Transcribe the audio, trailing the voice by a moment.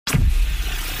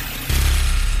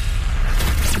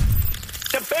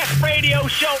radio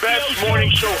show. Best morning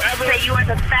show ever. Say you are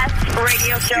the best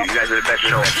radio show. You guys are the best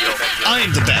show. I am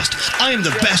the best. I am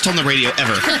the best on the radio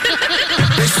ever.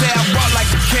 They say I walk like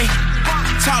a king,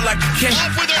 talk like a king.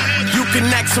 You can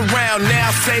act around now,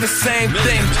 say the same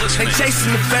thing. They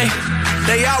chasing the fame,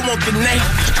 they all want the name.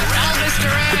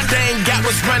 But they ain't got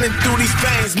what's running through these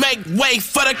veins. Make way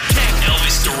for the king.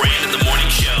 Elvis Duran in the morning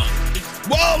show.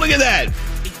 Whoa, look at that.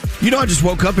 You know, I just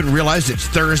woke up and realized it's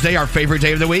Thursday, our favorite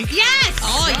day of the week. Yes!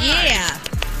 Oh, yeah.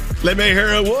 Let me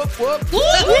hear a whoop, whoop. Whoop,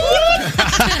 whoop.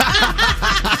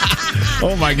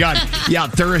 Oh, my God. Yeah,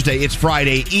 Thursday. It's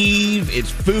Friday Eve. It's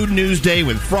Food News Day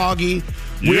with Froggy.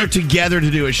 We're together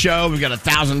to do a show. We've got a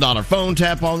 $1,000 phone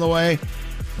tap on the way.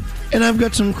 And I've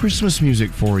got some Christmas music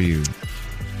for you.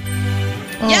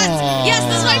 Yes, Aww. yes,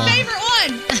 this is my favorite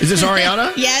one. Is this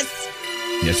Ariana? Yes.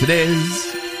 Yes, it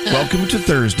is. Welcome to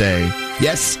Thursday.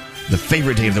 Yes, the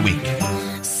favorite day of the week.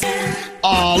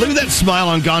 Oh, look at that smile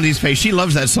on Gandhi's face. She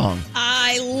loves that song.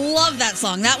 I love that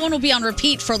song. That one will be on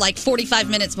repeat for like 45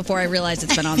 minutes before I realize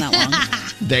it's been on that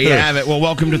long. There you have it. Well,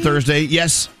 welcome to Thursday.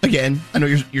 Yes, again, I know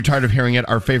you're tired of hearing it,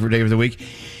 our favorite day of the week.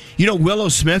 You know, Willow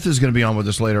Smith is going to be on with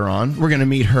us later on. We're going to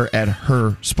meet her at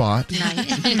her spot.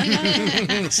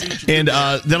 And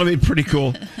that'll be pretty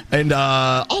cool. And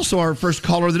also our first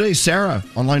caller of the day, Sarah,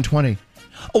 on line 20.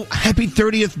 Oh, happy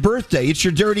 30th birthday. It's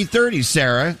your dirty 30s,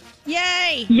 Sarah.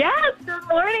 Yay! Yes, good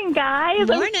morning, guys.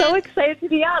 Morning. I'm so excited to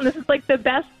be on. This is like the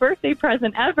best birthday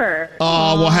present ever.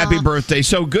 Oh, well, happy birthday.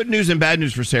 So good news and bad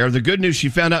news for Sarah. The good news, she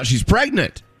found out she's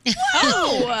pregnant.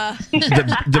 Oh!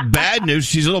 The bad news,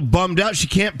 she's a little bummed out. She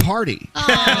can't party. Oh,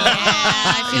 yeah,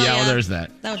 I feel Yeah, well, ya. there's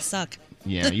that. That would suck.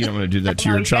 Yeah, you don't want to do that to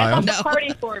your You guys child. have to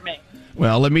party for me.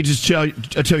 Well, let me just tell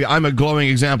you, I'm a glowing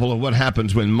example of what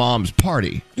happens when moms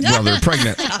party while they're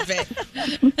pregnant. Stop it.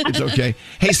 It's okay.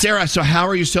 Hey, Sarah, so how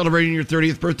are you celebrating your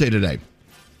 30th birthday today?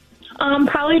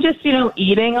 Probably just,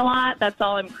 eating a lot. That's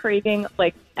all I'm craving,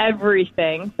 like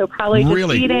everything. So probably just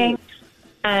Really? eating.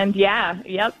 And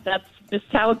that's just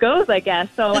how it goes, I guess.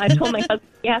 So I told my husband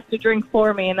he has to drink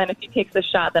for me, and then if he takes a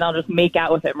shot, then I'll just make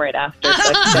out with him right after.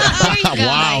 There you go.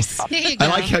 Wow. Nice. There you I go.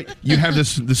 like how you have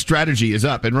this. The strategy is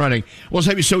up and running. Well,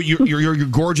 so you're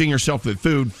gorging yourself with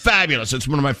food. Fabulous. It's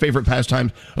one of my favorite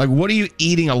pastimes. Like, what are you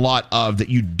eating a lot of that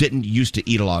you didn't used to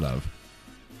eat a lot of?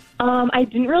 I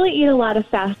didn't really eat a lot of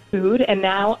fast food, and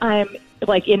now I'm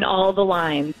like in all the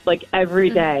lines, like every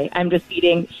day. I'm just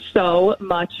eating so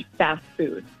much fast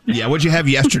food. Yeah, what'd you have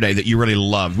yesterday that you really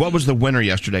loved? What was the winner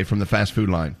yesterday from the fast food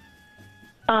line?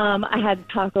 I had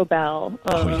Taco Bell.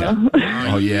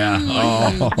 Oh, yeah.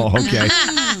 Oh, okay.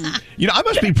 You know, I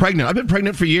must be pregnant. I've been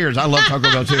pregnant for years. I love Taco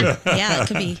Bell, too. Yeah, it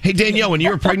could be. Hey, Danielle, when you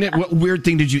were pregnant, what weird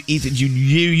thing did you eat that you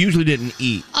usually didn't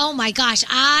eat? Oh my gosh,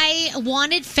 I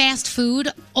wanted fast food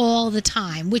all the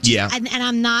time, which Yeah. and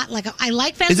I'm not like I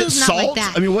like fast Is food, it not salt? like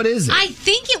that. I mean, what is it? I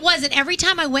think it was. And every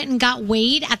time I went and got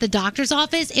weighed at the doctor's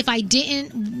office, if I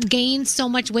didn't gain so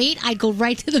much weight, I'd go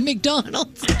right to the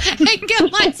McDonald's and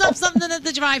get myself something at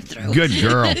the drive-thru. Good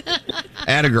girl.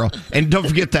 Atta girl. And don't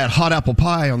forget that hot apple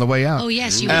pie on the way out. Oh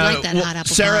yes, you would like that hot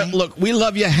apple Sarah, pie. look, we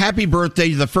love you. Happy birthday.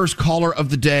 You're the first caller of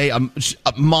the day. A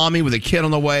mommy with a kid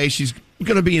on the way. She's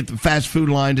going to be at the fast food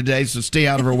line today, so stay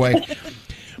out of her way.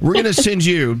 We're going to send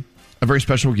you a very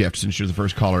special gift since you're the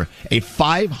first caller. A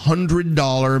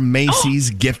 $500 Macy's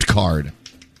gift card.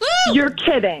 You're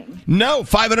kidding. No,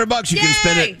 $500. You can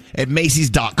spend Yay! it at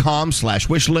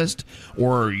Macy's.com/wishlist,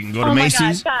 or you can go to Oh my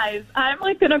Macy's. God, guys, I'm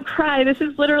like gonna cry. This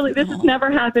has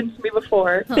never happened to me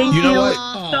before. Thank You know you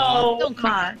what? so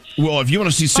much. Well, if you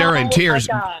want to see Sarah in Oh, tears,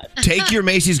 my God. take your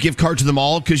Macy's gift card to the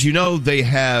mall because you know they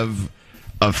have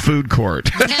a food court.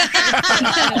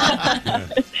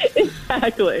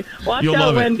 Exactly. Watch You'll out,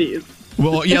 love it. Wendy's.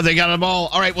 Well, yeah, they got them all.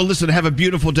 All right, well, listen, have a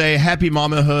beautiful day. Happy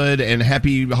mamahood and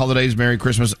happy holidays, Merry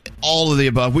Christmas, all of the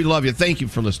above. We love you. Thank you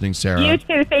for listening, Sarah. You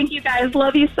too. Thank you, guys.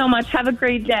 Love you so much. Have a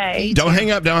great day. Don't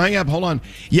hang up. Hold on.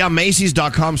 Yeah,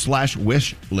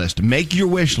 Macy's.com/wish list. Make your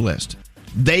wish list.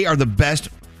 They are the best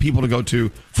people to go to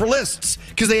for lists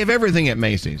because they have everything at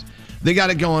Macy's. They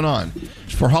got it going on.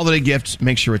 For holiday gifts,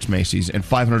 make sure it's Macy's, and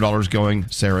 $500 going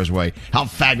Sarah's way. How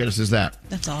fabulous is that?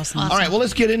 That's awesome. All right, well,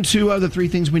 let's get into the three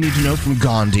things we need to know from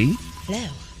Gandhi. Hello.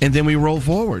 And then we roll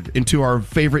forward into our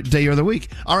favorite day of the week.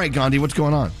 All right, Gandhi, what's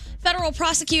going on? Federal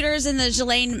prosecutors in the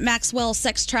Ghislaine Maxwell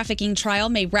sex trafficking trial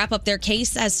may wrap up their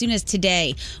case as soon as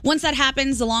today. Once that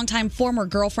happens, the longtime former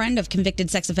girlfriend of convicted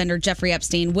sex offender Jeffrey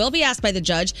Epstein will be asked by the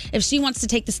judge if she wants to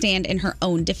take the stand in her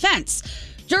own defense.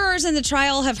 Jurors in the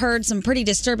trial have heard some pretty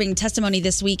disturbing testimony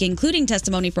this week, including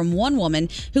testimony from one woman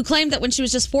who claimed that when she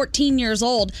was just 14 years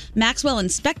old, Maxwell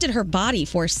inspected her body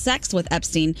for sex with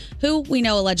Epstein, who we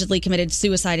know allegedly committed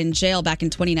suicide in jail back in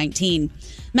 2019.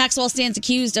 Maxwell stands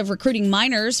accused of recruiting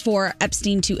minors for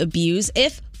Epstein to abuse.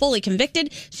 If fully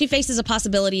convicted, she faces a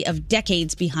possibility of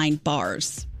decades behind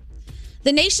bars.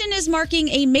 The nation is marking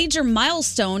a major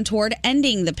milestone toward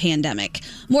ending the pandemic.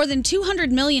 More than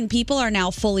 200 million people are now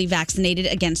fully vaccinated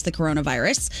against the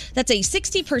coronavirus. That's a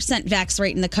 60% vax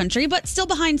rate in the country, but still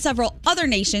behind several other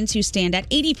nations who stand at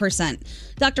 80%.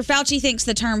 Dr. Fauci thinks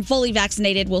the term fully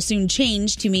vaccinated will soon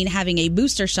change to mean having a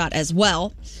booster shot as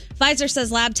well. Pfizer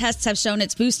says lab tests have shown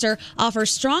its booster offers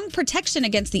strong protection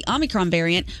against the Omicron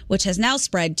variant, which has now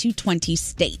spread to 20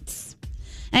 states.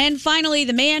 And finally,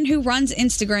 the man who runs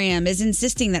Instagram is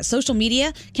insisting that social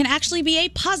media can actually be a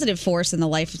positive force in the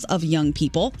lives of young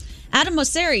people. Adam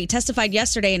Mosseri testified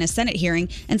yesterday in a Senate hearing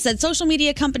and said social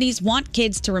media companies want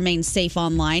kids to remain safe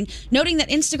online, noting that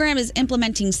Instagram is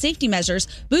implementing safety measures,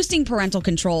 boosting parental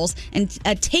controls, and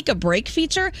a take-a-break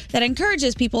feature that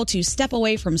encourages people to step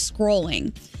away from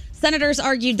scrolling. Senators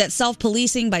argued that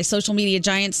self-policing by social media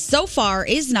giants so far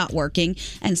is not working,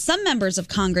 and some members of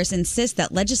Congress insist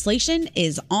that legislation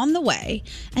is on the way.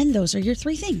 And those are your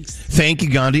three things. Thank you,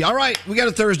 Gandhi. All right, we got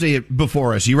a Thursday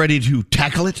before us. You ready to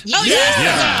tackle it? Oh,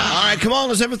 yeah! All right, come on,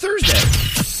 let's have a Thursday.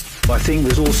 I think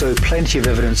there's also plenty of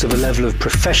evidence of a level of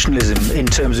professionalism in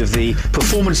terms of the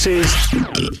performances.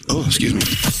 Oh, excuse me.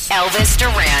 Elvis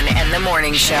Duran and the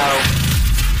Morning Show.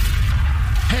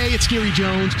 Hey, it's Gary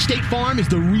Jones. State Farm is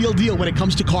the real deal when it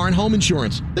comes to car and home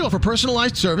insurance. They offer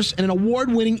personalized service and an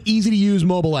award-winning, easy-to-use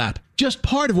mobile app. Just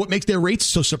part of what makes their rates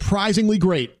so surprisingly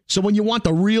great. So when you want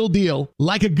the real deal,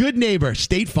 like a good neighbor,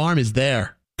 State Farm is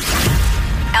there.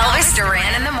 Elvis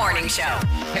Duran and the Morning Show.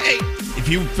 Hey, if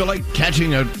you feel like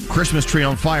catching a Christmas tree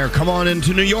on fire, come on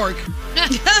into New York.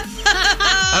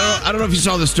 I don't know if you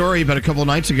saw the story, but a couple of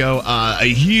nights ago, a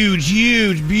huge,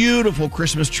 beautiful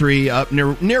Christmas tree up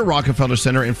near Rockefeller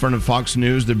Center in front of Fox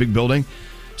News, the big building.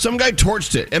 Some guy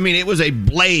torched it. I mean, it was a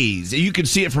blaze. You could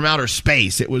see it from outer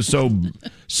space. It was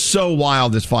so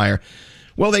wild, this fire.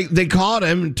 Well, they caught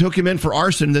him, took him in for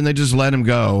arson, then they just let him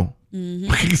go.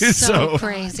 Mm-hmm. So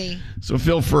crazy. So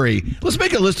feel free. Let's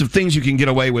make a list of things you can get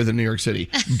away with in New York City.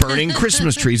 Burning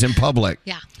Christmas trees in public.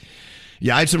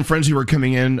 Yeah, I had some friends who were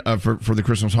coming in for the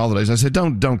Christmas holidays. I said,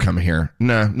 don't come here.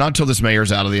 No, not till this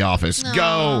mayor's out of the office. Aww.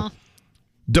 Go.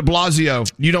 De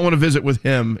Blasio, you don't want to visit with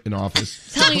him in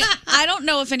office. I don't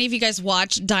know if any of you guys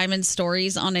watch Diamond's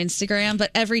stories on Instagram,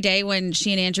 but every day when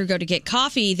she and Andrew go to get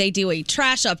coffee, they do a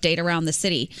trash update around the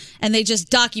city. And they just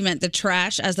document the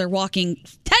trash as they're walking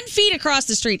 10 feet across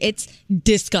the street. It's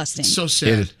disgusting. So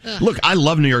sad. Look, I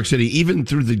love New York City, even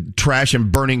through the trash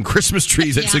and burning Christmas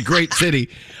trees. It's a great city.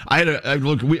 Over the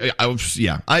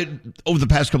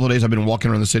past couple of days, I've been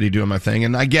walking around the city doing my thing,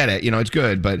 and I get it. You know, it's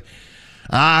good, but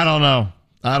I don't know.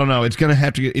 It's going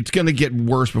to get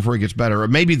worse before it gets better. Or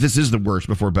maybe this is the worst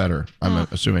before better, I'm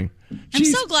assuming. I'm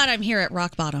so glad I'm here at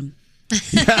rock bottom.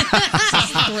 Can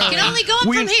only go up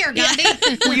from here, Gandhi.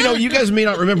 Well, you guys may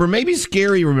not remember. Maybe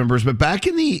Scary remembers, but back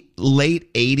in the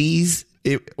late 80s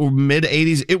or mid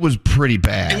 80s, it was pretty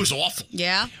bad. It was awful.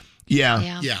 Yeah.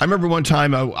 Yeah. I remember one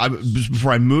time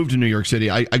before I moved to New York City,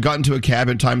 I got into a cab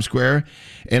in Times Square,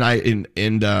 and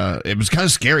it was kind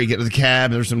of scary getting to the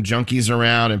cab. There's some junkies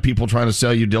around and people trying to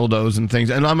sell you dildos and things,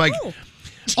 and I'm like,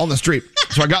 on the street.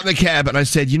 So I got in the cab and I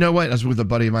said, you know what? I was with a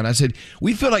buddy of mine. I said,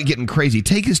 we feel like getting crazy.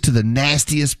 Take us to the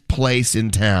nastiest place in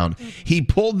town. He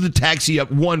pulled the taxi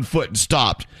up 1 foot and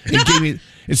stopped and gave me.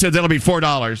 It said that'll be $4.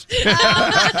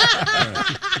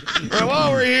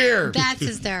 Well, we're here. That's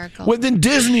hysterical. Well, then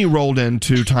Disney rolled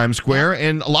into Times Square,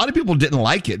 and a lot of people didn't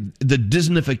like it. The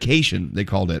Disneyfication, they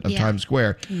called it, of Times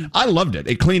Square. I loved it.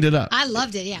 It cleaned it up. I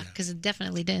loved it, because it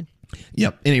definitely did.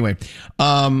 Yep. Anyway,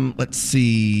 let's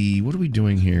see. What are we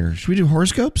doing here? Should we do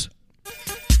horoscopes?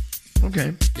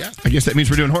 Okay. Yeah. I guess that means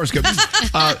we're doing horoscopes.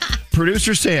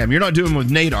 Producer Sam, you're not doing with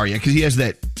Nate, are you? Because he has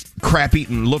that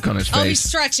crap-eating look on his face. Oh, he's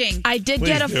stretching. I did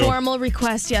get a formal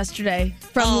request yesterday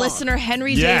from listener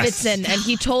Henry Davidson, and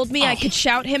he told me I could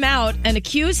shout him out and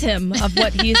accuse him of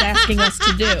what he's asking us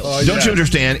to do. Don't you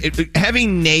understand?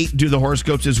 Having Nate do the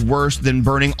horoscopes is worse than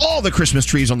burning all the Christmas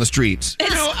trees on the streets.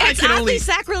 It's oddly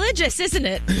sacrilegious, isn't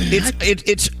it?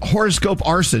 It's horoscope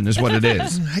arson is what it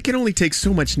is. I can only take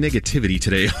so much negativity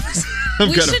today.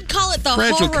 We should call it the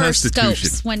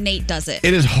horoscopes when Nate does it.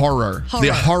 It is horror.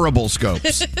 The horrible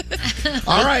scopes.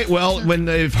 All right, well,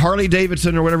 if Harley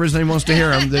Davidson or whatever his name wants to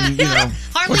hear him, then,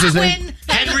 what's his name?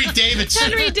 Henry Henry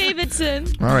Davidson. Henry Davidson.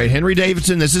 All right, Henry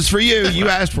Davidson, this is for you. You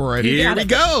asked for it. Here we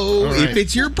go. All right. If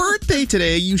it's your birthday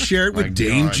today, you share it with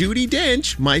Dame Judi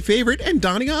Dench, my favorite, and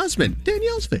Donny Osmond,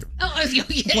 Danielle's favorite. Oh, yeah,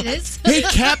 it is. Hey,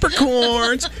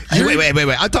 Capricorns. Hey, wait.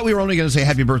 I thought we were only going to say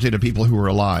happy birthday to people who are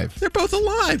alive. They're both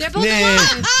alive. They're both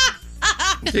alive.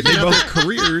 They both have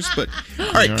careers, but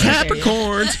all right,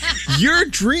 Capricorns, your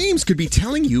dreams could be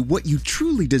telling you what you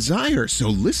truly desire. So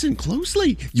listen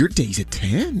closely. Your day's a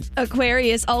 10.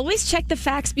 Aquarius, always check the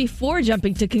facts before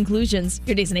jumping to conclusions.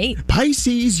 Your day's an 8.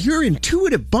 Pisces, your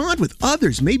intuitive bond with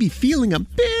others may be feeling a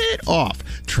bit off.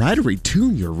 Try to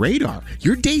retune your radar.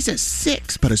 Your day's a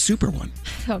 6, but a super one.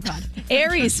 Oh, God.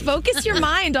 Aries, focus your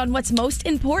mind on what's most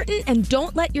important and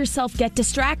don't let yourself get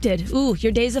distracted. Ooh,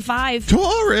 your day's a 5.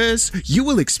 Taurus, you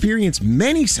will experience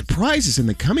many surprises in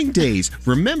the coming days.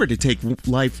 Remember to take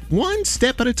life one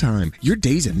step at a time. Your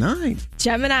day's a 9.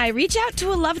 Gemini, reach out to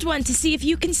a loved one to see if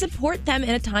you can support them in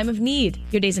a time of need.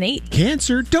 Your day's an 8.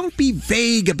 Cancer, don't be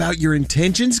vague about your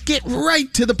intentions. Get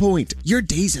right to the point. Your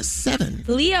day's a 7.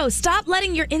 Leo, stop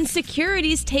letting your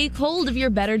insecurities take hold of your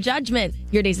better judgment.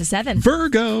 Your day's a 7.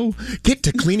 Virgo, get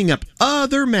to cleaning up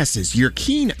other messes. Your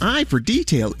keen eye for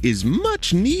detail is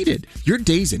much needed. Your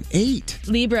day's an 8.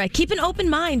 Libra, keep an open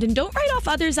mind and don't write off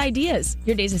others' ideas.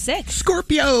 Your day's a 6.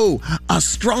 Scorpio, a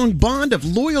strong bond of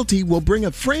loyalty will bring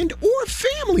a friend or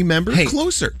family member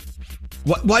closer.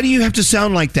 Why do you have to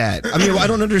sound like that? I mean, I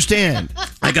don't understand.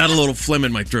 I got a little phlegm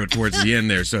in my throat towards the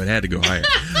end there, so it had to go higher.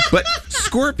 But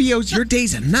Scorpios, your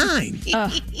day's a 9.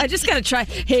 I just gotta try.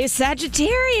 Hey,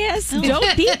 Sagittarius,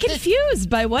 don't be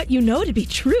confused by what you know to be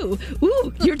true.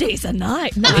 Ooh, your day's a 9.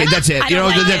 Okay, that's it.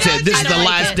 That's it. This is the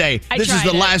last day. This is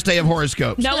the last day of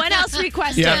horoscopes. No one else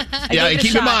requested. Yeah.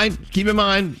 Keep in mind. Keep in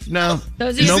mind. No.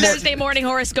 Those are your Thursday morning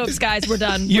horoscopes, guys. We're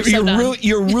done.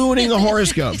 You're ruining the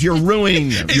horoscopes. You're ruining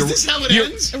them. Is this how it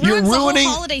ends? You're ruining the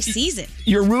whole holiday season.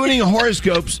 You're ruining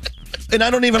horoscopes, and I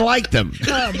don't even like them.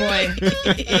 Oh boy.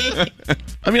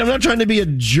 I mean, I'm not trying to be a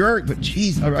jerk, but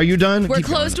geez, are you done? We're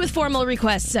closed with formal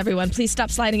requests, everyone. Please stop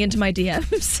sliding into my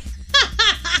DMs.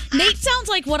 Nate sounds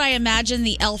like what I imagine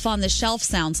the elf on the shelf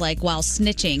sounds like while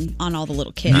snitching on all the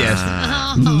little kids.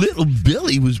 Yes. Little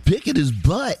Billy was picking his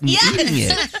butt and eating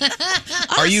it.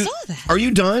 Are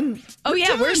you done? Oh,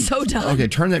 yeah, we're so done. Okay,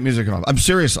 turn that music off. I'm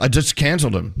serious. I just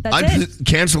canceled him.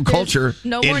 Cancel culture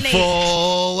no in more Nate.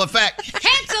 full effect.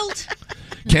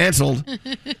 Canceled.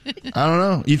 I don't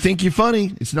know. You think you're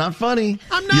funny. It's not funny.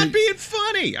 I'm not being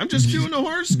funny. I'm just doing a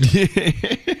horoscope.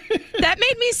 That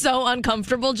made me so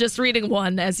uncomfortable just reading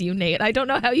one as you, Nate. I don't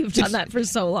know how you've done that for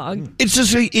so long. It's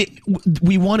just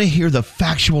we want to hear the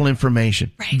factual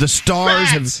information. Right. The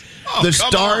stars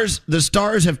the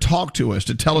stars have talked to us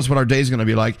to tell us what our day's going to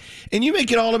be like, and you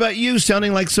make it all about you,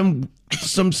 sounding like some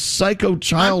psycho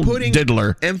child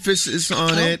diddler. Emphasis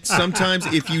on it. Sometimes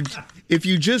if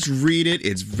you just read it,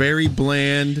 it's very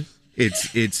bland.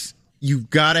 It's you've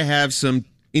got to have some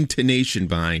intonation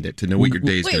behind it to know what your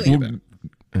day's going to be about.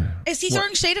 Is he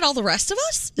throwing shade at all the rest of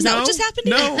us? Is that what just happened?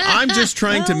 No, I'm just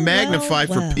trying to magnify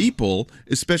for people,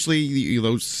 especially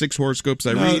those 6 horoscopes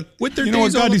I read, with their days. You know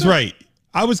what? God's right.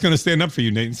 I was going to stand up for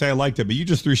you, Nate, and say I liked it, but you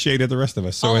just threw shade at the rest of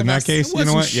us. So all in that us. case, you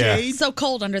know what? Shade. Yeah. So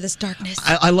cold under this darkness.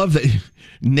 I love that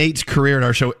Nate's career in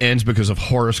our show ends because of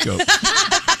horoscopes.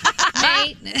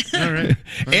 All right.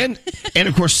 And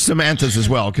of course Samantha's as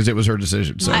well, because it was her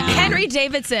decision. So Henry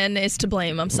Davidson is to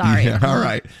blame. I'm sorry. Yeah, all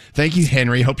right. Thank you,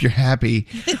 Henry. Hope you're happy.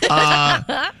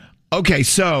 Okay,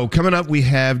 so coming up we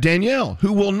have Danielle,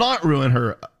 who will not ruin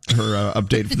her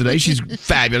update for the day. She's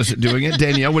fabulous at doing it.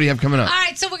 Danielle, what do you have coming up? All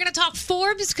right, so we're going to talk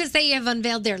Forbes because they have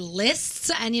unveiled their lists,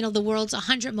 and the world's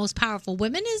 100 most powerful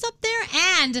women is up there.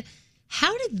 And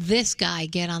how did this guy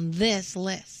get on this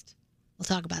list? We'll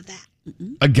talk about that.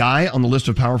 A guy on the list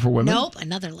of powerful women? Nope,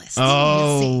 another list.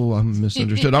 Oh, I'm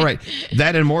misunderstood. All right,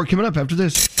 that and more coming up after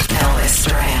this. Elvis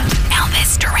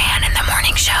Duran in the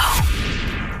morning show.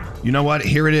 You know what?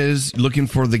 Here it is, looking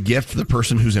for the gift for the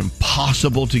person who's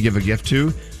impossible to give a gift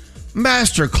to.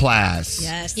 Masterclass.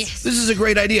 Yes. This is a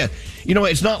great idea.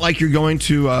 It's not like you're going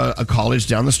to a college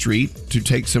down the street to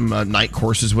take some night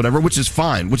courses, whatever, which is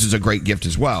fine, which is a great gift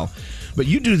as well. But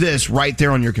you do this right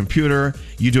there on your computer.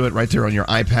 You do it right there on your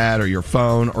iPad or your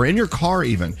phone or in your car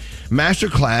even.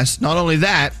 Masterclass, not only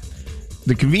that,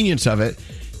 the convenience of it,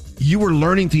 you are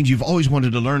learning things you've always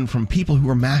wanted to learn from people who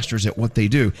are masters at what they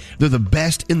do. They're the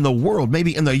best in the world,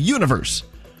 maybe in the universe,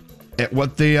 at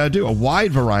what they do. A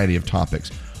wide variety of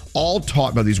topics, all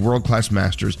taught by these world-class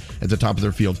masters at the top of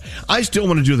their fields. I still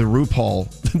want to do the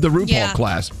RuPaul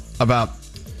class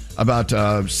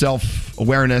about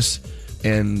self-awareness,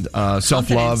 and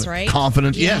self-love, right?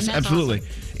 confidence. Yeah, Yes, that's absolutely.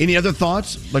 Any other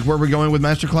thoughts? Like where we're going with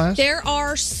Masterclass? There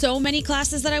are so many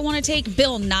classes that I want to take.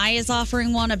 Bill Nye is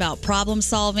offering one about problem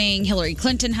solving. Hillary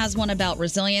Clinton has one about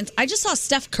resilience. I just saw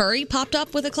Steph Curry popped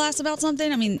up with a class about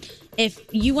something. I mean, if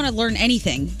you want to learn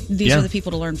anything, these are the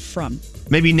people to learn from.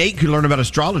 Maybe Nate could learn about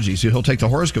astrology, so he'll take the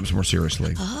horoscopes more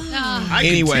seriously. I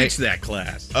Anyway. can teach that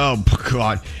class. Oh,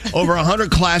 God. Over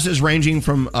 100 classes ranging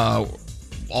from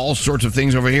all sorts of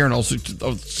things over here and all sorts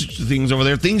of things over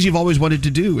there. Things you've always wanted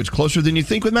to do. It's closer than you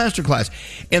think with Masterclass.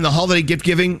 And the holiday gift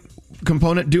giving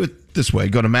component, do it this way.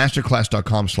 Go to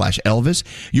masterclass.com/Elvis.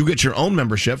 You get your own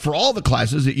membership for all the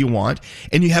classes that you want,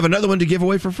 and you have another one to give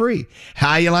away for free.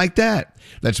 How you like that?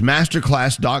 That's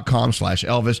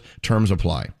masterclass.com/Elvis. Terms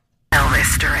apply.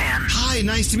 Elvis Duran. Hi,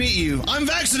 nice to meet you. I'm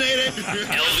vaccinated.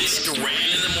 Elvis Duran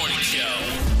in the morning show.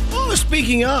 Oh,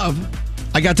 speaking of,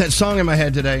 I got that song in my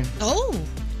head today. Oh.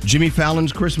 Jimmy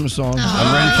Fallon's Christmas song.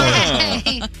 I'm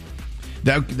ready for it.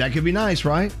 That could be nice,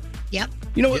 right? Yep.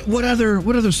 You know what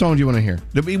other song do you want to hear?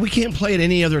 We can't play it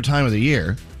any other time of the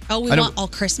year. Oh, we want all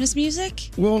Christmas music?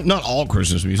 Well, not all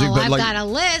Christmas music, but I've like got a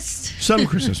list. some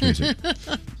Christmas music.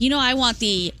 You know, I want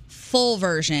the full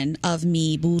version of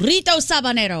Mi Burrito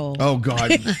Sabanero. Oh,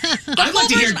 God. I'd like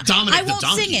to hear Dominic I won't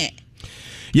sing it.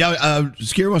 Yeah,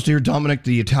 Scary wants to hear Dominic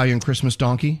the Italian Christmas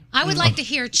donkey. I would like to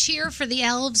hear Cheer for the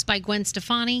Elves by Gwen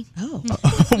Stefani. Oh.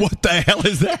 What the hell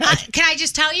is that? Can I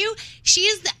just tell you? She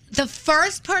is the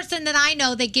first person that I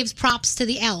know that gives props to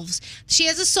the elves. She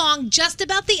has a song just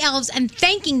about the elves and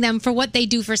thanking them for what they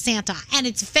do for Santa. And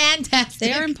it's fantastic.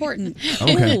 They are important.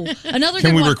 Okay. Ooh, another Can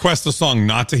good we one. request a song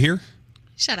not to hear?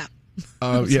 Shut up.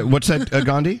 Yeah, what's that,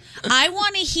 Gandhi? I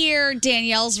want to hear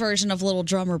Danielle's version of Little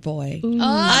Drummer Boy.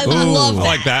 I love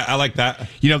that. I like that.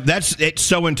 You know, it's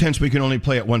so intense we can only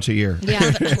play it once a year. Yeah,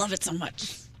 I love it so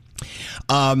much.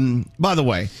 By the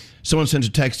way, someone sent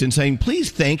a text in saying, please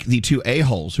thank the two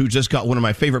a-holes who just got one of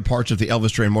my favorite parts of the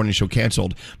Elvis Duran Morning Show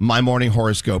canceled, my morning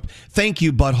horoscope. Thank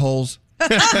you, buttholes. There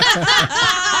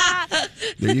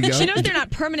you go. But you know they're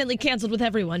not permanently canceled with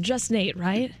everyone, just Nate,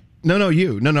 right? No,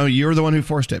 you. No, you're the one who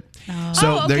forced it.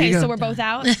 So okay, there you go. so we're both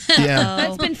out? Yeah.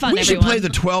 That's been fun, We should everyone. play the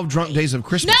 12 Drunk Days of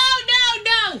Christmas. No.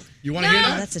 You want to hear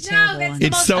that? That's a terrible one.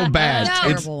 It's so bad.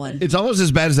 Terrible one. It's almost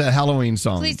as bad as that Halloween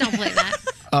song. Please don't play that.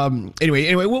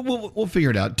 Anyway, we'll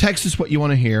figure it out. Text us what you want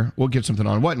to hear. We'll get something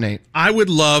on. What, Nate? I would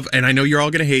love, and I know you're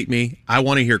all going to hate me. I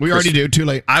want to hear. We already do. Too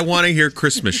late. I want to hear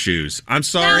Christmas shoes. I'm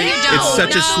sorry. you don't. It's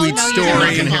such a sweet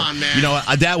story. Come on, man. You know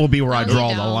what? That will be where I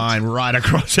draw the line right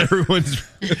across everyone's.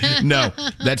 No,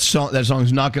 that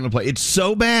song's not going to play. It's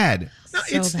so bad. No,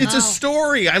 it's a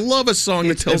story. I love a song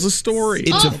that tells a story.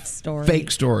 It's a fake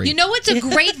story. You know what's a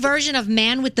great version of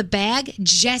Man with the Bag?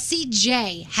 Jessie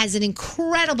J has an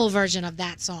incredible version of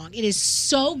that song. It is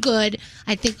so good.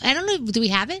 I don't know, do we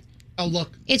have it? Oh,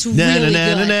 look. It's really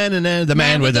good. The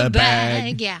man with a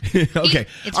bag. Yeah. Okay.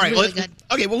 It's All right. really good.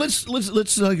 Okay. Well, let's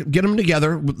get them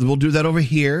together. We'll do that over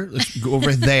here. Let's go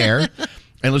over there,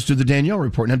 and let's do the Danielle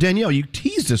report. Now, Danielle, you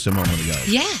teased us a moment ago.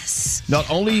 Yes. Not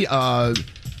only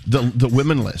the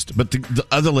women list, but the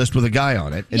other list with a guy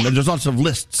on it, and there's lots of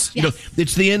lists. Yes. You know,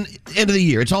 it's the end of the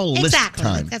year. It's all list Exactly.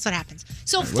 time. That's what happens.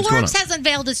 So All right, what's going Forbes on? has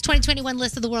unveiled its 2021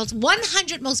 list of the world's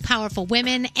 100 most powerful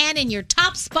women, and in your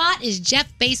top spot is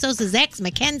Jeff Bezos' ex,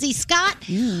 Mackenzie Scott.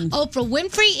 Oprah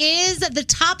Winfrey is the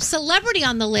top celebrity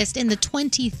on the list in the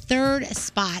 23rd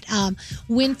spot.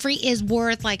 Winfrey is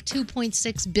worth like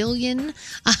 $2.6 billion.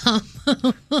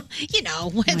 You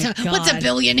know, what's a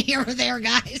billion here or there,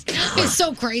 guys? It's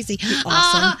so crazy.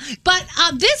 Awesome. But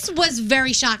this was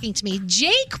very shocking to me.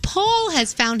 Jake Paul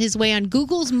has found his way on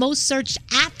Google's most searched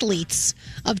athletes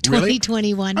of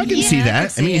 2021. I can see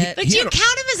that. I mean, But do you count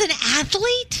him as an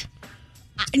athlete?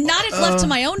 Not if left to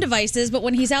my own devices, but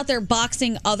when he's out there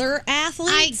boxing other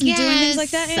athletes and doing things like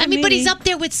that. Yeah, I mean, but maybe. he's up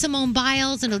there with Simone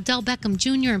Biles and Odell Beckham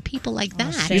Jr. and people like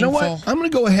that. You know what? I'm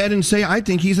going to go ahead and say I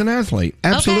think he's an athlete.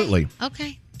 Absolutely.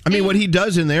 Okay. I mean, what he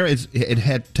does in there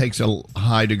takes a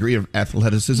high degree of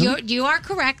athleticism. You are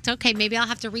correct. Okay, maybe I'll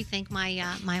have to rethink my You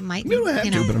don't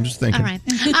have to, but I'm just thinking. All right.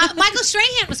 Michael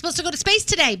Strahan was supposed to go to space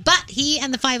today, but he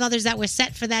and the 5 others that were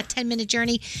set for that 10-minute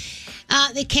journey,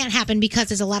 they can't happen because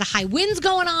there's a lot of high winds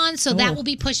going on. So that will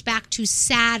be pushed back to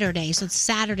Saturday. So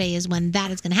Saturday is when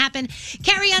that is going to happen.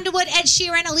 Carrie Underwood, Ed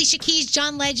Sheeran, Alicia Keys,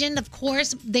 John Legend, of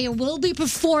course, they will be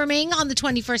performing on the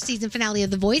 21st season finale of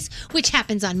The Voice, which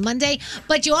happens on Monday.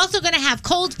 But you're also going to have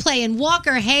Coldplay and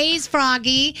Walker Hayes,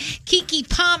 Froggy, Keke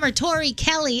Palmer, Tori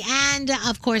Kelly, and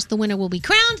of course the winner will be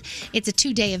crowned. It's a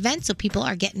 2-day event, so people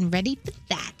are getting ready for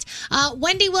that.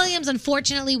 Wendy Williams,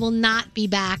 unfortunately, will not be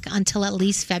back until at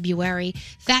least February.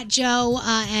 Fat Joe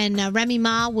and Remy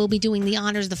Ma will be doing the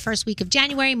honors the first week of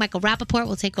January. Michael Rappaport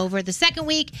will take over the second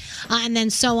week, and then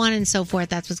so on and so forth.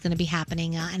 That's what's going to be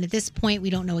happening. And at this point, we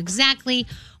don't know exactly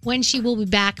when she will be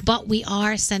back, but we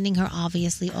are sending her,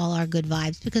 obviously, all our good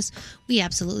vibes because we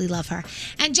absolutely love her.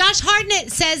 And Josh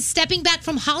Hartnett says stepping back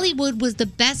from Hollywood was the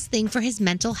best thing for his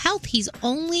mental health. He's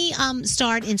only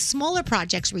starred in smaller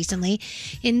projects recently.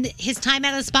 In his time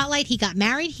out of the spotlight, he got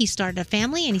married, he started a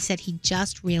family, and he said he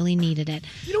just really needed it.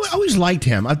 You know what? I always liked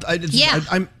him.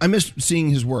 I miss seeing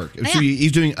his work. Yeah. So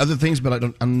he's doing other things, but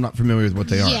I'm not familiar with what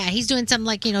they are. Yeah, he's doing some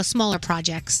smaller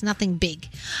projects, nothing big.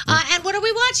 And what are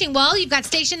we watching? Well, you've got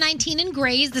Station 19 and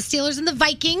Grays. The Steelers and the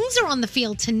Vikings are on the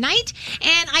field tonight.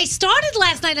 And I started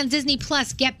last night on Disney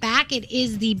Plus Get Back. It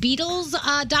is the Beatles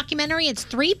documentary. It's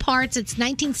 3 parts. It's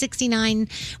 1969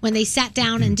 when they sat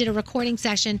down and did a recording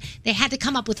session. They had to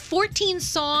come up with 14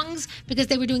 songs because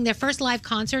they were doing their first live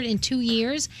concert in 2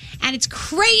 years. And it's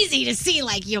crazy to see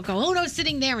Yoko Ono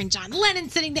sitting there and John Lennon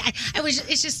sitting there.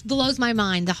 It just blows my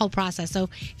mind, the whole process. So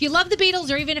if you love the Beatles,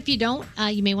 or even if you don't,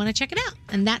 you may want to check it out.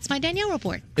 And that's my Danielle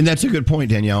report. And that's a good point,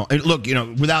 Danielle. And look,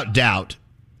 without doubt,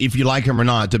 if you like them or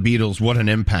not, the Beatles, what an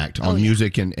impact on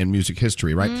music and music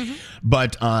history, right? Mm-hmm.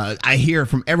 But I hear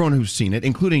from everyone who's seen it,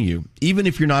 including you, even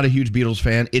if you're not a huge Beatles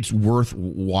fan, it's worth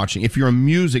watching. If you're a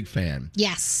music fan.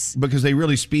 Yes. Because they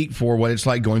really speak for what it's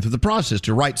like going through the process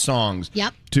to write songs.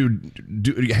 Yep. To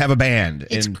have a band.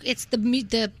 It's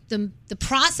the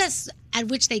process at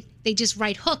which they just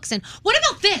write hooks and what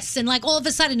about this, and all of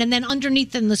a sudden, and then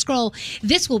underneath in the scroll,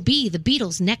 this will be the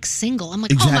Beatles' next single. I'm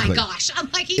like, exactly. Oh my gosh! I'm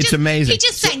like, it's amazing. He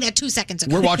just sang that 2 seconds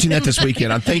ago. We're watching that this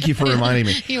weekend. Thank you for reminding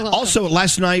me. You're welcome. Also,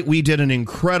 last night we did an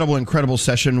incredible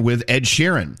session with Ed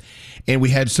Sheeran, and we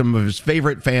had some of his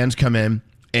favorite fans come in,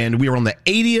 and we were on the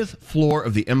 80th floor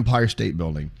of the Empire State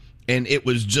Building, and it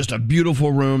was just a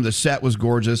beautiful room. The set was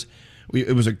gorgeous.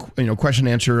 It was a question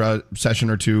and answer session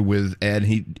or two with Ed.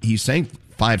 He sang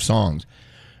 5 songs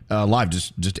live,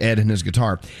 just Ed and his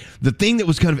guitar. The thing that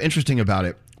was kind of interesting about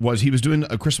it was he was doing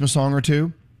a Christmas song or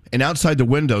two, and outside the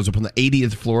windows up on the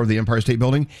 80th floor of the Empire State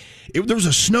Building, there was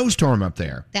a snowstorm up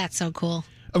there. That's so cool.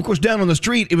 Of course, down on the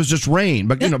street, it was just rain.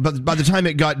 But, but by the time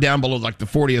it got down below the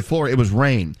 40th floor, it was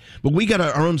rain. But we got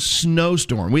our own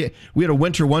snowstorm. We had a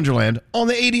winter wonderland on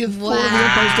the 80th floor of the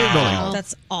Empire State Building.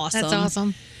 That's awesome. That's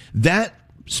awesome. That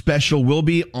special will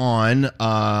be on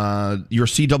your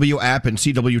CW app and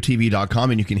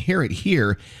CWTV.com, and you can hear it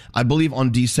here, I believe,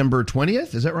 on December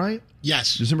 20th. Is that right?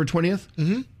 Yes. December 20th?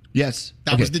 Mm-hmm. Yes.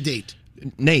 That was the date.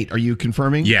 Nate, are you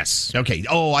confirming? Yes. Okay.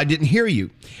 Oh, I didn't hear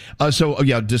you.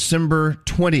 December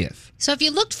 20th. So if you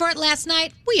looked for it last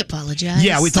night, we apologize.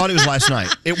 Yeah, we thought it was last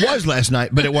night. It was last night,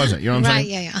 but it wasn't. You know what I'm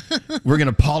saying? Right, yeah. We're going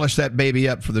to polish that baby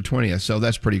up for the 20th, so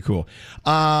that's pretty cool.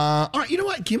 All right, you know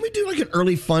what? Can we do an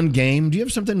early fun game? Do you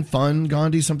have something fun,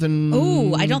 Gandhi? Something?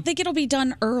 Ooh, I don't think it'll be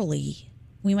done early.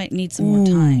 We might need some more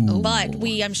time. But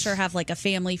we, I'm sure, have a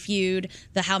Family Feud,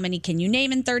 the how many can you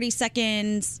name in 30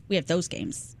 seconds. We have those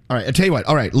games. All right, I tell you what.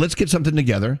 All right, let's get something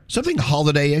together. Something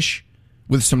holiday-ish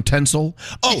with some tinsel.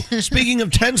 Oh, speaking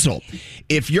of tinsel,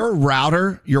 if your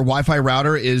Wi-Fi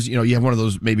router is, you have one of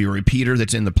those, maybe a repeater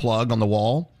that's in the plug on the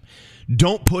wall,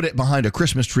 don't put it behind a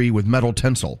Christmas tree with metal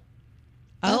tinsel.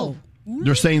 Oh.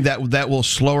 They're saying that will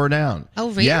slow her down.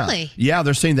 Oh, really? Yeah,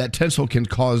 they're saying that tinsel can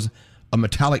cause a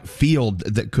metallic field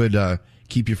that could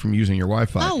keep you from using your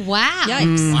Wi-Fi. Oh, wow.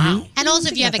 Yikes. Wow. And also,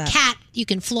 if you have a cat, you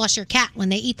can floss your cat when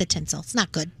they eat the tinsel. It's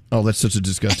not good. Oh, that's such a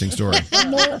disgusting story.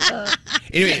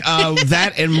 Anyway,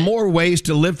 that and more ways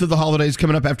to live through the holidays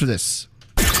coming up after this.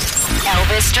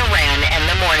 Elvis Duran and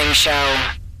the Morning Show.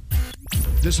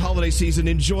 This holiday season,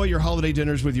 enjoy your holiday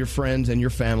dinners with your friends and your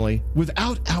family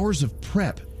without hours of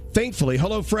prep. Thankfully,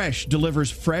 HelloFresh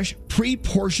delivers fresh,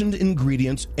 pre-portioned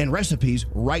ingredients and recipes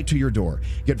right to your door.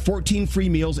 Get 14 free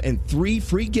meals and 3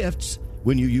 free gifts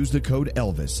when you use the code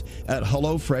ELVIS at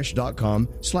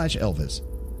HelloFresh.com/Elvis.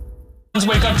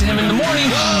 Wake up to him in the morning.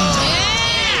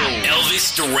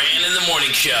 Elvis Duran in the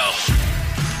Morning Show.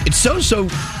 It's so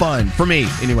fun, for me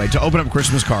anyway, to open up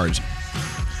Christmas cards.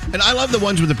 And I love the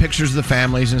ones with the pictures of the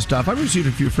families and stuff. I've received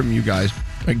a few from you guys.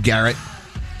 Like Garrett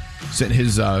sent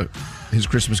his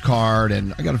Christmas card,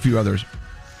 and I got a few others.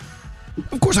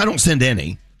 Of course, I don't send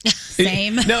any.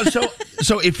 Same. No,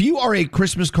 so if you are a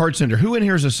Christmas card sender, who in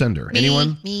here is a sender?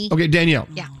 Anyone? Me. Okay, Danielle.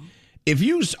 Yeah. If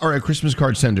you are a Christmas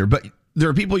card sender, but there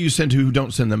are people you send to who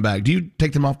don't send them back, do you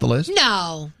take them off the list?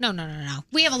 No.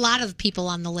 We have a lot of people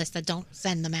on the list that don't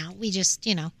send them out. We just,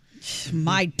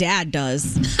 My dad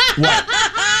does. What?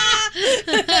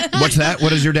 What's that? What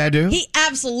does your dad do? He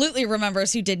absolutely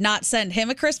remembers who did not send him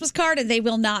a Christmas card, and they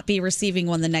will not be receiving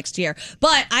one the next year.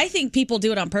 But I think people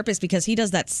do it on purpose because he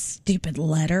does that stupid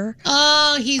letter.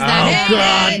 Oh, he's that. Oh,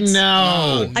 God,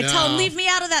 no. I tell him, leave me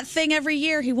out of that thing every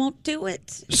year. He won't do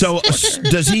it. So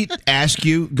does he ask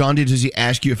you, Gandhi, does he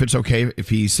ask you if it's okay if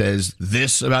he says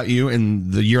this about you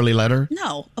in the yearly letter?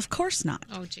 No, of course not.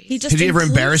 Oh, geez. He just Has he ever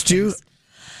includes embarrassed you? things.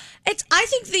 I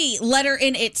think the letter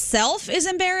in itself is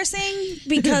embarrassing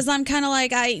because I'm kind of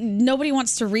like, nobody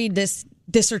wants to read this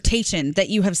dissertation that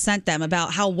you have sent them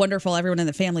about how wonderful everyone in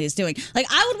the family is doing. Like,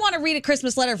 I would want to read a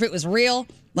Christmas letter if it was real.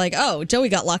 Like, oh, Joey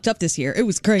got locked up this year. It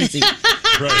was crazy.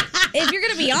 Right. If you're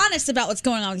going to be honest about what's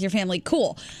going on with your family,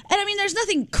 cool. And I mean, there's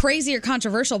nothing crazy or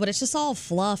controversial, but it's just all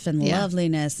fluff and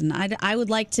loveliness. And I would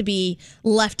like to be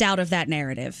left out of that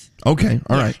narrative. Okay,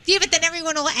 all right. Yeah, but then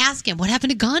everyone will ask him, what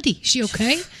happened to Gandhi? Is she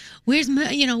okay? Where's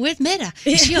Meta?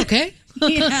 Is she okay?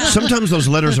 Sometimes those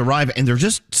letters arrive and they're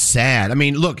just sad. I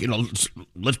mean, look,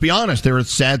 let's be honest. There are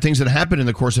sad things that happen in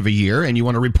the course of a year, and you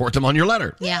want to report them on your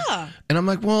letter. Yeah. And I'm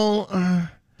like, well,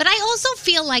 but I also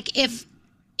feel like if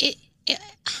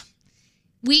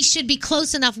we should be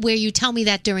close enough where you tell me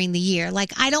that during the year.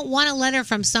 Like, I don't want a letter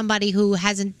from somebody who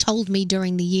hasn't told me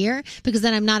during the year because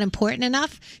then I'm not important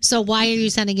enough. So why are you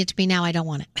sending it to me now? I don't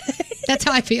want it. That's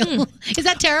how I feel. Is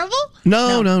that terrible?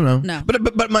 No.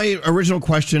 But my original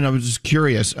question, I was just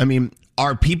curious. I mean,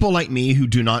 are people like me who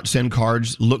do not send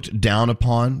cards looked down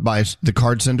upon by the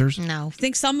card senders? No.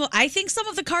 I think some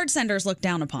of the card senders look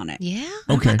down upon it. Yeah.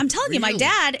 Okay. I'm telling you, my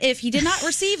dad, if he did not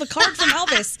receive a card from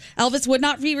Elvis would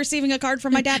not be receiving a card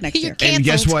from my dad next year. And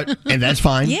guess what? And that's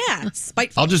fine. Yeah.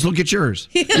 Spiteful. I'll just look at yours.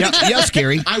 Yeah,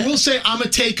 Scary. I will say I'm a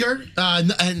taker,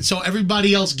 and so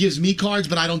everybody else gives me cards,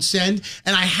 but I don't send.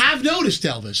 And I have noticed,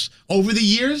 Elvis, over the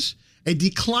years, a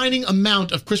declining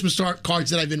amount of Christmas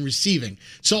cards that I've been receiving.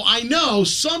 So I know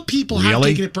some people have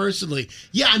taken it personally.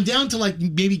 Yeah, I'm down to like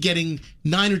maybe getting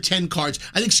 9 or 10 cards.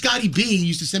 I think Scotty B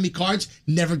used to send me cards,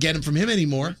 never get them from him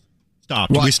anymore.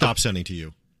 We stopped sending to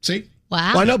you. See?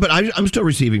 Wow. Well, I know, but I'm still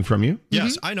receiving from you.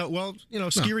 Yes, I know. Well,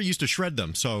 Scary used to shred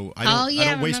them, so I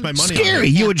don't waste my money. Scary,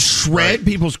 you would shred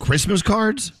people's Christmas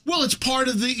cards? Well, it's part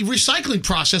of the recycling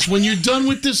process when you're done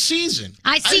with this season.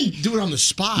 I see. didn't do it on the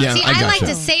spot. Yeah, See, I like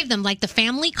to save them, like the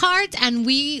family cards, and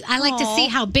I like to see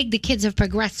how big the kids have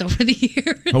progressed over the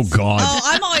years. Oh, God. Oh,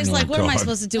 I'm always like, what am I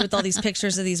supposed to do with all these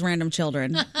pictures of these random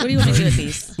children? What do you want to do with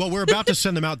these? Well, we're about to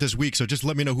send them out this week, so just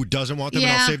let me know who doesn't want them,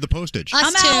 and I'll save the postage.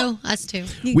 Us too.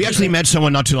 We actually met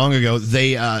someone not too long ago.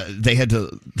 They had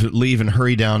to leave and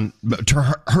hurry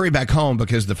back home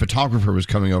because the photographer was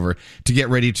coming over to get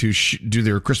ready to do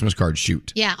their Christmas card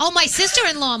shoot. Yeah. Oh, my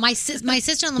sister-in-law, my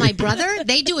brother,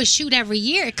 they do a shoot every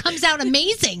year. It comes out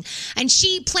amazing, and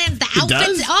she plans the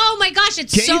outfits. Does? Oh my gosh,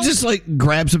 Can't you just like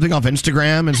grab something off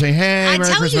Instagram and say, "Hey,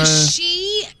 Merry Christmas"?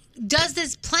 She does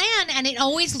this plan, and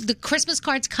the Christmas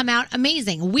cards come out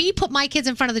amazing. We put my kids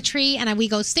in front of the tree, and we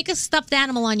go, stick a stuffed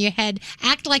animal on your head,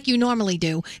 act like you normally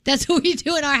do. That's what we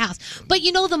do in our house. But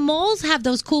the malls have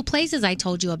those cool places I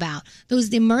told you about,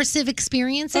 those immersive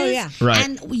experiences. Oh, yeah. Right.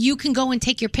 And you can go and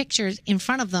take your pictures in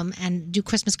front of them and do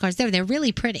Christmas cards there. They're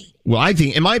really pretty. Well, I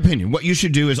think, in my opinion, what you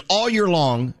should do is all year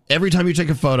long, every time you take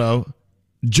a photo,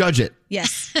 judge it.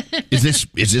 Yes. Is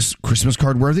this Christmas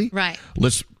card worthy? Right.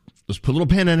 Let's put a little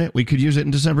pin in it. We could use it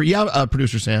in December. Yeah,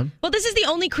 Producer Sam. Well, this is the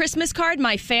only Christmas card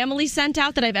my family sent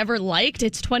out that I've ever liked.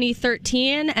 It's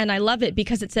 2013, and I love it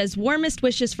because it says, warmest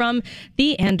wishes from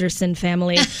the Anderson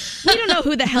family. We don't know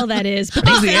who the hell that is. But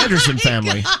Who's the Anderson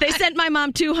family? They sent my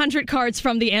mom 200 cards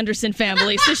from the Anderson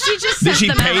family, so she just sent Did she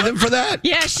them pay out. them for that?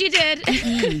 Yeah, she did.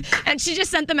 And she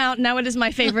just sent them out. Now it is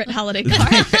my favorite holiday card.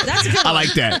 That's a good one. I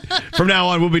like that. From now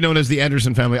on, we'll be known as the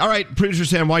Anderson family. All right, Producer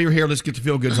Sam, while you're here, let's get the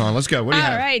feel goods on. Let's go. What do you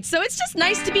have? All right, so it's just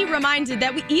nice to be reminded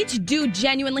that we each do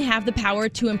genuinely have the power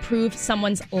to improve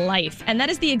someone's life. And that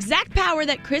is the exact power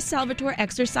that Chris Salvatore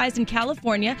exercised in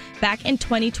California back in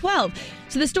 2012.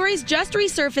 So the story is just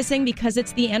resurfacing because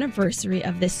it's the anniversary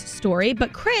of this story.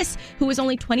 But Chris, who was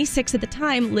only 26 at the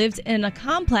time, lived in a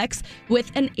complex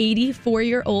with an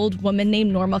 84-year-old woman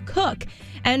named Norma Cook.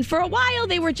 And for a while,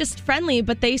 they were just friendly,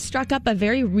 but they struck up a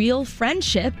very real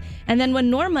friendship. And then when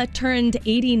Norma turned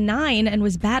 89 and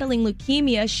was battling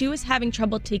leukemia, she was having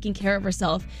trouble taking care of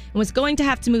herself and was going to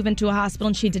have to move into a hospital,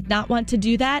 and she did not want to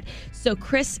do that. So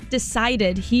Chris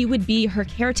decided he would be her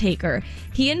caretaker.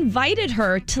 He invited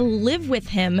her to live with with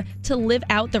him to live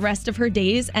out the rest of her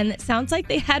days, and it sounds like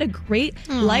they had a great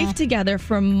life together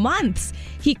for months.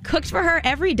 He cooked for her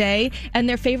every day, and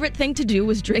their favorite thing to do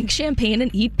was drink champagne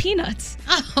and eat peanuts.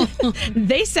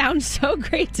 They sound so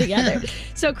great together.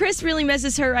 So Chris really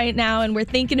misses her right now, and we're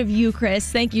thinking of you,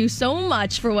 Chris. Thank you so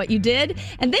much for what you did,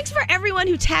 and thanks for everyone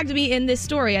who tagged me in this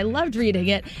story. I loved reading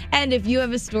it. And if you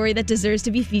have a story that deserves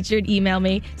to be featured, email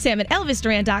me,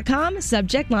 sam@elvisduran.com,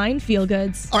 subject line, feel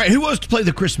goods. All right, who wants to play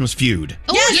the Christmas feud?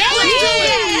 Let's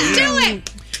do it.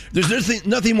 There's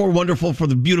nothing more wonderful for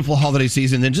the beautiful holiday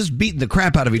season than just beating the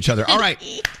crap out of each other. All right,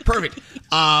 perfect.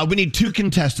 We need 2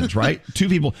 contestants, right? 2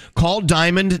 people. Call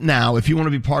Diamond now if you want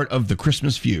to be part of the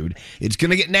Christmas feud. It's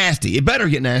going to get nasty. It better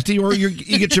get nasty or you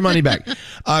get your money back.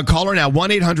 Call her now,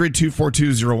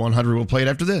 1-800-242-0100. We'll play it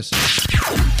after this.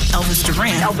 Elvis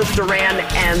Duran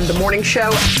and the Morning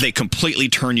Show. They completely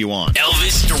turn you on.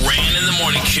 Elvis Duran in the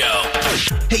Morning Show.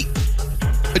 Hey,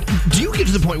 do you get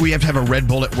to the point where you have to have a Red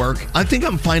Bull at work? I think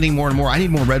I'm finding more and more. I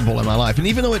need more Red Bull in my life. And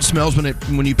even though it smells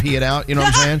when you pee it out, you know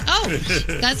what I'm saying? Oh,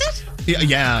 does it?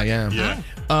 Yeah.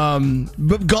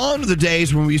 But gone are the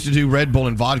days when we used to do Red Bull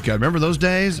and vodka. Remember those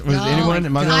days? Was anyone?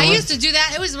 Am I the only I one? used to do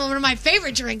that. It was one of my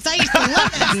favorite drinks. I used to love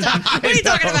that stuff. What are you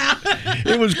talking about?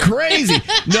 It was crazy.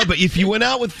 No, but if you went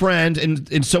out with friends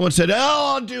and someone said,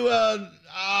 I'll do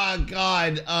I'll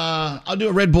do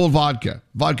a Red Bull vodka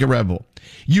Red Bull.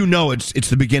 You know it's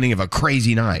the beginning of a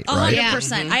crazy night, right?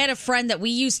 100%. I had a friend that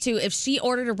we used to, if she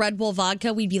ordered a Red Bull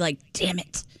vodka, we'd be like, damn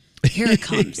it. Here it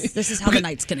comes. This is how the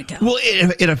night's going to go. Well,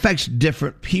 it affects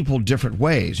different people different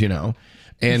ways, you know.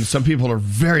 And some people are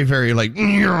very, very like,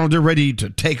 they're ready to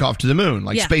take off to the moon,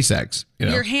 like SpaceX. You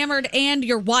know? You're hammered and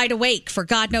you're wide awake for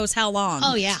God knows how long.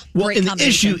 Oh, yeah. Well, and the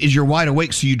issue is you're wide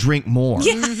awake, so you drink more.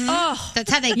 Yeah. Oh,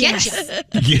 that's how they get you.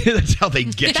 Yeah, that's how they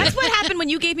get you. That's what happened when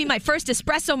you gave me my first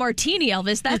espresso martini,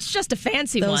 Elvis. That's just a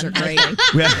fancy one. Those are great.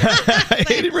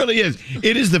 It really is.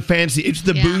 It is the fancy. It's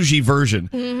the bougie version.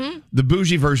 Mm-hmm. The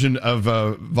bougie version of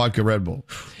vodka Red Bull.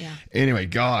 Yeah. Anyway,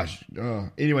 gosh.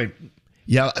 Anyway.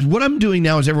 Yeah, what I'm doing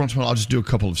now is every once in a while I'll just do a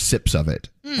couple of sips of it.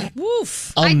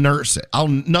 Woof. I'll nurse it. I'll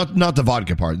not the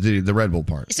vodka part, the Red Bull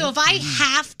part. So if I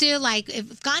have to, like,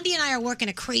 if Gandhi and I are working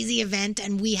a crazy event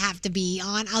and we have to be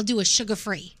on, I'll do a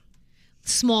sugar-free,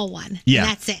 small one. Yeah.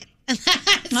 And that's it. I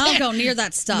don't go near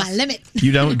that stuff. My limit.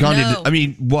 You don't? Gandhi, No. I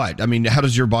mean, what? I mean, how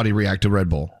does your body react to Red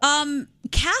Bull?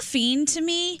 Caffeine to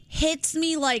me hits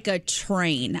me like a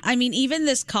train. I mean, even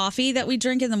this coffee that we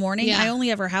drink in the morning, I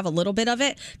only ever have a little bit of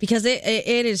it because it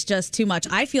is just too much.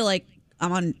 I feel like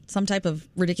I'm on some type of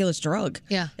ridiculous drug.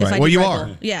 Yeah. Right. Well, you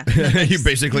are. Yeah. You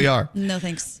basically are. No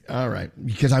thanks. All right.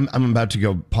 Because I'm about to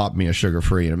go pop me a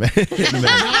sugar-free in a minute.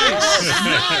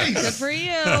 Nice. Good for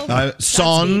you.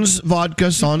 Sans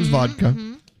vodka.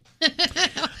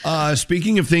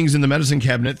 Speaking of things in the medicine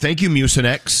cabinet, thank you,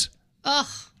 Mucinex. Ugh.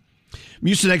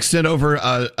 Mucinex sent over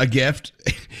a gift.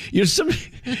 He gives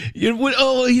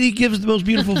the most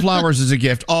beautiful flowers as a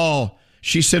gift. Oh,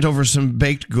 she sent over some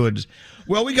baked goods.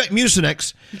 Well, we got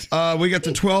Mucinex. We got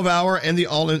the 12-hour and the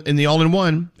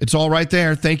all-in-one. It's all right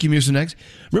there. Thank you, Mucinex.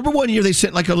 Remember one year they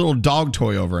sent like a little dog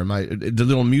toy over the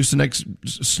little Mucinex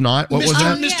snot? What was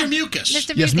that? Mr. Mucus.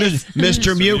 Yes,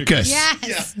 Mr. Mucus.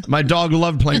 Yes. My dog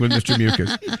loved playing with Mr.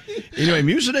 Mucus. Anyway,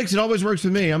 Mucinex, it always works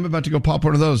with me. I'm about to go pop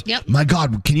one of those. Yep. My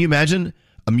God, can you imagine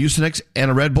a Mucinex and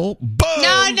a Red Bull? Boom!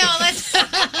 No, let's.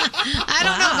 I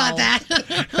don't know about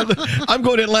that. I'm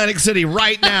going to Atlantic City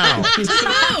right now. Put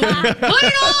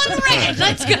it all on the red.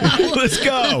 Let's go. Let's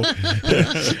go.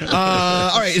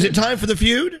 All right, is it time for the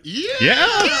feud? Yeah.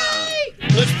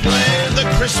 Let's play the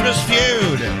Christmas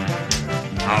feud.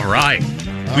 All right.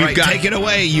 We've got take it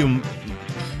away, you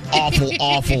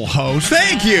awful host.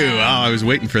 Thank you. Oh, I was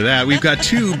waiting for that. We've got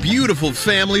 2 beautiful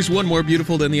families, one more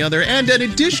beautiful than the other, and an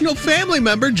additional family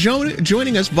member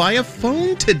joining us via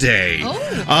phone today.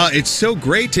 Oh. It's so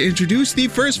great to introduce the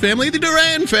first family, the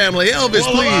Duran family. Elvis,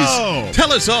 please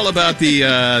tell us all about the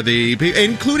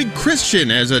including Christian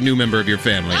as a new member of your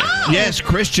family. Oh. Yes,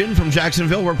 Christian from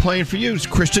Jacksonville. We're playing for you.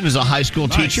 Christian is a high school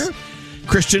teacher.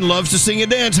 Christian loves to sing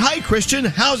and dance. Hi, Christian.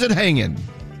 How's it hanging?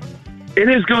 It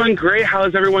is going great. How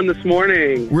is everyone this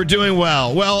morning? We're doing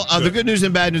well. Well, the good news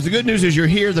and bad news. The good news is you're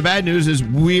here. The bad news is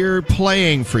we're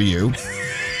playing for you.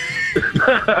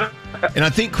 And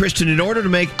I think, Christian, in order to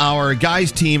make our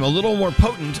guys' team a little more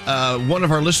potent, one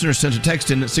of our listeners sent a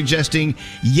text in suggesting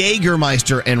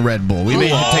Jägermeister and Red Bull. We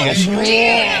may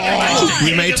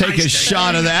take a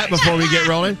shot of that before we get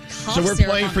rolling. So we're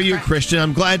playing for you, Christian.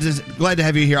 I'm glad to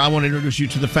have you here. I want to introduce you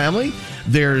to the family.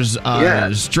 There's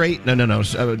straight. No,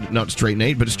 not straight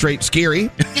Nate, but straight Scary.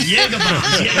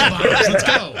 Jägerbombs. Let's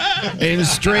go. And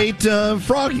straight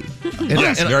Froggy.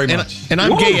 Very much. And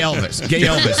I'm Gay Elvis. Gay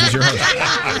Elvis is your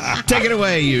host. Take it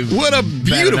away, you. What a bad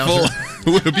beautiful,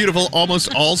 announcer. what a beautiful,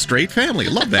 almost all straight family.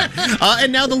 Love that.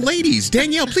 And now the ladies.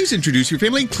 Danielle, please introduce your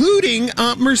family, including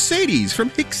Mercedes from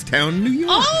Hickstown, New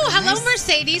York. Oh, hello,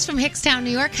 Mercedes from Hickstown,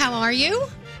 New York. How are you?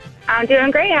 I'm doing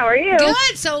great. How are you? Good.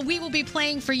 So we will be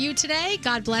playing for you today.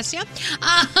 God bless you.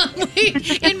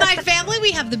 In my family,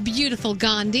 we have the beautiful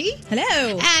Gandhi.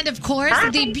 Hello. And, of course,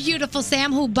 the beautiful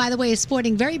Sam, who, by the way, is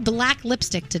sporting very black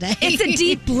lipstick today. It's a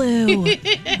deep blue.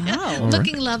 Oh.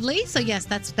 Looking lovely. So, yes,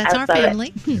 that's our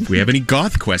family. If we have any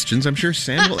goth questions, I'm sure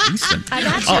Sam will ace them. I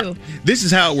got you. This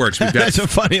is how it works. We've got That's a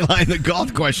funny line, the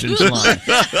goth questions line.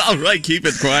 All right, keep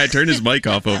it quiet. Turn his mic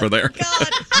off over there.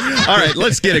 All right,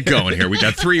 let's get it going here. We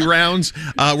got 3 rounds.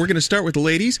 We're going to start with the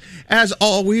ladies. As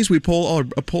always, we poll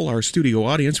our studio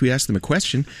audience. We ask them a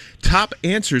question. Top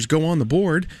answers go on the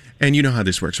board. And you know how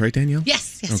this works, right, Danielle?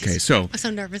 Yes. Okay, so I'm so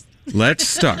nervous. let's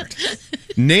start.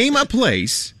 Name a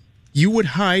place you would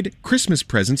hide Christmas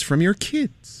presents from your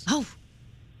kids. Oh,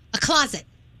 a closet.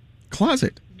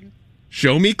 Closet.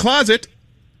 Show me closet.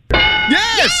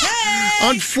 Yes!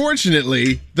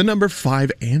 Unfortunately, the number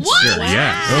 5 answer. What?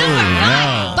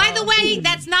 Yeah. Oh, By the way,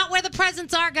 that's not where the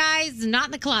presents are, guys. Not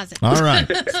in the closet. no. All right.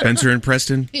 Spencer and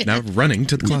Preston now running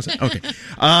to the closet. Okay.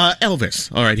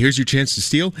 Elvis. All right, here's your chance to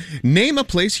steal. Name a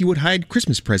place you would hide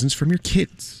Christmas presents from your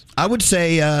kids. I would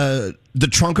say the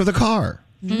trunk of the car.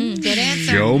 Good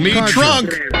answer. Show me Car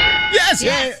trunk. Yes.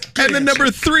 And the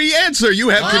number 3 answer. You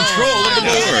have control of the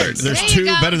board. There's There 2 you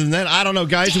go. better than that. I don't know,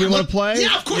 guys. Do we want to play?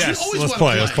 Yeah, of course. Yes, we always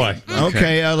let's wanna play.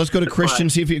 Okay, let's go to Christian.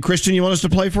 See if Christian, you want us to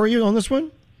play for you on this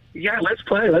one? Yeah, let's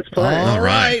play. Let's play. All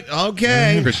right.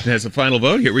 Okay. Christian has a final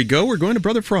vote. Here we go. We're going to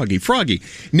Brother Froggy. Froggy,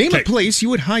 name a place you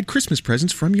would hide Christmas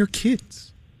presents from your kids.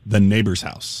 The neighbor's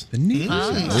house. The neighbor's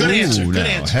house. Good answer. Good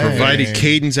answer. Hey. Provided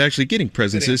Caden's actually getting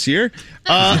presents this year.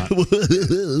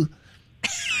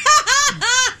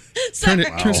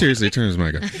 Turn seriously. Turn his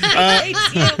mic off.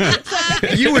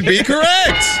 You would be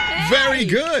correct. Very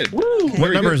good.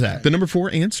 What number is that? The number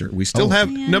 4 answer. We still have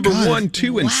number 1,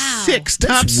 2, and 6.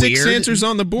 Top 6 answers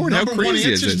on the board. Number How 1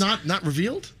 crazy is answer's this? not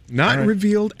revealed? Not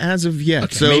revealed as of yet.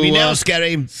 Okay. So Maybe now,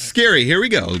 Scary. Scary, here we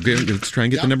go. Let's try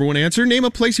and get the number 1 answer. Name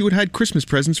a place you would hide Christmas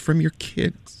presents from your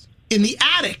kids. In the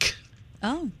attic.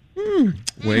 Oh.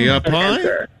 Way up high.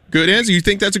 Answer. Good answer. You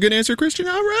think that's a good answer, Christian?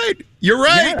 All right. You're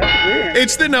right. Yeah.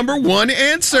 It's the number 1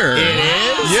 answer. It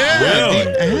is? Yeah. Really?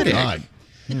 The attic. God.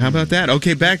 How about that?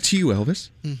 Okay, back to you, Elvis.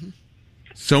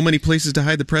 So many places to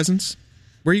hide the presents.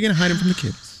 Where are you going to hide them from the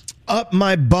kids? Up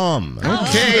my bum.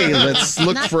 Okay, let's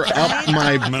look for up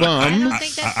my bum.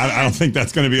 I don't think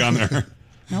that's going to be on there.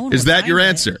 Is that your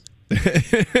answer?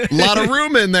 A lot of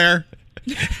room in there.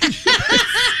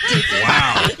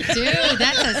 Wow. Dude,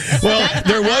 that's Well,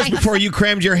 there was before you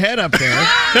crammed your head up there.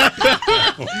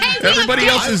 Everybody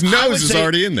else's I would nose is say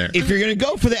already in there. If you're going to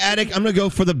go for the attic, I'm going to go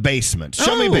for the basement.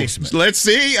 Show me basement. Let's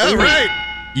see. All right.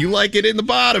 You like it in the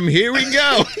bottom. Here we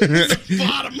go.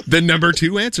 The number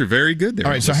 2 answer. Very good there.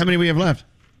 All right, so how many we have left?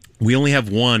 We only have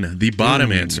 1, the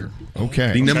bottom answer.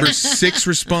 Okay. The number 6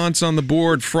 response on the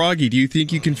board. Froggy, do you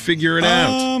think you can figure it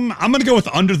out? I'm going to go with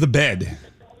under the bed.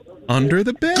 Under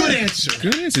the bed. Good answer.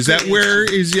 Good answer. Is that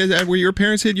where your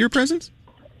parents hid your presents?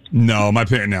 No, my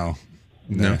parents.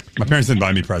 No. My parents didn't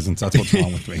buy me presents. That's what's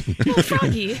wrong with me.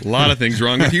 Froggy. A lot of things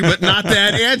wrong with you, but not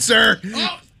that answer.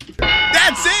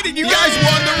 That's it, and you guys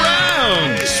won the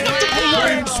round.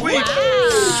 Sweep.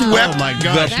 Swept Oh, my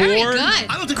gosh. the very board. good.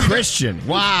 I don't think Christian.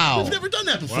 Wow. we've never done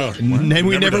that before. And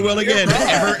we never will again.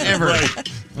 Ever.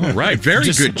 All right, very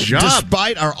good job.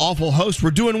 Despite our awful host,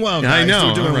 we're doing well, guys. I know.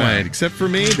 We're doing All right, well. except for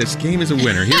me, this game is a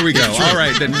winner. Here we go. All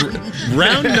right, then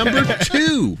round number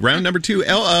 2. Round number 2.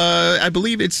 I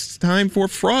believe it's time for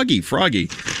Froggy. Froggy,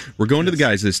 we're going to the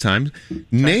guys this time.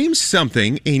 Name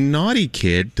something a naughty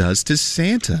kid does to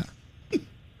Santa.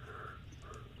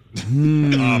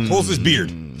 Pulls his beard.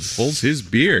 Pulls his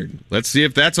beard. Let's see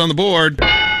if that's on the board.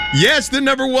 Yes, the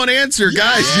number 1 answer,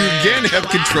 guys. You again have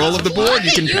control of the board.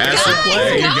 You can pass or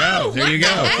play. There you go.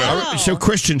 All right, so,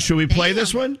 Christian, should we play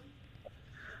this one?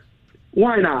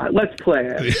 Why not? Let's play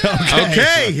it.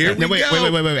 Okay, here we wait,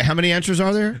 go. Wait. How many answers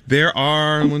are there? There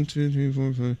are 1, 2, 3,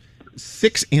 4, 5,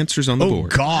 6 answers on the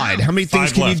board. Oh, God. How many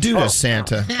things 5 can you left. do to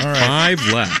Santa? All right.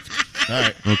 5 left. All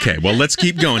right. Okay, well, let's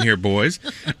keep going here, boys.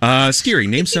 Scary,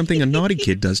 name something a naughty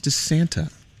kid does to Santa.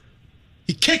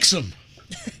 He kicks him.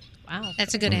 Wow.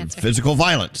 That's a good answer. Physical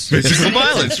violence. Physical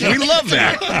violence. We love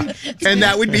that. And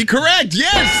that would be correct.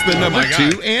 Yes, the number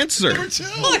 2 answer.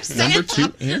 Number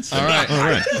 2 answer. All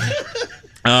right.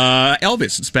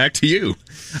 Elvis, it's back to you.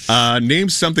 Name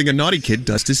something a naughty kid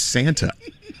does to Santa.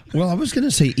 Well, I was going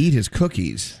to say eat his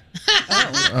cookies.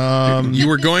 You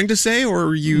were going to say,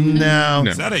 or you? No.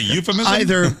 Is that a euphemism?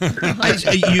 Either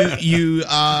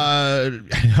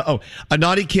a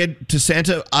naughty kid to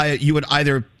Santa. You would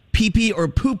either pee-pee or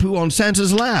poo-poo on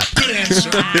Santa's lap. Good answer.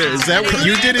 Is that what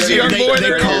you did as a young boy?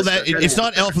 They call that. It's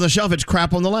not elf on the shelf. It's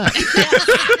crap on the lap.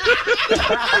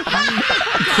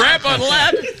 Crap on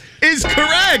lap is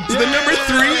correct. The number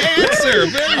 3 answer.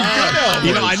 Very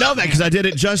good. I know that because I did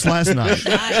it just last night.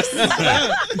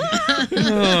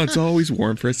 Oh, it's always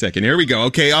warm for a second. Here we go.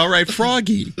 Okay, all right,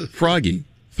 Froggy.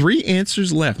 3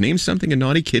 answers left. Name something a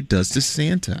naughty kid does to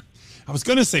Santa. I was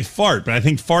going to say fart, but I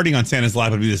think farting on Santa's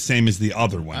lap would be the same as the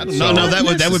other one. No,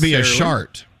 that would be a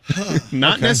shart.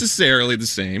 Not necessarily the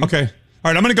same. Okay. All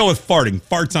right, I'm going to go with farting.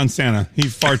 Farts on Santa. He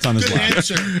farts on his Good lap.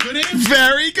 answer. Good answer.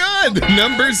 Very good.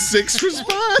 Number 6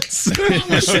 response.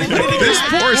 This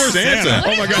poor Santa.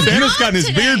 Oh my God. Santa's gotten his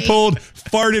beard pulled,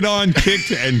 farted on,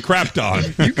 kicked, and crapped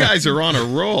on. You guys are on a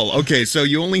roll. Okay, so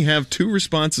you only have 2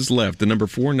 responses left. The number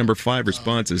 4 and number 5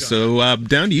 responses. So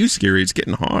down to you, Scary. It's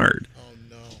getting hard.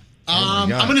 I'm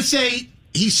going to say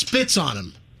he spits on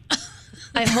him.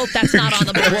 I hope that's not on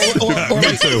the board.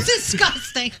 It's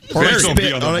disgusting. Or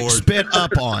spit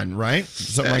up on, right?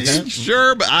 Something like that.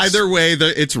 Sure, but either way,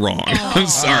 it's wrong. I'm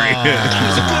sorry.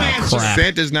 Crap.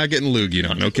 Santa's not getting loogied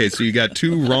on. Okay, so you got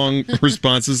 2 wrong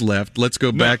responses left. Let's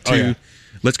go back to you,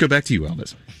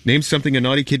 Elvis. Name something a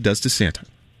naughty kid does to Santa.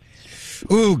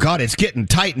 Ooh, God, it's getting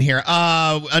tight in here.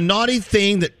 A naughty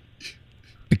thing that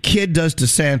a kid does to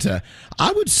Santa.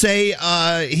 I would say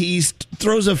he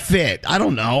throws a fit. I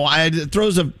don't know.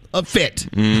 Throws a fit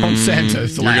on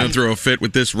Santa's lap. You're going to throw a fit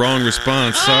with this wrong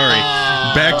response. Sorry.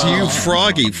 Back to you,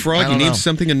 Froggy. Froggy, name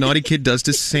something a naughty kid does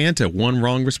to Santa. 1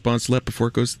 wrong response left before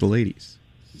it goes to the ladies.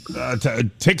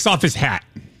 Takes off his hat.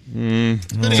 6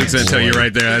 cents tell you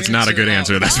right there. That's not a good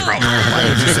answer. That's wrong. Why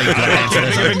would you say good answer?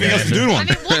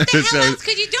 What the hell else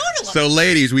could you do to him? So,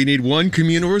 ladies, we need 1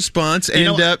 communal response.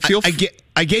 And feel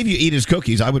I gave you eat his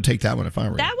cookies. I would take that one if I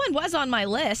were you. That one was on my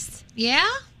list. Yeah?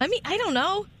 I mean, I don't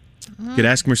know. Could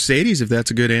ask Mercedes if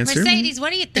that's a good answer. Mercedes,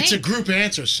 what do you think? It's a group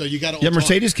answer, so you got to. Yeah,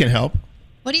 Mercedes can help.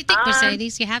 What do you think,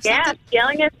 Mercedes? You have something?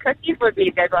 Stealing his cookies would be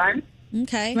a good one.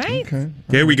 Okay. Right? Okay,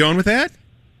 are we going with that?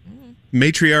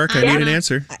 Matriarch, I need an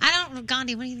answer. I don't know,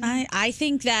 Gandhi, what do you think? I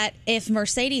think that if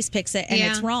Mercedes picks it and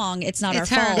it's wrong, it's not It's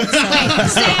our her. fault.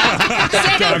 So.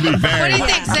 Sam, what do you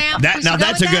think, Sam? Now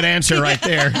that's a good answer right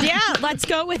there. Yeah, let's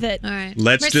go with it. All right.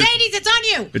 Mercedes, it's on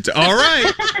you. It's all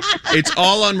right. It's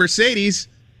all on Mercedes,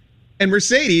 and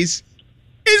Mercedes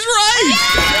is right.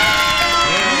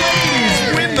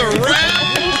 Ladies win the round.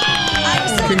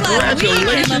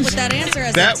 Congratulations. Came up with that answer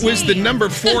as That was the number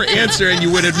 4 answer, and you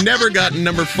would have never gotten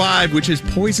number 5, which is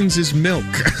poisons his milk.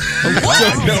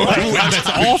 That's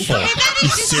awful.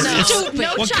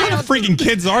 What kind of freaking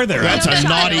kids are there? That's a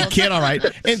naughty kid, all right.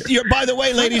 And by the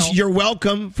way, ladies, you're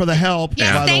welcome for the help.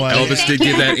 Yes, by the way, Elvis did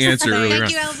give that answer earlier.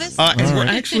 Thank you, Elvis. And we're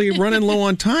actually running low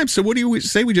on time, so what do you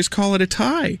say we just call it a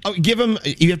tie? Oh, give them.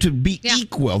 You have to be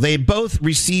equal. They both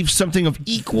receive something of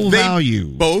equal value.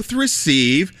 Both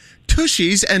receive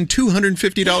Tushies and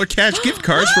 $250 cash gift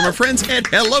cards from our friends at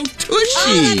Hello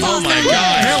Tushy. Oh, my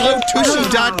God.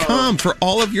 HelloTushy.com for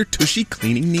all of your Tushy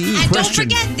cleaning needs. And don't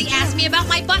forget the Ask Me About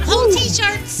My Butthole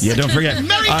t-shirts. Yeah, don't forget.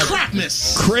 Merry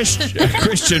Crapmas.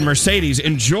 Christian Mercedes,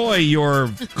 enjoy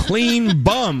your clean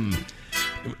bum.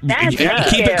 Thank Keep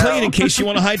it you. clean in case you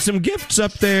want to hide some gifts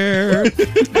up there.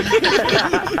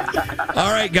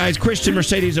 All right, guys. Christian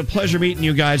Mercedes, a pleasure meeting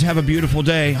you guys. Have a beautiful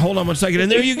day. Hold on one second.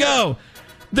 And there you go.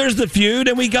 There's the feud,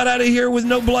 and we got out of here with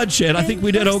no bloodshed. I think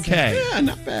we did okay. Yeah,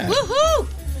 not bad. Woohoo!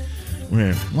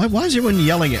 Why is everyone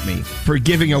yelling at me for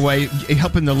giving away,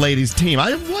 helping the ladies' team?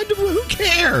 Who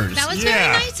cares? That was very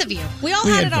nice of you. We all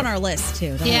had it on our list,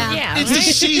 too. Yeah. It's the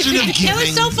season of giving. It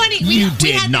was so funny. You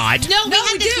did not. No, we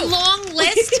had this long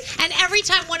list, and every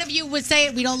time one of you would say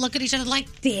it, we don't look at each other like,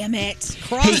 damn it.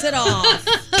 Cross it off.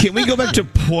 Can we go back to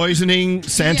poisoning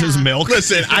Santa's milk?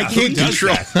 Listen, I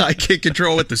can't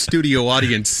control what the studio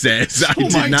audience says. I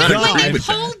did not When agree you with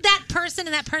that. polled that person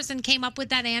and that person came up with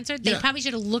that answer, they probably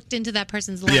should have looked into that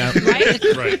person's life, Yeah.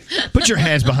 right? Put your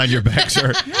hands behind your back, sir.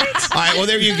 All right, well,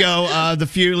 there you go. The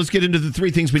feud. Let's get into the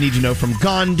 3 things we need to know from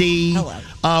Gandhi.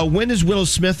 Hello. When is Willow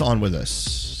Smith on with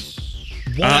us?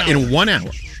 In 1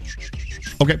 hour.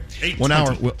 Okay. 1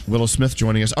 hour. Willow Smith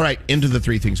joining us. All right, into the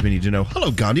 3 things we need to know.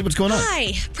 Hello, Gandhi. What's going on?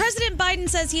 Hi. President Biden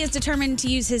says he is determined to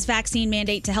use his vaccine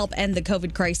mandate to help end the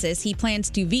COVID crisis. He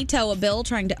plans to veto a bill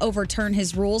trying to overturn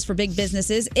his rules for big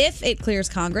businesses if it clears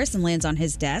Congress and lands on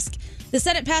his desk. The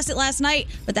Senate passed it last night,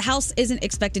 but the House isn't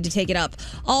expected to take it up.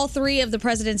 All 3 of the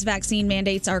president's vaccine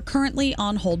mandates are currently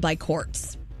on hold by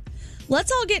courts.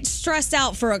 Let's all get stressed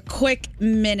out for a quick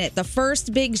minute. The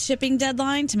first big shipping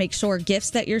deadline to make sure gifts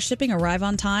that you're shipping arrive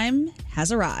on time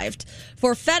has arrived.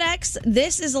 For FedEx,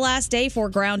 this is the last day for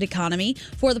ground economy.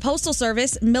 For the Postal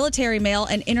Service, military mail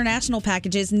and international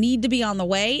packages need to be on the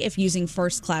way if using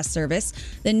first-class service.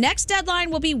 The next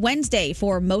deadline will be Wednesday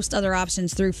for most other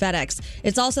options through FedEx.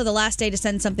 It's also the last day to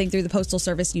send something through the Postal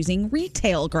Service using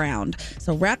retail ground.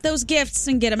 So wrap those gifts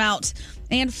and get them out.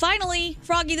 And finally,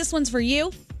 Froggy, this one's for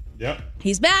you. Yep.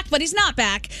 He's back, but he's not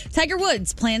back. Tiger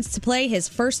Woods plans to play his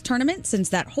first tournament since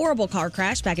that horrible car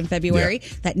crash back in February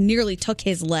that nearly took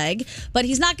his leg. But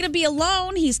he's not going to be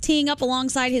alone. He's teeing up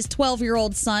alongside his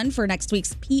 12-year-old son for next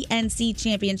week's PNC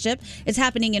Championship. It's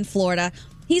happening in Florida.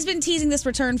 He's been teasing this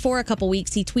return for a couple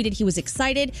weeks. He tweeted he was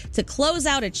excited to close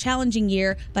out a challenging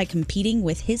year by competing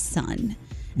with his son.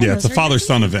 Yeah, it's a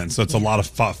father-son event, so it's a lot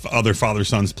of other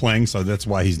father-sons playing, so that's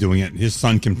why he's doing it. His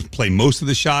son can play most of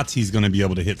the shots. He's going to be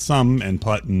able to hit some and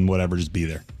putt and whatever, just be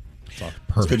there. So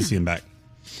it's good to see him back.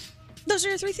 Those are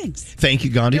your 3 things. Thank you,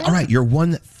 Gandhi. All right, your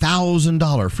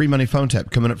 $1,000 free money phone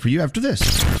tap coming up for you after this.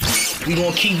 We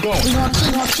gonna keep going. We gonna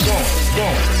keep going.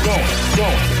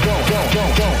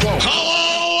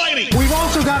 Hello, lady. We've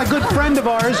also got a good friend of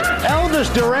ours,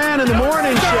 Elvis Duran, in the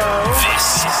morning show.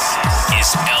 This is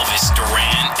Elvis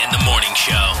Duran in the morning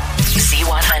show.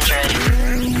 Z100.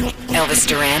 Elvis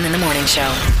Duran in the morning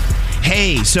show.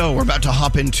 Hey, so we're about to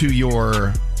hop into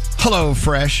your Hello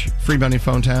Fresh free money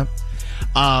phone tap.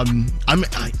 I'm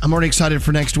already excited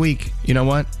for next week. You know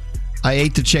what? I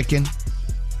ate the chicken.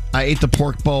 I ate the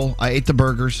pork bowl. I ate the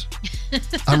burgers.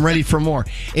 I'm ready for more.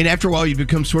 And after a while, you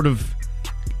become sort of,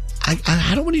 I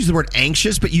don't want to use the word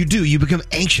anxious, but you do. You become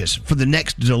anxious for the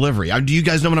next delivery. Do you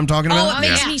guys know what I'm talking about? Oh, it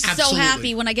makes me so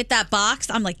happy when I get that box.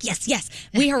 I'm like, yes, yes.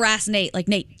 We harass Nate. Like,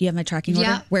 Nate, do you have my tracking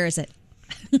order? Where is it?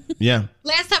 Yeah.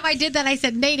 Last time I did that, I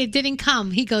said, Nate, it didn't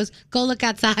come. He goes, go look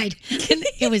outside. And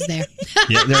it was there.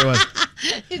 Yeah, there it was.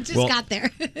 It just got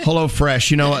there. Hello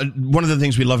Fresh. You know, one of the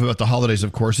things we love about the holidays,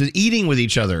 of course, is eating with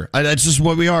each other. That's just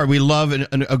what we are. We love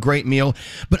a great meal.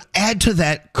 But add to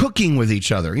that cooking with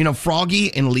each other. You know,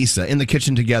 Froggy and Lisa in the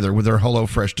kitchen together with their Hello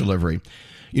Fresh delivery.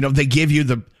 You know, they give you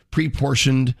the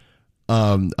pre-portioned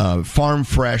farm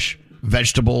fresh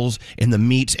vegetables and the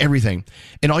meats, everything.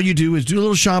 And all you do is do a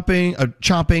little chopping,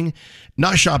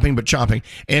 not shopping, but chopping,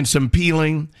 and some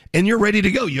peeling, and you're ready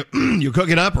to go. You cook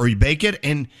it up or you bake it,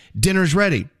 and dinner's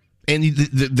ready. And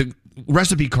the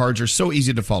recipe cards are so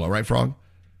easy to follow, right, Frog?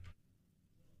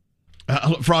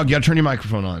 Frog, you got to turn your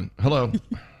microphone on. Hello.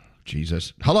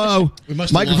 Jesus. Hello.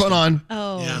 Microphone on.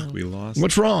 Oh. Yeah. We lost.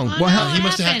 What's wrong? Well, he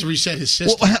must have had to reset his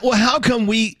system. Well, how come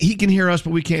he can hear us,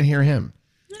 but we can't hear him?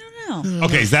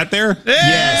 Okay, is that there?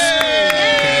 Yes.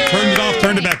 Okay, turned it off,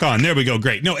 turned it back on. There we go.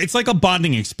 Great. No, it's like a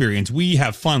bonding experience. We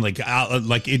have fun. Like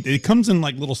it comes in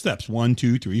like little steps. 1,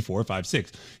 2, 3, 4, 5,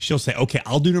 6. She'll say, okay,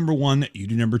 I'll do number 1. You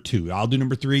do number 2. I'll do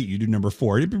number 3. You do number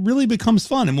 4. It really becomes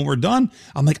fun. And when we're done,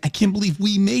 I'm like, I can't believe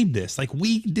we made this. Like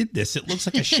we did this. It looks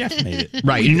like a chef made it.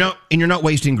 Right. And you're not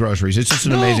wasting groceries. It's just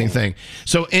an amazing thing.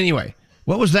 So anyway,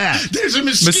 what was that? There's a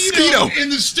mosquito in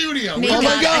the studio. Nate oh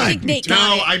my God!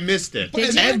 I missed it.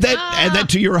 Add that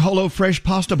to your Hello Fresh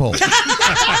pasta bowl.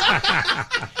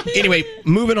 Anyway,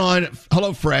 moving on.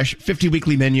 Hello Fresh, 50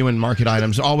 weekly menu and market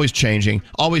items, always changing,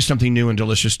 always something new and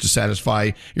delicious to satisfy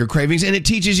your cravings, and it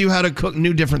teaches you how to cook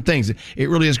new different things. It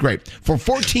really is great. For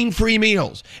 14 free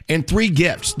meals and 3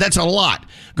 gifts, that's a lot.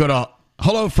 Go to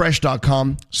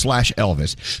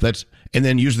HelloFresh.com/Elvis. And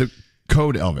then use the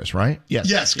code Elvis, right? Yes.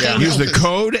 Yes. Use the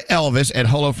code Elvis at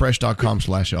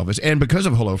HelloFresh.com/Elvis. And because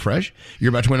of HelloFresh, you're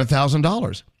about to win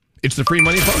 $1,000. It's the free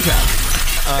money phone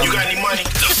tap. You got any money?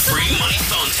 The free money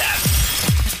phone tap.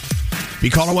 Be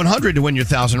caller 100 to win your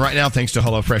 $1,000 right now thanks to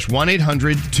HelloFresh.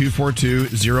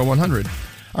 1-800-242-0100.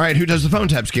 All right, who does the phone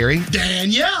tap, Scary?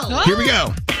 Danielle. Here we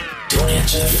go. Don't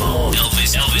answer the phone.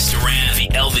 Elvis Duran, the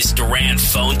Elvis Duran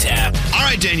phone tap. All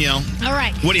right, Danielle. All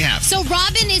right. What do you have? So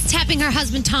Robin is tapping her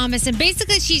husband Thomas, and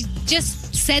basically she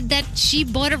just said that she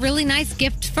bought a really nice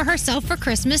gift for herself for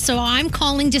Christmas. So I'm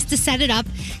calling just to set it up,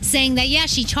 saying that, yeah,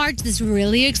 she charged this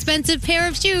really expensive pair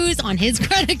of shoes on his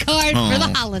credit card for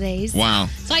the holidays. Wow.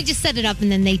 So I just set it up, and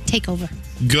then they take over.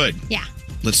 Good. Yeah.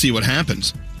 Let's see what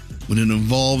happens. when it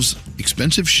involves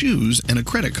expensive shoes and a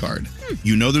credit card.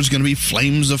 You know there's going to be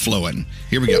flames a-flowing.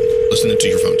 Here we go. Listening to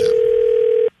your phone tap.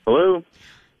 Hello?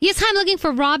 Yes, hi, I'm looking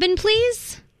for Robin,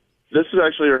 please. This is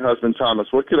actually her husband, Thomas.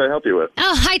 What could I help you with?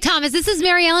 Oh, hi, Thomas. This is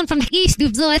Mary Ellen from East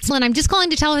Excellent. I'm just calling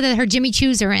to tell her that her Jimmy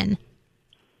Choos are in.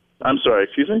 I'm sorry,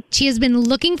 excuse me? She has been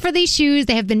looking for these shoes.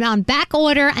 They have been on back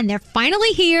order, and they're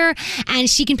finally here, and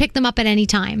she can pick them up at any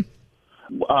time.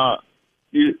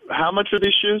 How much are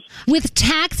these shoes? With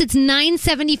tax, it's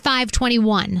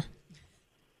 $975.21.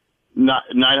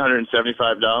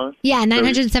 $975? Yeah,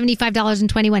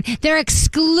 $975.21. They're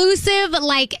exclusive.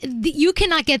 Like, you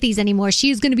cannot get these anymore.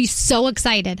 She's going to be so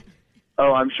excited.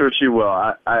 Oh, I'm sure she will.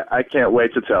 I can't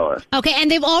wait to tell her. Okay,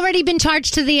 and they've already been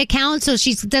charged to the account, so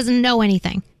she doesn't know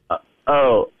anything.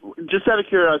 Just out of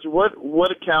curiosity,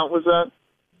 what account was that?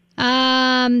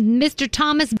 Mr.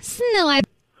 Thomas Snell.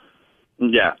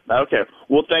 Yeah. Okay.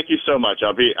 Well, thank you so much.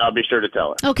 I'll be sure to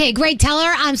tell her. Okay, great. Tell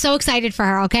her I'm so excited for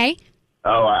her. Okay.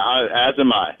 Oh, as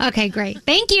am I. Okay, great.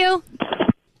 Thank you.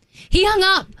 He hung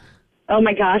up. Oh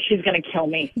my gosh, she's gonna kill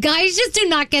me. Guys just do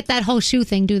not get that whole shoe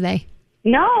thing, do they?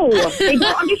 No, they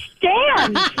don't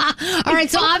understand. All right,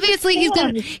 so obviously he's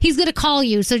gonna call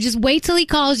you. So just wait till he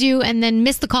calls you, and then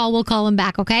miss the call. We'll call him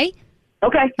back. Okay.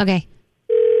 Okay. Okay.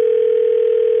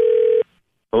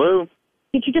 Hello?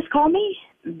 Did you just call me?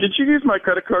 Did you use my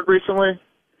credit card recently?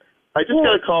 I just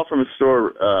got a call from a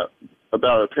store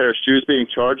about a pair of shoes being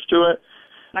charged to it.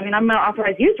 I mean, I'm an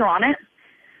authorized user on it.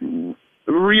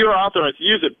 You're authorized to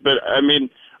use it, but I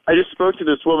mean, I just spoke to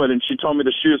this woman and she told me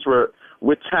the shoes were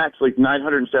with tax like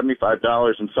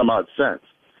 $975 and some odd cents.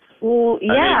 Well,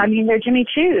 yeah, I mean they're Jimmy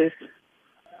Choos.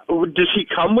 Does he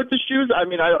come with the shoes? I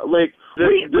mean, what do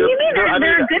you mean?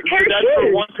 They're a good pair of shoes. That's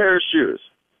for one pair of shoes.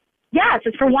 Yes,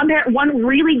 it's for one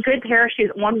really good pair of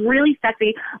shoes, one really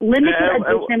sexy, limited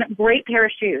edition, great pair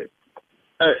of shoes.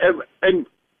 I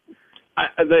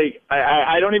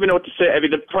don't even know what to say. I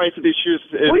mean, the price of these shoes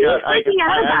is... What are you freaking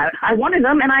out about? I wanted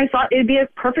them, and I thought it'd be a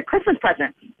perfect Christmas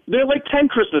present. They're like 10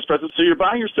 Christmas presents, so you're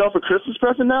buying yourself a Christmas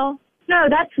present now? No,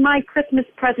 that's my Christmas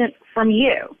present from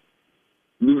you.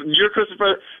 Your Christmas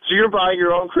present? So you're buying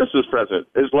your own Christmas present,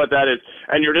 is what that is,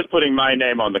 and you're just putting my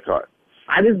name on the card.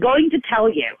 I was going to tell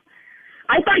you.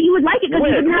 I thought you would like it because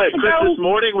you didn't have to go... Christmas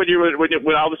morning when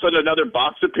all of a sudden another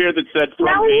box appeared that said,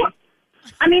 from me?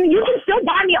 I mean, you can still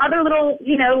buy me other little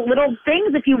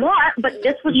things if you want, but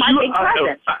this was my big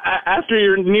present. After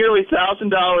your nearly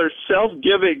 $1,000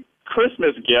 self-giving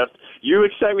Christmas gift, you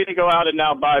expect me to go out and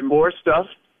now buy more stuff?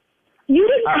 You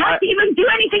didn't have to even do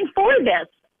anything for this.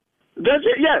 That's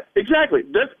it, yeah, exactly.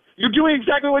 You're doing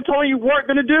exactly what I told you weren't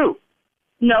going to do.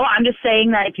 No, I'm just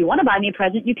saying that if you want to buy me a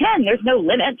present, you can. There's no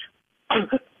limit.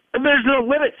 There's no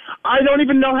limit. I don't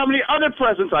even know how many other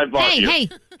presents I've bought you.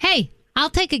 Hey. I'll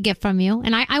take a gift from you,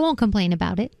 and I won't complain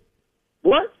about it.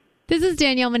 What? This is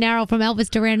Danielle Monaro from Elvis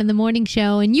Duran in the Morning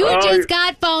Show, and you just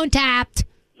got phone tapped.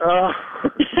 Did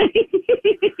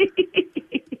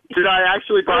I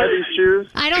actually buy these shoes?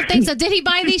 I don't think so. Did he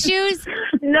buy these shoes?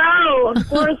 No, of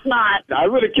course not. I'm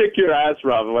going to kick your ass,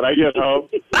 Robin, when I get home.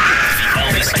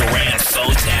 Elvis Duran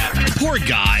phone tap. Poor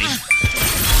guy.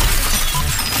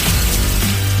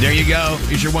 There you go.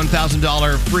 Here's your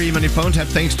 $1,000 free money phone tap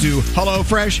thanks to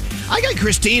HelloFresh. I got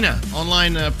Christina on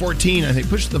line 14. I think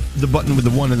push the button with the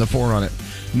 1 and the 4 on it.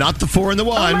 Not the 4 and the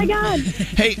 1. Oh, my God.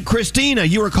 Hey, Christina,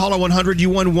 you were caller 100.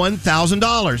 You won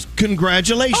 $1,000.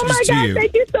 Congratulations to you. Oh, my God.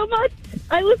 Thank you so much.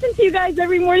 I listen to you guys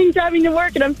every morning driving to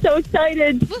work, and I'm so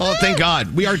excited. Oh, thank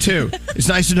God. We are, too. It's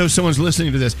nice to know someone's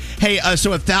listening to this. Hey,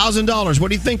 so $1,000.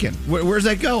 What are you thinking? Where's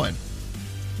that going?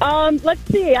 Let's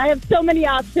see. I have so many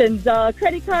options.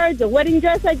 Credit cards, a wedding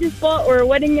dress I just bought, or a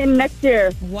wedding in next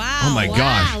year. Wow. Oh, my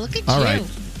gosh. Look at All you. right.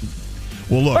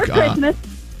 Well, look. Or Christmas.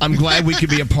 I'm glad we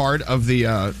could be a part of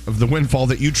the windfall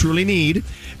that you truly need.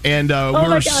 And oh,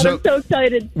 my God. I'm so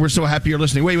excited. We're so happy you're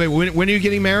listening. Wait. When are you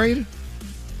getting married?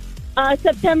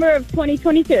 September of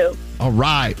 2022. All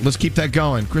right. Let's keep that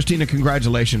going. Christina,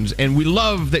 congratulations. And we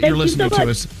love that you're listening to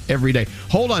us every day.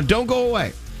 Hold on. Don't go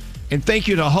away. And thank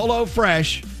you to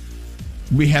HelloFresh.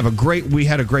 We had a great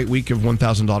week of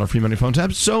 $1,000 free money phone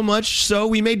taps. So much so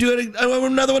we may do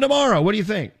another one tomorrow. What do you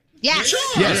think? Yes.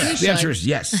 Yes. The answer is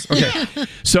yes. Okay.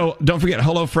 So don't forget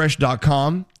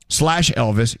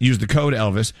HelloFresh.com/Elvis. Use the code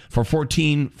Elvis for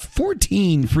 14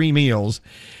 free meals.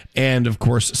 And, of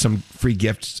course, some free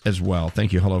gifts as well.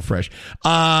 Thank you, HelloFresh.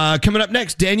 Coming up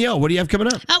next, Danielle, what do you have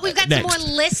coming up? We've got some more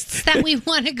lists that we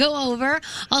want to go over.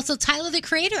 Also, Tyler, the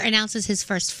Creator, announces his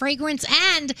first fragrance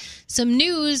and some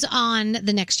news on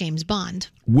the next James Bond.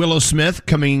 Willow Smith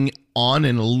coming on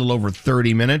in a little over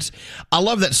 30 minutes. I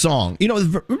love that song. You know,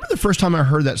 remember the first time I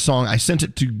heard that song, I sent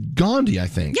it to Gandhi, I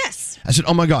think. Yes. I said,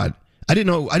 oh my God. I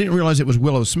didn't realize it was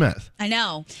Willow Smith. I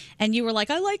know. And you were like,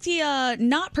 I like the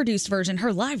not produced version,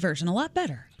 her live version, a lot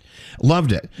better.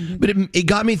 Loved it. But it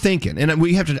got me thinking, and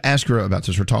we have to ask her about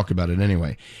this or talk about it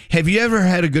anyway. Have you ever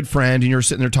had a good friend and you're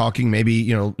sitting there talking, maybe,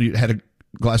 you know, you had a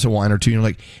glass of wine or two, and you're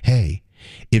like, hey,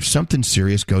 if something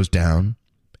serious goes down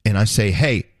and I say,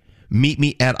 hey, meet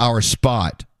me at our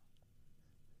spot,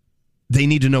 they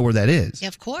need to know where that is. Yeah,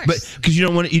 of course. But because you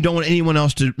don't want anyone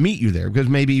else to meet you there, because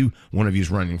maybe one of you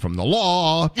is running from the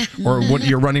law or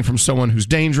you're running from someone who's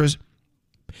dangerous.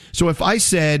 So if I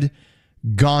said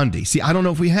Gandhi, see, I don't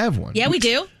know if we have one. Yeah, we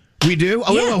do. We do?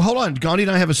 Oh, Yeah. no, hold on. Gandhi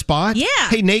and I have a spot? Yeah.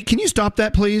 Hey, Nate, can you stop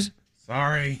that, please?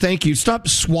 Sorry. Thank you. Stop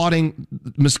swatting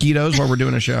mosquitoes while we're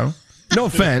doing a show. No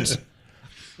offense.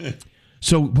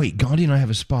 So, wait, Gandhi and I have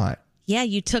a spot. Yeah,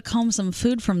 you took home some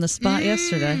food from the spot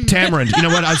yesterday. Tamarind. You know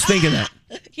what? I was thinking that.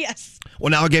 Yes. Well,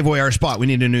 now I gave away our spot. We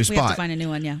need a new We spot. have to find a new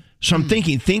one, yeah. So I'm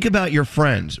thinking, think about your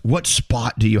friends. What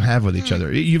spot do you have with each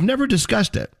other? You've never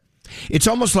discussed it. It's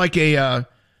almost like a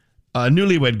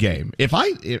newlywed game. If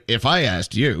I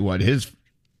asked you what his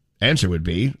answer would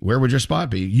be, where would your spot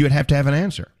be? You would have to have an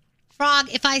answer. Frog,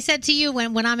 if I said to you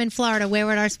when I'm in Florida, where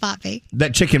would our spot be?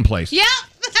 That chicken place. Yep.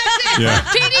 That's it. Yeah,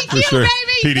 PDQ, for sure.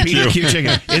 baby. PDQ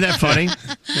chicken. Isn't that funny?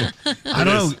 I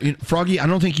don't know, Froggy. I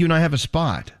don't think you and I have a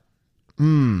spot.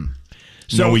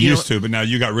 So we used to, but now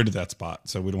you got rid of that spot,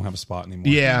 so we don't have a spot anymore.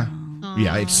 Yeah,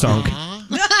 yeah, it's sunk.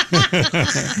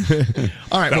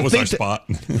 All right, that was our think spot.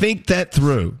 Think that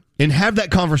through and have that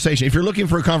conversation. If you're looking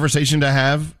for a conversation to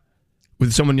have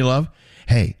with someone you love,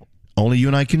 hey, only you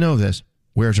and I can know this.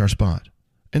 Where's our spot?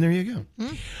 And there you go.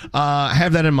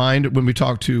 Have that in mind when we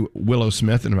talk to Willow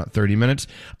Smith in about 30 minutes.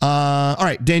 All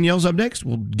right, Danielle's up next.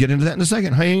 We'll get into that in a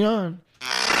second. Hang on.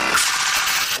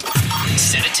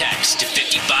 Send a text to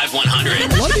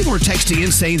 55100. A lot of people are texting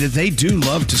in saying that they do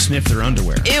love to sniff their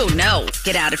underwear. Ew, no.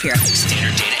 Get out of here.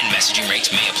 Standard data and messaging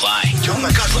rates may apply. Oh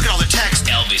my God, look at all the text.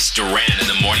 Elvis Duran in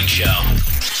the morning show.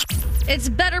 It's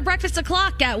Better Breakfast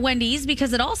O'Clock at Wendy's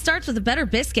because it all starts with a better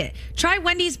biscuit. Try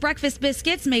Wendy's breakfast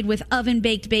biscuits made with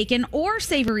oven-baked bacon or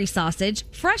savory sausage,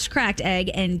 fresh cracked egg,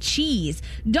 and cheese.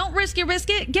 Don't risk your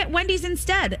biscuit. Get Wendy's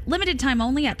instead. Limited time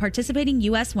only at participating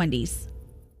U.S. Wendy's.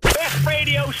 Best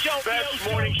radio show. Best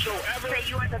morning show ever.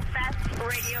 You are the best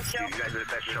radio show. You guys are the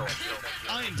best show.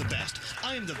 I am the best.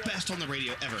 I am the best on the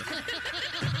radio ever.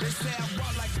 They say I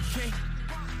walk like a king,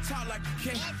 talk like a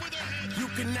king. You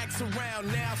can act around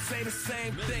now, say the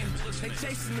same thing. They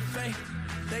chasing the fame,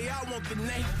 they all want the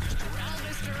name.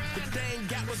 But they ain't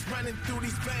got what's running through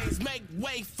these veins. Make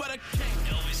way for the king.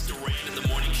 Elvis Duran in the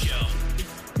morning show.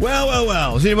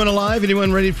 Well. Is anyone alive?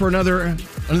 Anyone ready for another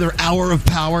hour of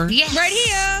power? Yes. Right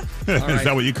here. Is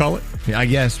that what you call it? Yeah, I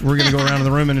guess. We're going to go around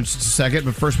the room in just a second,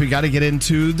 but first we got to get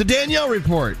into the Danielle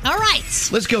report. All right.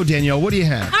 Let's go, Danielle. What do you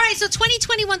have? All right, so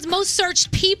 2021's most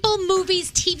searched people,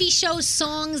 movies, TV shows,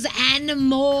 songs, and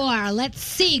more. Let's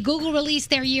see. Google released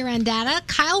their year-end data.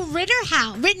 Kyle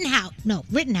Rittenhouse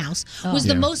was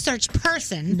the most searched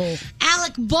person.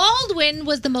 Alec Baldwin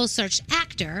was the most searched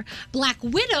actor. Black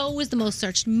Widow was the most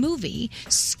searched movie.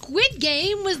 Squid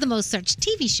Game was the most searched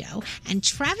TV show. And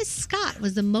Travis Scott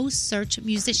was the most searched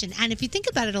musician. And if you think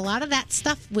about it, a lot of that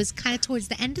stuff was kind of towards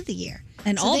the end of the year.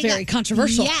 And So all they very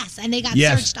controversial. Yes, and they got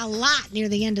Yes. searched a lot near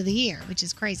the end of the year, which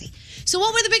is crazy. So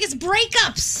what were the biggest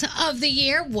breakups of the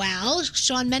year? Well,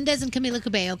 Shawn Mendes and Camila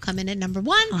Cabello come in at number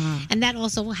one, and that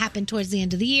also happened towards the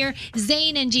end of the year.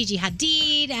 Zayn and Gigi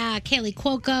Hadid, Kaylee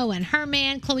Cuoco and her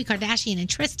man, Khloe Kardashian and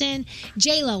Tristan,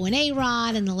 J-Lo and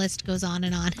A-Rod, and the list goes on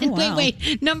and on. And wow.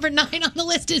 wait, number 9 on the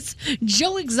list is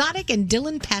Joe Exotic and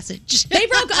Dylan Passage. They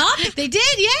broke up? They did,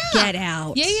 yeah. Get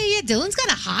out. Yeah. Dylan's got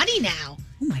a hottie now.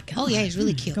 Oh my God. Oh yeah, he's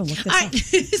really cute. Go look this All right,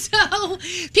 so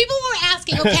people were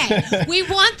asking, okay, we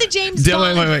want the James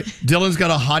Dylan, Bond. wait. Dylan's got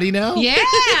a hottie now? Yeah,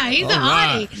 he's a All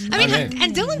right. hottie. I mean, Okay.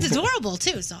 and Dylan's adorable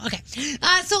too. So okay,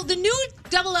 so the new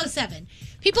 007.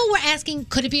 People were asking,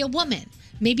 could it be a woman?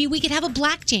 Maybe we could have a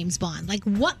black James Bond. Like,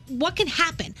 what can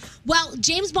happen? Well,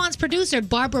 James Bond's producer,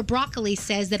 Barbara Broccoli,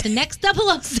 says that the next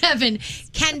 007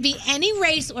 can be any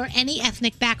race or any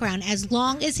ethnic background as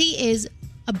long as he is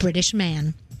a British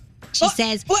man. She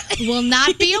says, will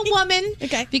not be a woman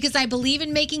because I believe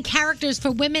in making characters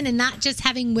for women and not just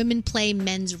having women play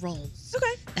men's roles.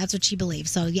 Okay. That's what she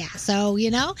believes. So, yeah. So,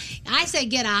 I say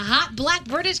get a hot black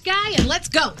British guy and let's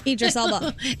go. Idris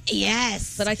Elba.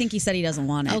 Yes. But I think he said he doesn't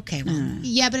want it. Okay. Well,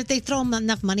 yeah, but if they throw him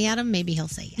enough money at him, maybe he'll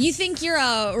say yes. You think your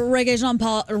Reggae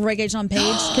Jean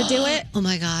Page could do it? Oh,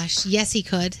 my gosh. Yes, he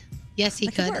could. Yes, he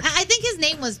could. I think his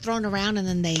name was thrown around and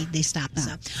then they stopped.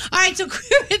 So, all right. So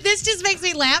this just makes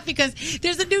me laugh because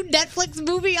there's a new Netflix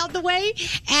movie on the way,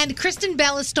 and Kristen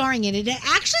Bell is starring in it. It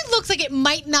actually looks like it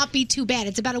might not be too bad.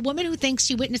 It's about a woman who thinks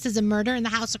she witnesses a murder in the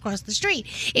house across the street.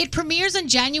 It premieres on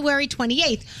January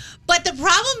 28th. But the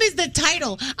problem is the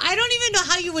title. I don't even know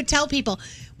how you would tell people.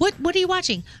 What are you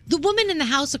watching? The Woman in the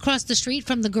House Across the Street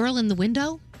from the Girl in the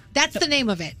Window? That's the name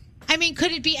of it. I mean,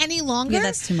 could it be any longer? Yeah,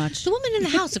 that's too much. The Woman in the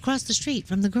House Across the Street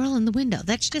from the Girl in the Window.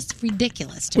 That's just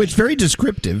ridiculous to Well, me. it's very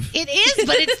descriptive. It is,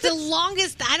 but it's the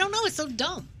longest. I don't know. It's so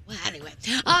dumb. Well, anyway,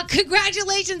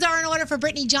 congratulations are in order for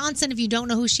Brittany Johnson. If you don't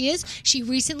know who she is, she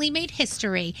recently made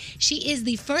history. She is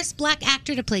the first black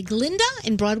actor to play Glinda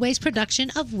in Broadway's production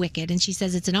of Wicked. And she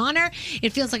says it's an honor.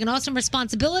 It feels like an awesome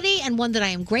responsibility and one that I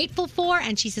am grateful for.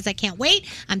 And she says, I can't wait.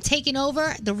 I'm taking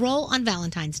over the role on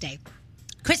Valentine's Day.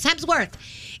 Chris Hemsworth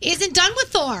isn't done with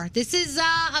Thor. This is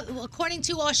according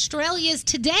to Australia's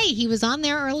Today. He was on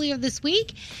there earlier this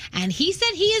week, and he said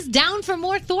he is down for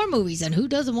more Thor movies. And who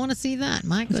doesn't want to see that?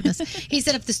 My goodness. He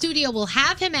said if the studio will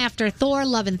have him after Thor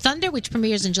Love and Thunder, which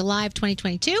premieres in July of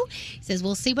 2022, he says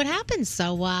we'll see what happens.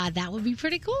 So that would be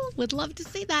pretty cool. Would love to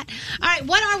see that. All right,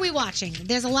 what are we watching?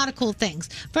 There's a lot of cool things.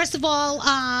 First of all,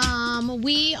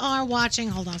 we are watching,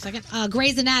 hold on a second,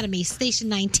 Grey's Anatomy, Station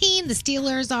 19. The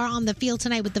Steelers are on the field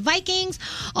tonight with the Vikings.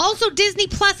 Also, Disney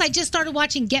Plus, I just started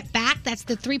watching Get Back. That's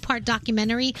the 3-part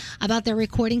documentary about their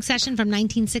recording session from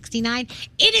 1969.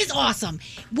 It is awesome.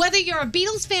 Whether you're a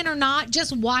Beatles fan or not,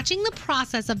 just watching the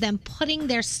process of them putting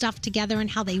their stuff together and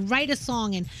how they write a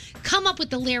song and come up with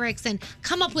the lyrics and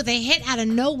come up with a hit out of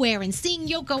nowhere and seeing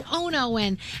Yoko Ono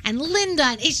and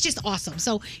Linda. It's just awesome.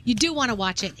 So you do want to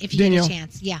watch it if you Danielle, get a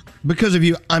chance. Yeah. Because of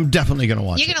you, I'm definitely going to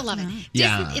watch it. You're going to love it.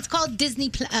 Yeah. Disney, it's called Disney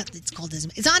Plus.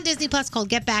 It's on Disney Plus called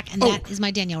Get Back, and that is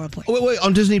my Danielle report. Wait,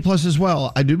 on Disney Plus as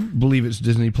well. I do believe it's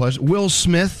Disney Plus. Will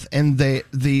Smith and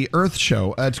the Earth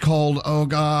show. It's called, oh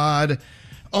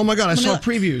my God, I saw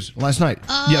previews last night.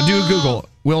 Yeah, do a Google.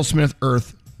 Will Smith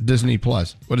Earth Disney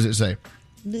Plus. What does it say?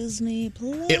 Disney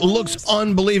Plus. It looks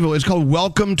unbelievable. It's called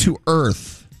Welcome to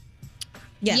Earth.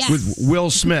 Yes. With Will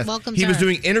Smith. Welcome he to was Earth.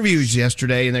 doing interviews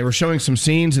yesterday, and they were showing some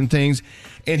scenes and things,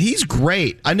 and he's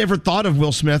great. I never thought of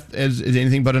Will Smith as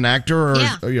anything but an actor or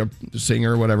a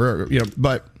singer or whatever,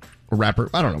 but a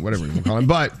rapper. I don't know, whatever you want to call him.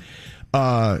 But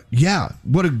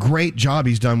what a great job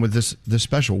he's done with this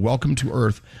special. Welcome to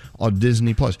Earth on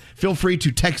Disney Plus. Feel free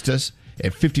to text us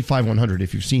at 55100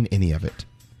 if you've seen any of it.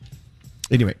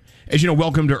 Anyway, as you know,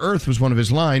 Welcome to Earth was one of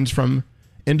his lines from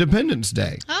Independence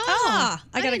Day.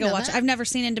 I gotta go watch it. I've never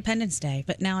seen Independence Day,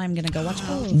 but now I'm gonna go watch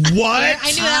both. What?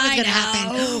 I knew that was going to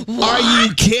happen. Are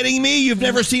you kidding me? You've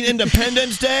never seen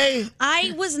Independence Day?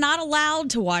 I was not allowed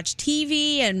to watch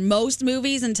TV and most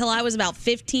movies until I was about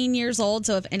 15 years old.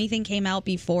 So if anything came out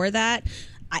before that,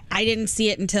 I didn't see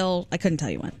it until I couldn't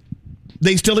tell you when.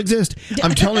 They still exist.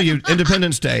 I'm telling you,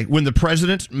 Independence Day, when the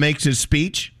president makes his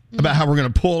speech about how we're going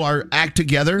to pull our act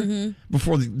together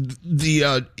before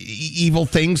the evil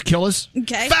things kill us.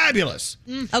 Okay. Fabulous.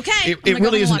 Okay. It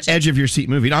really is an edge of your seat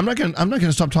movie. Now, I'm not going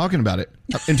to stop talking about it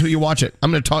until you watch it.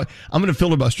 I'm going to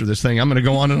filibuster this thing. I'm going to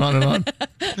go on and on and on.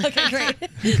 Okay, great.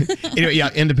 Anyway,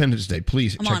 Independence Day.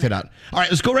 Please check that out. All right,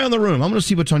 let's go around the room. I'm going to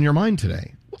see what's on your mind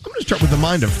today. I'm going to start with the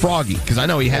mind of Froggy because I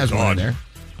know he has one there.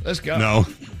 Let's go. No.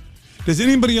 Does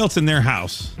anybody else in their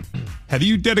house, have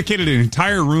you dedicated an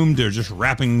entire room to just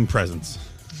wrapping presents?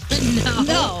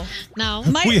 No.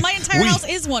 My entire house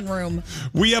is one room.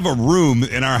 We have a room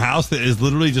in our house that is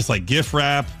literally just like gift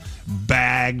wrap,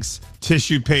 bags,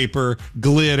 tissue paper,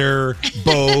 glitter,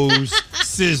 bows,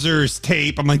 scissors,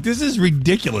 tape. I'm like, this is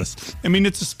ridiculous. I mean,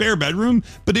 it's a spare bedroom,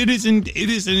 but it is an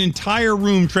entire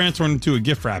room transformed into a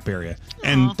gift wrap area.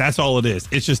 And that's all it is.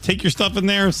 It's just take your stuff in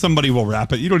there, somebody will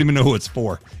wrap it. You don't even know who it's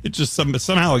for. It's just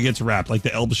somehow it gets wrapped. Like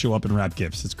the elves show up and wrap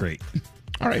gifts. It's great.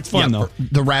 All right, it's fun though.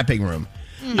 The wrapping room.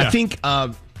 Yeah. I think,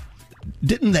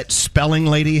 didn't that Spelling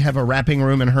lady have a wrapping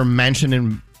room in her mansion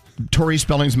in Tori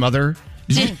Spelling's mother?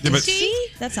 Did she?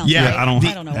 That sounds yeah, right.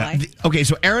 I don't know why. Okay,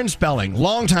 so Aaron Spelling,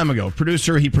 long time ago,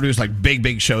 producer. He produced like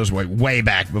big shows way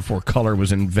back before color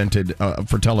was invented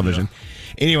for television. Yeah.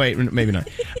 Anyway, maybe not.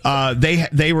 They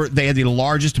had the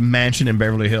largest mansion in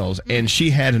Beverly Hills, and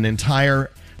she had an entire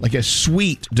a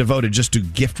suite devoted just to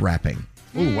gift wrapping.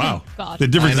 Oh, wow. God. The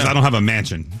difference is I don't have a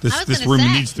mansion. This room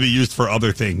needs to be used for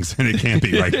other things, and it can't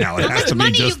be right now. It has to be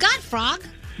money just. You got, Frog?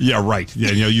 Yeah, right.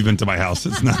 Yeah, you've been to my house.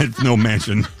 It's no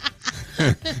mansion.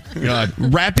 God,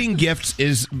 wrapping gifts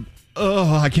is.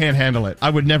 Oh, I can't handle it. I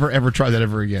would never, ever try that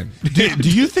ever again. Do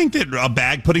you think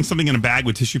that putting something in a bag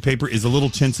with tissue paper is a little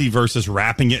chintzy versus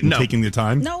wrapping it and taking the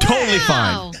time? No way. Totally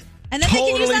fine. And then they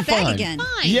can use that bag fine. again.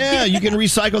 Yeah, you can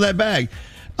recycle that bag.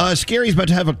 Scary's about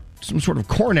to have some sort of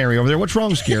coronary over there. What's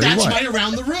wrong, Scary? That's what? right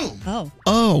around the room.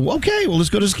 Oh, okay. Well, let's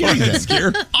go to Scary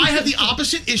then. I have the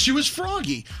opposite issue as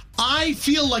Froggy. I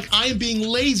feel like I am being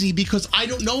lazy because I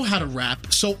don't know how to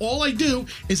wrap. So all I do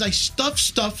is I stuff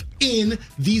stuff in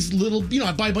these little,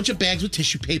 I buy a bunch of bags with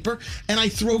tissue paper and I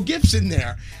throw gifts in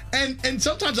there. And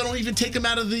sometimes I don't even take them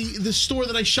out of the store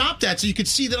that I shopped at, so you could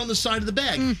see that on the side of the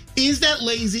bag. Is that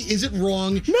lazy? Is it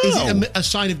wrong? No. Is it a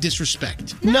sign of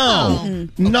disrespect? No,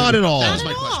 not at all. That was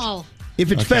my question.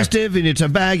 If it's festive and it's a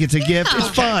bag, it's a gift, it's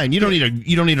fine. You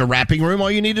don't need a wrapping room. All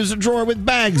you need is a drawer with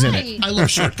bags in it. I love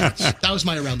shortcuts. That was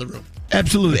my around the room.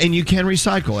 Absolutely. And you can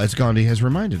recycle, as Gandhi has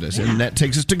reminded us. And that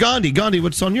takes us to Gandhi. Gandhi,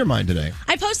 what's on your mind today?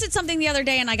 I posted something the other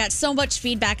day and I got so much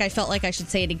feedback I felt like I should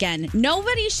say it again.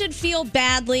 Nobody should feel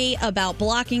badly about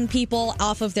blocking people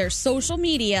off of their social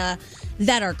media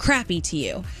that are crappy to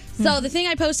you. So the thing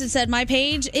I posted said, my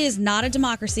page is not a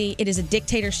democracy. It is a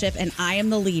dictatorship and I am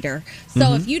the leader.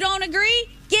 So if you don't agree,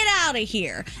 get out of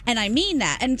here. And I mean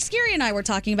that. And Scary and I were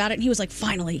talking about it and he was like,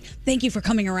 finally, thank you for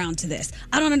coming around to this.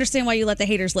 I don't understand why you let the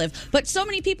haters live. But so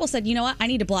many people said, you know what? I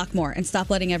need to block more and stop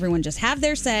letting everyone just have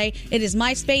their say. It is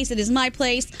my space. It is my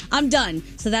place. I'm done.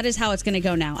 So that is how it's going to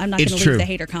go now. I'm not going to leave the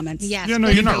hater comments. Yes. Yeah, no,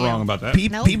 you're not wrong about that.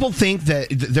 People think that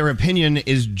their opinion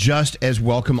is just as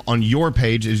welcome on your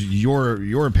page as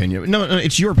your opinion. No,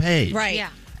 it's your page. Right. Yeah.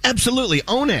 Absolutely.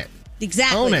 Own it.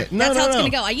 Exactly. Own it. That's how it's going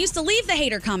to go. I used to leave the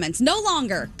hater comments. No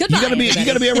longer. Goodbye. You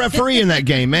got to be a referee in that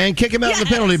game, man. Kick him out in the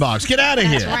penalty box. Get out of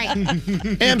here. That's right.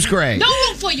 Amscray. No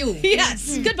room for you.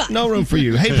 Yes. Goodbye. No room for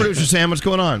you. Hey, producer Sam, what's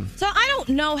going on? So I don't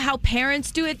know how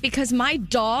parents do it because my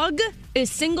dog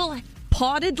is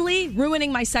single-pointedly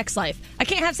ruining my sex life. I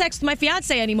can't have sex with my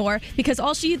fiance anymore because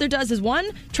all she either does is, one,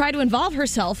 try to involve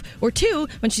herself, or two,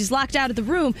 when she's locked out of the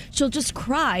room, she'll just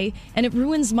cry and it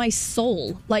ruins my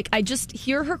soul. Like, I just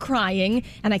hear her crying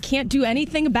and I can't do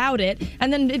anything about it,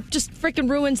 and then it just freaking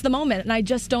ruins the moment. And I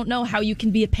just don't know how you can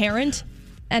be a parent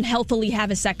and healthily have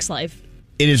a sex life.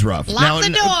 It is rough. Lock the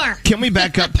door. Can we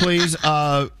back up, please?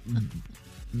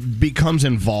 Becomes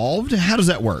involved? How does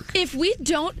that work? If we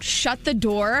don't shut the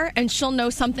door and she'll know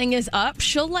something is up,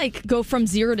 she'll go from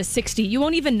 0 to 60. You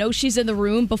won't even know she's in the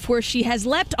room before she has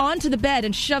leapt onto the bed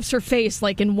and shoves her face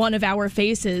in one of our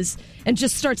faces and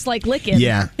just starts licking.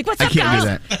 Yeah. What's I up, can't guys? do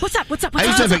that. What's up? What's up? I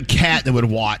used to have a cat that would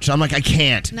watch. I'm like, I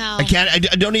can't. No. I can't.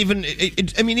 I don't even.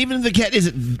 Even if the cat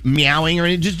isn't meowing or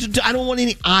anything, I don't want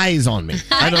any eyes on me.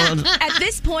 I don't. At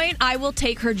this point, I will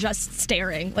take her just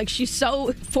staring. She's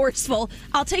so forceful.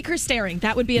 I'll take her staring.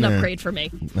 That would be an upgrade for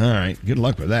me. All right. Good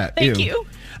luck with that. Thank you.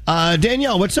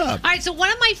 Danielle, what's up? All right, so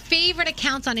one of my favorite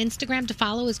accounts on Instagram to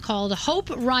follow is called Hope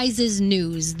Rises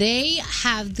News. They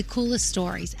have the coolest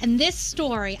stories. And this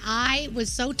story, I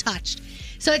was so touched.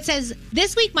 So it says,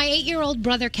 this week my 8-year-old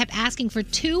brother kept asking for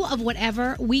 2 of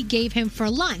whatever we gave him for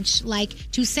lunch,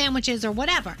 like 2 sandwiches or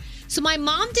whatever. So my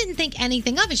mom didn't think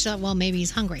anything of it. She thought, well, maybe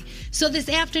he's hungry. So this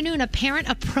afternoon, a parent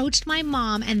approached my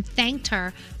mom and thanked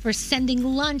her for sending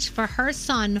lunch for her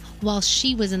son while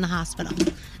she was in the hospital.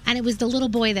 And it was the little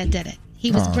boy that did it.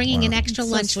 He was bringing an extra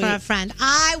lunch for a friend.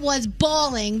 I was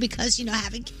bawling because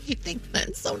having kids, you think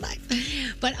that's so nice.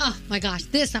 But oh my gosh,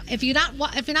 this if you're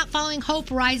not following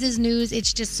Hope Rises News,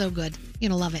 it's just so good. You're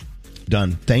gonna love it.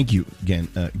 Done. Thank you again,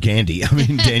 Gandhi. I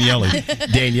mean Daniele.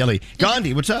 Daniele.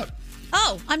 Gandhi, what's up?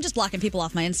 Oh, I'm just blocking people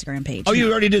off my Instagram page. Oh, you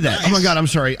already did that. Nice. Oh my God, I'm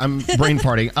sorry. I'm brain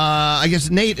farting. I guess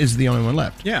Nate is the only one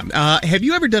left. Yeah. Have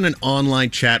you ever done an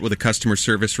online chat with a customer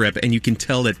service rep and you can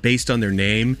tell that based on their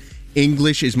name,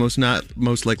 English is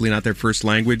most likely not their first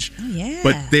language? Oh, yeah.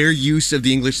 But their use of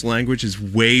the English language is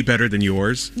way better than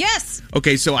yours? Yes.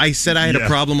 Okay, so I said I had a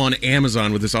problem on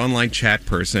Amazon with this online chat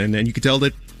person, and you could tell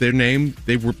that their name,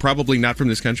 they were probably not from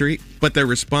this country, but their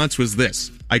response was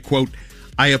this. I quote,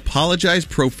 I apologize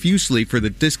profusely for the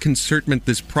disconcertment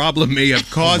this problem may have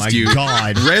caused you.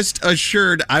 God. Rest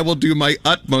assured, I will do my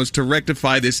utmost to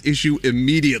rectify this issue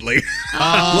immediately.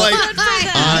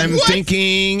 I'm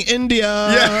thinking India.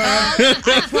 Yeah.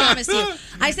 I promise you.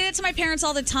 I say that to my parents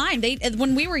all the time.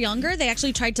 When we were younger, they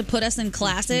actually tried to put us in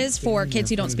classes for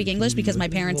kids who don't speak English because my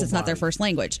parents, it's not their first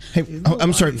language. Hey,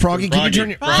 I'm sorry, Froggy. Can you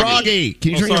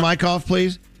turn your mic off,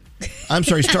 please? I'm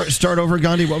sorry. Start over,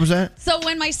 Gandhi. What was that? So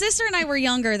when my sister and I were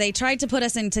younger, they tried to put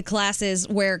us into classes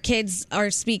where kids are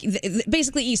speaking,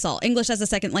 basically ESOL, English as a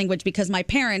second language, because my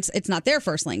parents, it's not their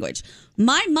first language.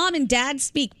 My mom and dad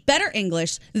speak better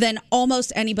English than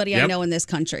almost anybody I know in this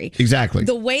country. Exactly.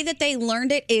 The way that they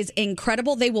learned it is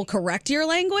incredible. They will correct your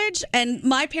language. And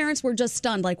my parents were just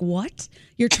stunned, like, what?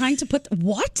 You're trying to put,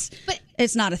 what? But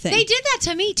it's not a thing. They did that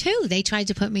to me, too. They tried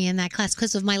to put me in that class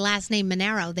because of my last name,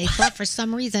 Monero. They thought for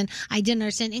some reason I didn't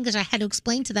understand English. I had to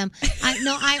explain to them, I'm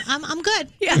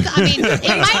good. Yeah. I mean, it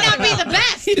might not be the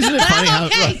best, Isn't it but funny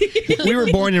I'm how okay. we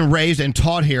were born and raised and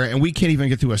taught here, and we can't even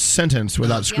get through a sentence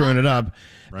without screwing it up.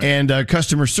 Right. And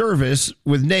customer service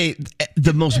with Nate,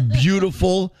 the most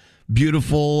beautiful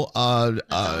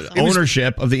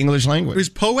ownership of the English language. It was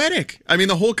poetic. I mean,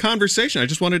 the whole conversation. I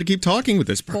just wanted to keep talking with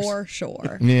this person. For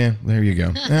sure. Yeah, there you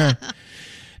go.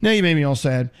 Now you made me all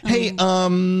sad. Hey,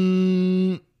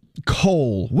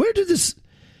 coal. Where did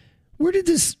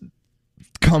this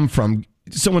come from?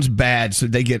 Someone's bad, so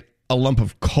they get a lump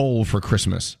of coal for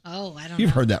Christmas. Oh, I don't know.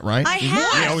 You've heard that, right? I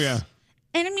have. Oh, yeah.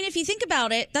 And I mean, if you think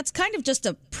about it, that's kind of just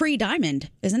a pre-diamond,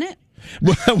 isn't it?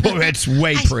 Well, it's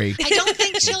way pre. I don't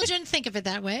think children think of it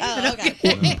that way. Oh, but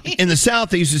okay. In the South,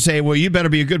 they used to say, well, you better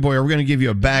be a good boy or we're going to give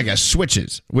you a bag of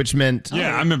switches, which meant...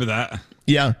 Yeah, I remember that.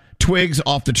 Yeah, twigs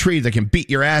off the tree that can beat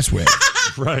your ass with.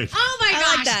 Right. Oh, my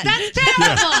gosh. that.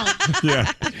 That's terrible.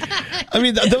 Yeah. I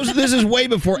mean, this is way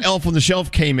before Elf on the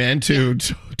Shelf came in to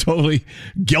totally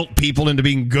guilt people into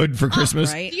being good for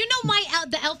Christmas. Right. Do you know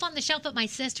the elf on the shelf at my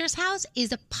sister's house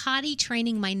is a potty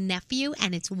training my nephew,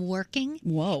 and it's working.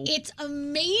 Whoa. It's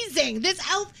amazing. This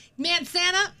elf, man,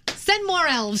 Santa, send more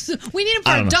elves. We need them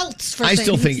I for don't know. adults for I things.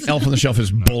 still think Elf on the Shelf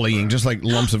is bullying, just like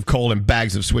lumps of coal and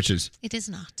bags of switches. It is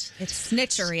not. It's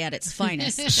snitchery at its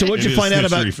finest. So what'd you find out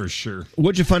about for sure?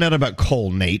 What'd you find out about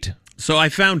coal, Nate? So I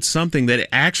found something that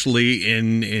actually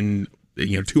in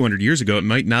 200 years ago, it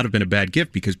might not have been a bad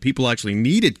gift because people actually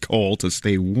needed coal to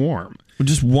stay warm.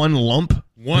 Just one lump?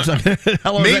 How long is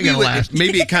that going to last?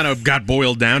 Maybe it kind of got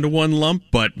boiled down to one lump,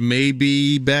 but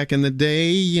maybe back in the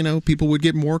day, people would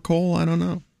get more coal. I don't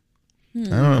know. I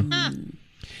don't know.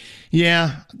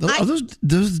 Yeah, are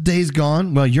those days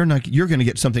gone? Well, you're going to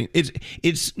get something.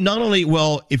 It's not only,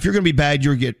 well, if you're going to be bad,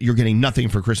 you're getting nothing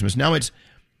for Christmas. Now it's,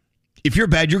 if you're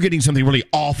bad, you're getting something really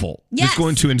awful that's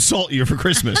going to insult you for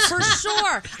Christmas. For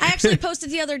sure. I actually posted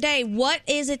the other day, what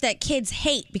is it that kids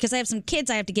hate? Because I have some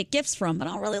kids I have to get gifts from, but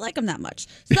I don't really like them that much.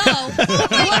 So what can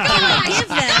I give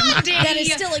them that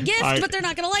is still a gift, but they're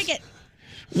not going to like it?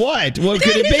 What? What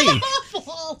could it be?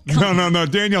 Awful. No,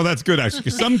 Danielle, that's good, actually.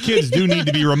 'Cause some kids do need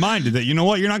to be reminded that, you know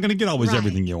what, you're not going to get always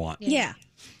everything you want. Yeah.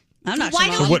 I'm not Why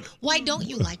sure. why don't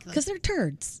you like them? Because they're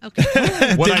turds. Okay.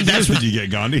 What ideas would you get,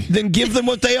 Gandhi? Then give them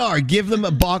what they are. Give them a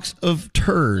box of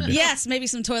turd. Yes, maybe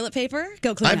some toilet paper.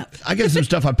 Go clean up. I got some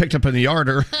stuff I picked up in the yard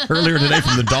earlier today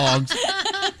from the dogs.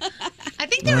 I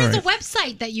think there is a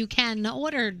website that you can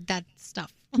order that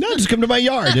stuff. No, just come to my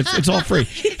yard. It's all free.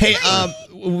 Hey,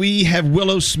 we have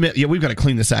Willow Smith. Yeah, we've got to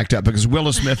clean this act up because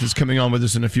Willow Smith is coming on with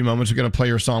us in a few moments. We're going to play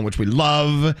her song, which we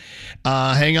love.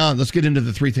 Hang on. Let's get into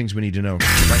the three things we need to know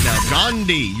right now.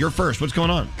 Gandhi, you're first. What's going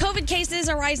on? COVID cases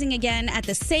are rising again. At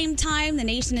the same time, the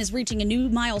nation is reaching a new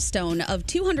milestone of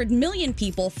 200 million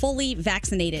people fully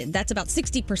vaccinated. That's about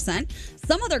 60%.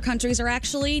 Some other countries are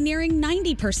actually nearing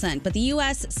 90%, but the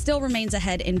U.S. still remains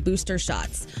ahead in booster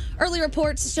shots. Early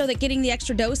reports show that getting the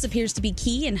extra dose appears to be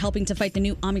key in helping to fight the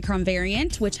new Omicron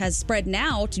variant, which has spread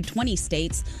now to 20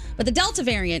 states. But the Delta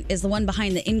variant is the one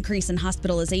behind the increase in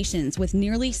hospitalizations, with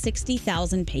nearly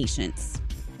 60,000 patients.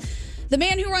 The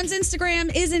man who runs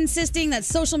Instagram is insisting that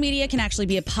social media can actually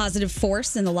be a positive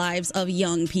force in the lives of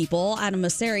young people. Adam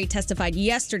Mosseri testified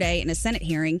yesterday in a Senate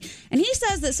hearing, and he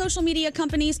says that social media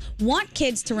companies want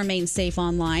kids to remain safe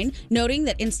online, noting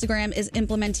that Instagram is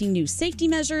implementing new safety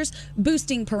measures,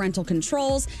 boosting parental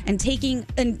controls, and having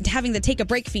the take a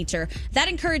break feature. That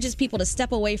encourages people to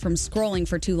step away from scrolling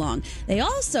for too long. They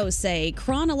also say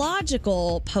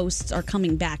chronological posts are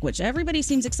coming back, which everybody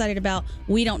seems excited about.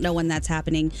 We don't know when that's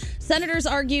happening. Senators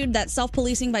argued that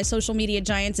self-policing by social media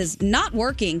giants is not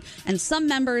working, and some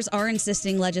members are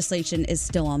insisting legislation is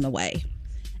still on the way.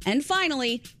 And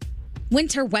finally,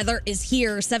 winter weather is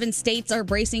here. 7 states are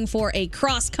bracing for a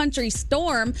cross-country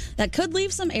storm that could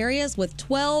leave some areas with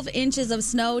 12 inches of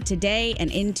snow today and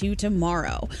into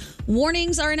tomorrow.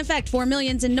 Warnings are in effect for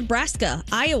millions in Nebraska,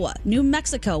 Iowa, New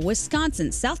Mexico,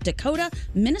 Wisconsin, South Dakota,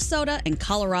 Minnesota, and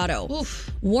Colorado.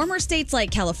 Oof. Warmer states like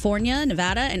California,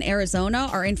 Nevada, and Arizona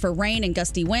are in for rain and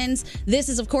gusty winds. This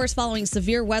is, of course, following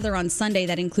severe weather on Sunday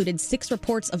that included 6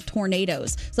 reports of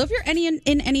tornadoes. So if you're in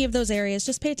any of those areas,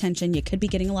 just pay attention. You could be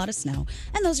getting a lot of snow. know.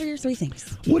 And those are your 3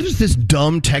 things. What is this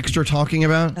dumb texter talking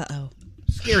about? Uh-oh.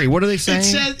 Scary. What are they saying?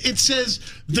 It says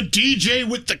the DJ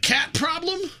with the cat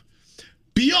problem?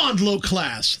 Beyond low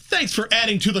class. Thanks for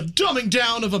adding to the dumbing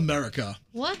down of America.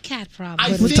 What cat problem?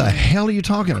 What the hell are you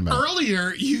talking about?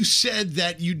 Earlier, you said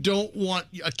that you don't want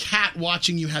a cat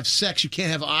watching you have sex. You can't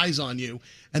have eyes on you,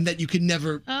 and that you could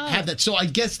never have that. So I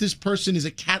guess this person is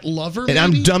a cat lover, And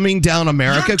I'm dumbing down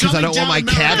America because I don't want my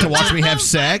cat to watch me have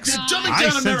sex? I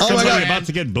sense somebody about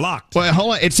to get blocked. Wait,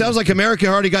 hold on. It sounds like America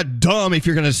already got dumb if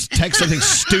you're going to text something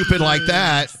stupid like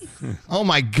that. Oh,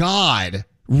 my God.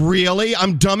 Really?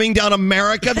 I'm dumbing down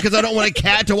America because I don't want a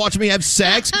cat to watch me have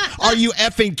sex? Are you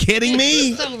effing kidding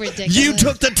me? So ridiculous. You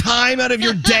took the time out of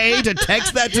your day to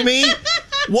text that to me?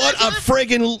 What a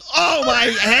friggin'... Oh,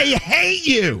 my... I hate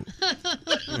you.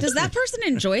 Does that person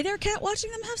enjoy their cat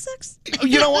watching them have sex?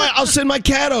 You know what? I'll send my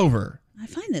cat over. I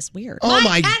find this weird. Oh,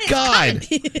 my God.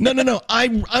 No.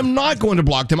 I'm not going to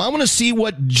block them. I want to see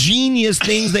what genius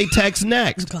things they text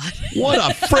next. What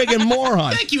a friggin'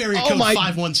 moron. Thank you, area code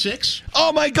 516.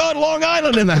 Oh, my God, Long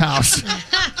Island in the house.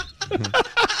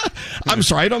 I'm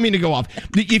sorry, I don't mean to go off.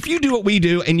 If you do what we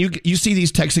do and you see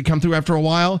these texts that come through after a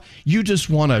while, you just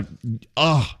want to...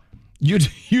 You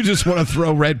just want to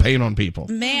throw red paint on people.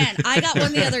 Man, I got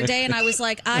one the other day and I was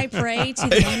like, I pray to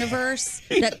the universe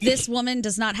that this woman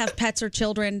does not have pets or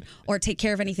children or take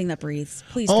care of anything that breathes.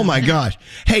 Please Oh don't. my gosh.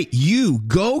 Hey, you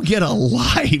go get a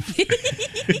life.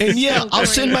 And yeah, I'll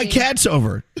send my cats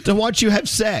over to watch you have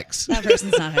sex. That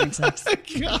person's not having sex.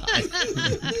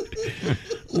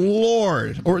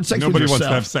 Lord. Or sex Nobody with wants yourself.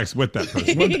 to have sex with that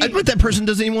person. I bet that person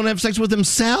doesn't even want to have sex with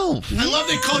himself. I love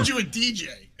they called you a DJ.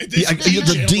 Yeah, you're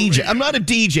the DJ. I'm not a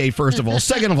DJ, first of all.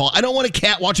 Second of all, I don't want a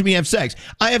cat watching me have sex.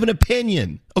 I have an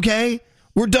opinion, okay?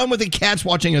 We're done with the cats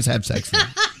watching us have sex now.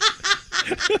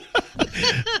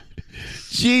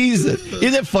 Jesus.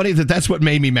 Isn't it funny that that's what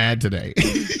made me mad today?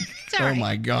 Oh,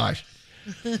 my gosh.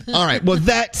 All right. Well,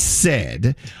 that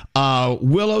said,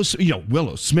 Willow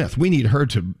Smith, we need her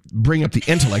to bring up the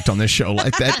intellect on this show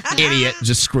like that idiot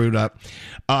just screwed up.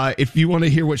 If you want to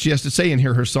hear what she has to say and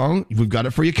hear her song, we've got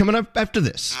it for you coming up after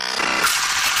this.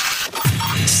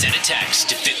 Send a text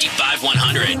to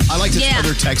 55100. I like this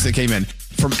other text that came in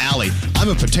from Allie. I'm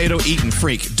a potato-eating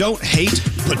freak. Don't hate,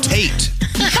 potate.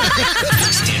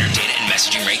 Standard data and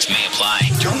messaging rates may apply.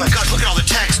 Oh my God, look at all the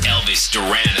text. Elvis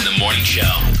Duran in the morning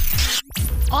show.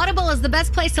 Audible is the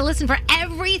best place to listen for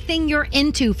everything you're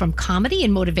into, from comedy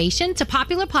and motivation to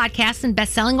popular podcasts and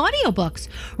best-selling audiobooks.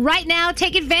 Right now,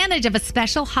 take advantage of a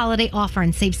special holiday offer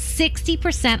and save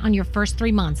 60% on your first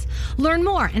 3 months. Learn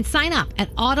more and sign up at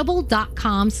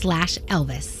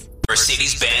audible.com/Elvis.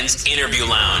 Mercedes-Benz Interview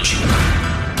Lounge.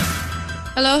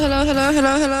 Hello.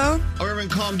 Oh, everyone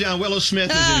calm down. Willow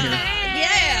Smith is in here.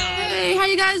 Hey, how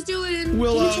you guys doing?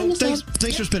 Willow,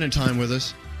 thanks for spending time with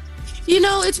us. You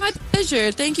know, it's my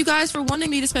pleasure. Thank you guys for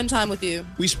wanting me to spend time with you.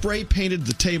 We spray painted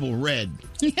the table red.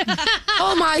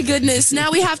 Oh my goodness. Now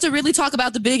we have to really talk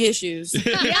about the big issues.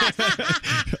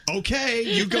 Okay,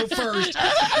 you go first.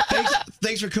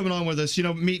 Thanks for coming on with us.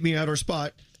 Meet me at our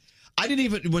spot.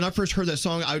 When I first heard that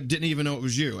song, I didn't even know it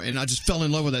was you. And I just fell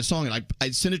in love with that song. And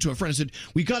I sent it to a friend and said,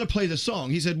 we got to play this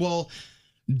song. He said, well,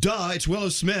 duh, it's Willow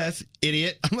Smith,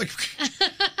 idiot. I'm like,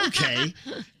 okay.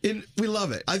 And we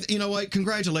love it. You know what?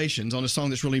 Congratulations on a song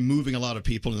that's really moving a lot of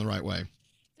people in the right way.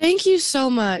 Thank you so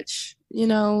much.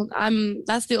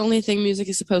 That's the only thing music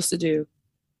is supposed to do.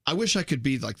 I wish I could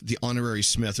be like the honorary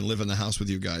Smith and live in the house with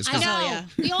you guys. I know.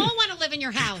 We all want to live in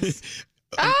your house.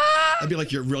 I'd be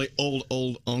like your really old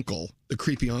uncle, the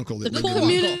creepy uncle. The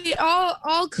community,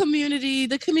 all community.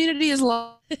 The community is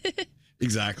long.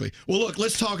 Exactly. Well, look,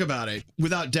 let's talk about it.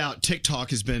 Without doubt,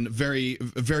 TikTok has been a very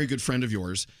good friend of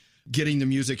yours. Getting the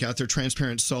music out there.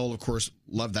 Transparent Soul, of course,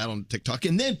 love that on TikTok.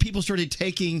 And then people started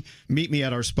taking Meet Me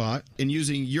at Our Spot and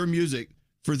using your music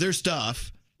for their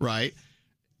stuff, right?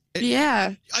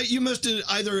 Yeah. You must have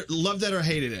either loved that or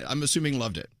hated it. I'm assuming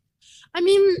loved it. I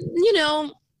mean,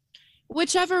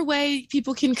 whichever way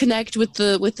people can connect with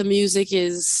the music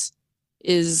is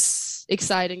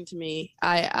exciting to me.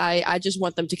 I just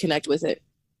want them to connect with it.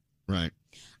 Right.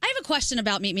 I have a question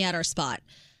about Meet Me at Our Spot.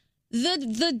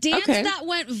 The dance that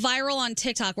went viral on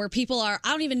TikTok where people I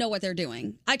don't even know what they're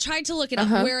doing. I tried to look it up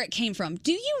where it came from.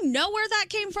 Do you know where that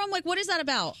came from? Like, what is that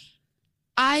about?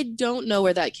 I don't know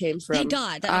where that came from. Thank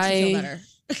God. That makes me feel better.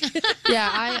 Yeah,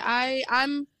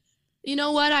 I'm, you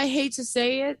know what? I hate to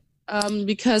say it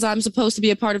because I'm supposed to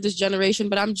be a part of this generation,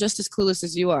 but I'm just as clueless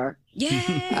as you are. Yeah.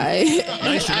 I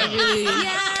really,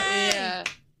 yeah.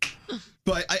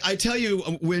 But I tell you,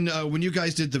 when you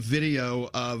guys did the video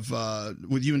of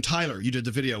with you and Tyler, you did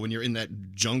the video when you're in that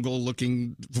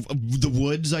jungle-looking, the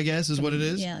woods, I guess is what it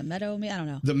is. Yeah, meadow. I don't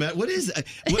know. What is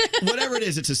whatever it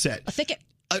is? It's a set. A thicket.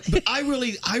 But I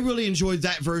really enjoyed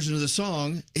that version of the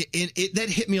song. That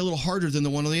hit me a little harder than the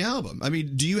one on the album. I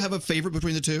mean, do you have a favorite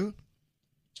between the two?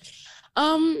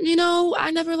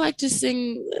 I never like to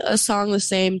sing a song the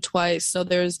same twice. So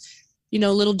there's,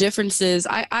 little differences.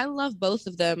 I love both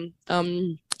of them.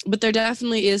 But there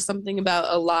definitely is something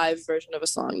about a live version of a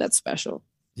song that's special.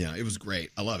 Yeah, it was great.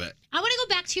 I love it. I want to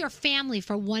go back to your family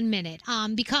for 1 minute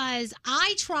because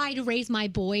I try to raise my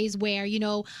boys where,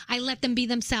 I let them be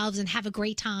themselves and have a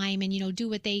great time and, do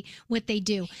what they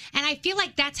do. And I feel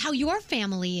like that's how your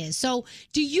family is. So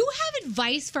do you have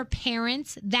advice for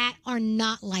parents that are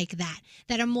not like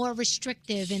that are more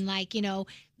restrictive and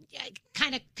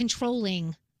kind of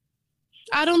controlling?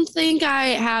 I don't think I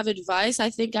have advice. I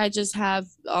think I just have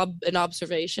an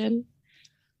observation.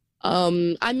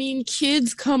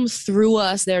 Kids come through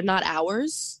us. They're not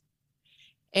ours.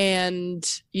 And,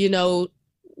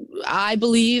 I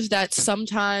believe that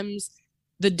sometimes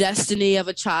the destiny of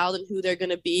a child and who they're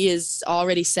going to be is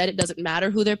already set. It doesn't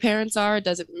matter who their parents are. It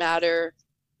doesn't matter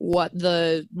what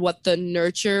the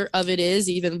nurture of it is,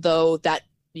 even though that,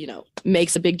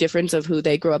 makes a big difference of who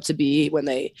they grow up to be in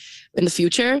the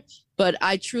future. But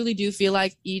I truly do feel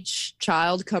like each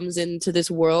child comes into this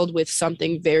world with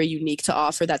something very unique to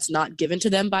offer that's not given to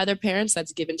them by their parents,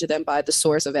 that's given to them by the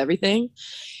source of everything.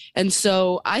 And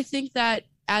so I think that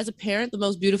as a parent, the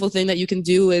most beautiful thing that you can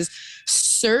do is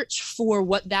search for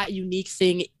what that unique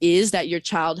thing is that your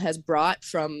child has brought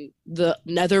from the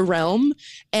nether realm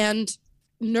and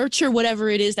nurture whatever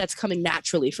it is that's coming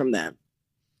naturally from them.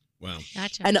 Wow.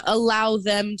 Gotcha. And allow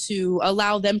them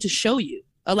to show you.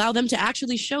 Allow them to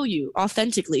actually show you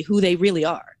authentically who they really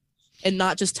are and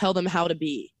not just tell them how to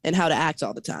be and how to act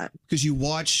all the time. Because you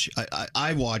watch,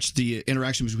 I watched the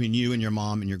interaction between you and your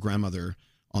mom and your grandmother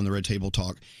on the Red Table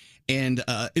Talk. And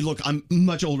look, I'm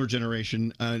much older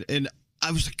generation. And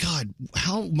I was like, God,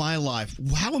 how my life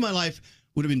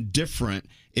would have been different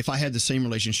if I had the same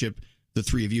relationship the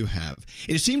three of you have.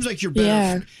 And it seems like you're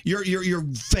better. Yeah. You're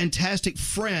fantastic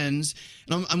friends.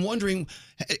 And I'm wondering,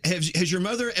 has your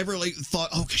mother ever thought,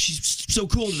 oh, she's so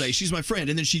cool today, she's my friend,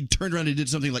 and then she turned around and did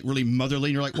something really motherly,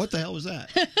 and you're like, what the hell was that?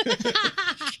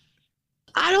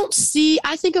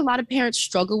 I think a lot of parents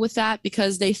struggle with that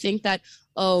because they think that,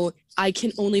 oh, I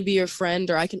can only be your friend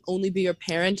or I can only be your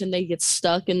parent, and they get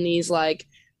stuck in these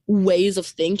ways of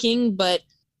thinking. But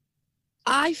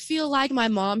I feel like my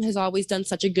mom has always done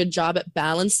such a good job at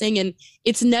balancing, and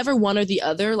it's never one or the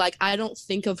other. I don't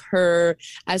think of her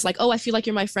as oh, I feel like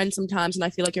you're my friend sometimes and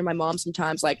I feel like you're my mom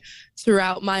sometimes.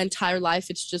 Throughout my entire life,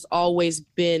 it's just always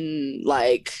been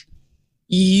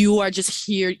you are just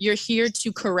here. You're here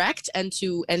to correct and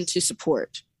to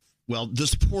support. Well, the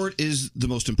support is the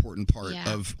most important part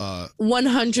of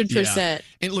 100%. Yeah.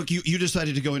 And look, you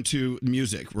decided to go into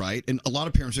music, right? And a lot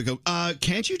of parents would go,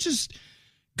 can't you just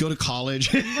go to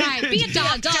college? Right, be a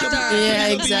doctor. Yeah,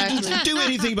 exactly. Do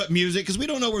anything but music, because we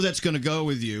don't know where that's going to go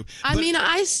with you.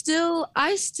 I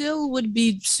still would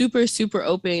be super, super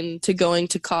open to going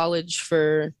to college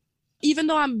even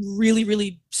though I'm really,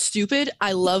 really stupid,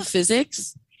 I love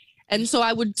physics. And so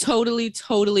I would totally,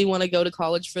 totally want to go to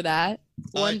college for that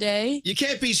one day. You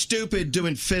can't be stupid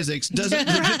doing physics. Does it?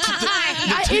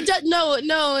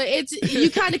 No, you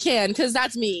kind of can, because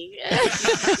that's me.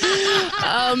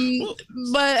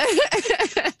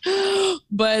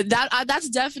 But that's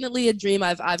definitely a dream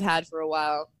I've had for a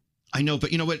while. I know,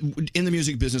 but you know what? In the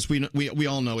music business, we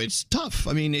all know it's tough.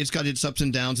 I mean, it's got its ups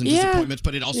and downs and disappointments,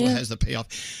 but it also has the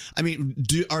payoff. I mean,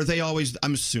 are they always?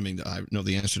 I'm assuming that I know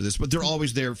the answer to this, but they're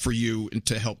always there for you and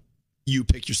to help you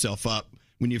pick yourself up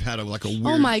when you've had a weird.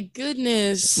 Oh my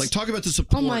goodness! Talk about the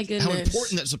support. Oh my goodness! How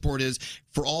important that support is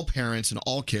for all parents and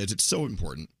all kids. It's so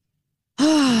important.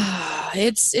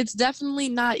 It's definitely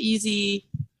not easy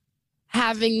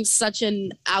having such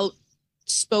an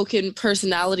outspoken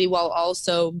personality while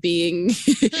also being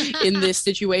in this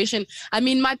situation. I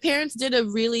mean, my parents did a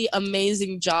really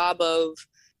amazing job of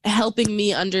helping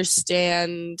me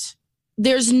understand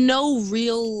there's no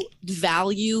real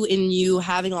value in you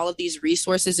having all of these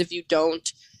resources if you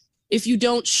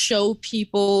don't show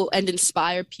people and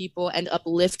inspire people and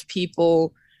uplift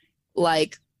people.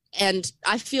 And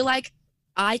I feel like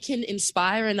I can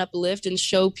inspire and uplift and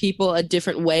show people a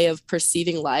different way of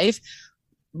perceiving life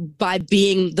by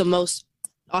being the most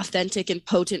authentic and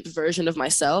potent version of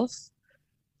myself.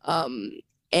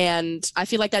 And I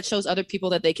feel like that shows other people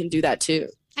that they can do that too.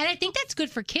 And I think that's good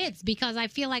for kids, because I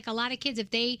feel like a lot of kids, if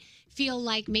they feel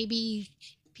like maybe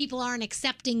people aren't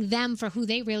accepting them for who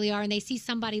they really are, and they see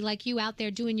somebody like you out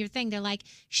there doing your thing, they're like,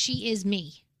 she is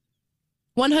me.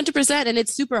 100%. And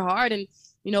it's super hard. And,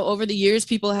 over the years,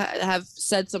 people have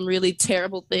said some really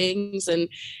terrible things, and,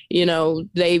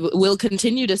 they will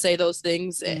continue to say those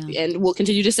things and will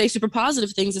continue to say super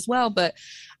positive things as well. But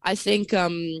I think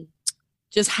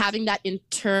just having that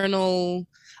internal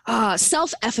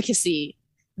self-efficacy,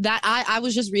 that I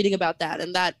was just reading about that,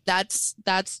 and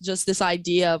that's just this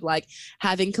idea of like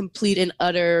having complete and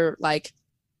utter like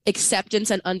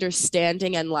acceptance and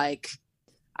understanding, and like,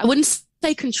 I wouldn't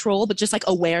say control, but just like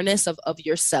awareness of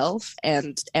yourself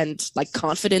and like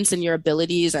confidence in your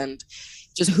abilities and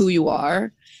just who you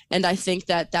are. And I think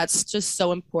that that's just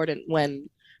so important when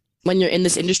you're in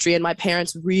this industry, and my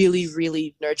parents really,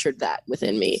 really nurtured that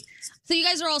within me. So you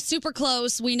guys are all super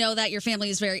close. We know that your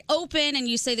family is very open, and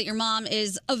you say that your mom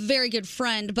is a very good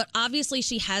friend, but obviously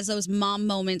she has those mom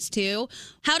moments too.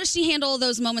 How does she handle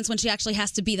those moments when she actually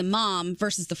has to be the mom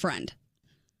versus the friend?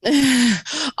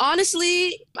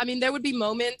 Honestly, I mean, there would be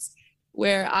moments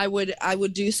where I would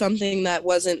do something that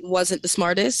wasn't the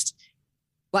smartest,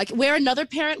 like where another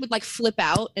parent would like flip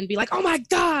out and be like, "Oh my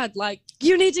God, like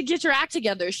you need to get your act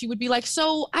together." She would be like,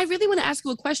 "So I really want to ask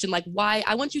you a question. Like, why?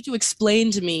 I want you to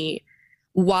explain to me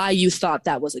why you thought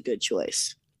that was a good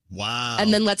choice." Wow.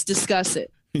 And then let's discuss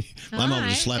it. My mom would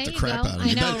have slapped the crap out of I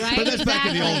me. know, right? But that's back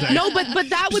in the old days. No, but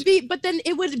that would be, but then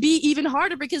it would be even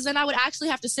harder, because then I would actually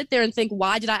have to sit there and think,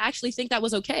 why did I actually think that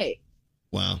was okay?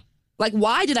 Wow. Like,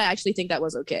 why did I actually think that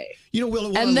was okay?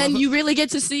 Will, and then you really get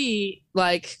to see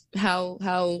like how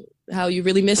you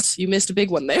really missed a big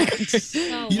one there.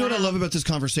 You know what I love about this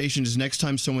conversation is next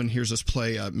time someone hears us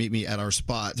play Meet Me at Our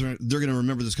Spot, they're going to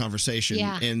remember this conversation,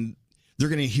 and they're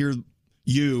going to hear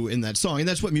you in that song. And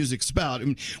that's what music's about. I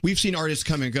mean, we've seen artists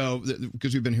come and go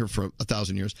because we've been here for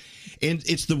 1,000 years, and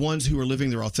it's the ones who are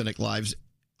living their authentic lives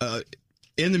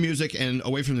in the music and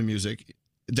away from the music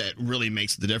that really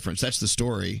makes the difference. That's the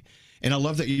story. And I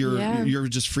love that you're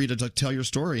just free to tell your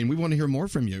story, and we want to hear more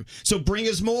from you. So bring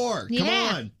us more. Come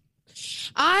on.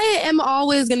 I am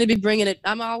always going to be bringing it.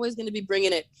 I'm always going to be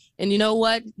bringing it. And you know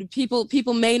what?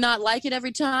 People may not like it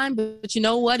every time, but you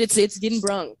know what? It's getting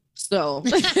brung. So,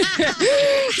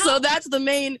 so that's the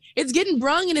main. It's getting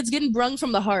brung, and it's getting brung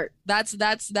from the heart. That's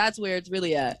where it's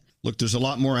really at. Look, there's a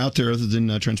lot more out there other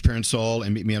than Transparent Soul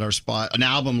and Meet Me at Our Spot. An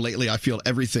album lately, I Feel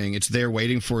Everything. It's there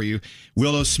waiting for you.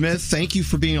 Willow Smith, thank you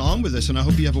for being on with us, and I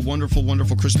hope you have a wonderful,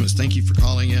 wonderful Christmas. Thank you for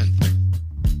calling in.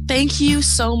 Thank you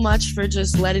so much for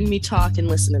just letting me talk and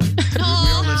listening. We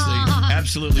are listening.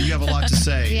 Absolutely. You have a lot to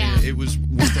say. Yeah. It was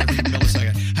worth every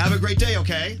millisecond. Have a great day,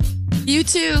 okay? You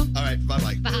too. All right.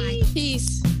 Bye-bye. Bye.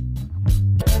 Peace.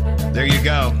 There you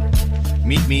go.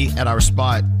 Meet Me at Our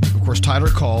Spot. Of course, Tyler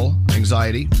Cole,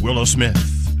 Anxiety, Willow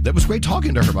Smith. That was great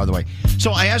talking to her, by the way.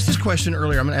 So I asked this question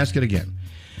earlier. I'm going to ask it again.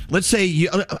 Let's say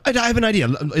I have an idea.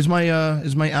 Is my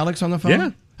Alex on the phone?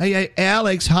 Yeah. Hey,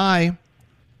 Alex. Hi.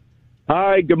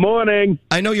 Hi. Good morning.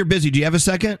 I know you're busy. Do you have a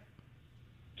second?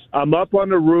 I'm up on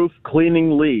the roof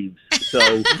cleaning leaves.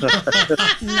 So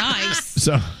nice.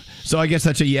 So I guess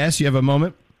that's a yes. You have a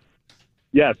moment?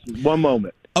 Yes, one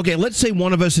moment. Okay, let's say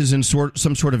one of us is in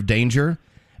some sort of danger,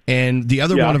 and the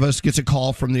other one of us gets a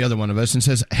call from the other one of us and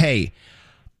says, "Hey,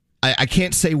 I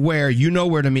can't say where. You know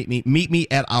where to meet me. Meet me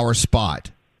at our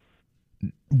spot."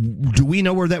 Do we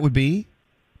know where that would be?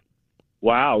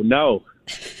 Wow, no.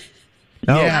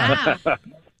 Yeah.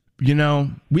 You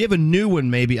know, we have a new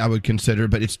one maybe I would consider,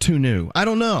 but it's too new. I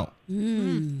don't know.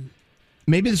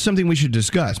 Maybe it's something we should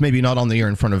discuss. Maybe not on the air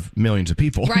in front of millions of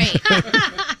people. Right.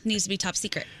 Needs to be top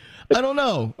secret. I don't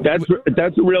know.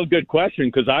 That's a real good question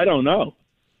because I don't know.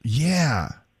 Yeah.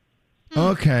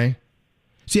 Okay.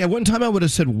 See, at one time I would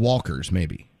have said Walkers,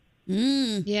 maybe.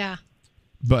 Yeah.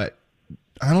 But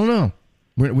I don't know.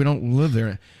 We don't live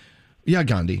there. Yeah,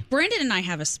 Gandhi. Brandon and I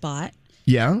have a spot.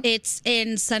 Yeah? It's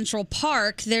in Central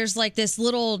Park. There's like this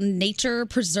little nature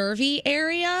preserve-y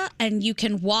area, and you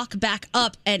can walk back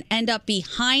up and end up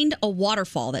behind a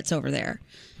waterfall that's over there.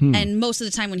 And most of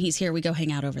the time when he's here, we go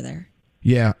hang out over there.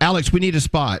 Yeah. Alex, we need a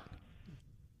spot.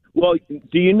 Well,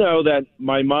 do you know that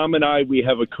my mom and I, we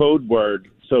have a code word.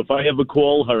 So if I ever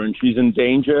call her and she's in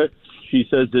danger, she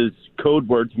says this code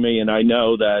word to me, and I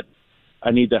know that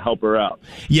I need to help her out.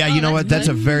 Yeah, you know what? That's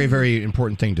a very, very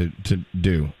important thing to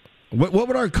do. What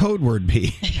would our code word be?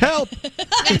 Help!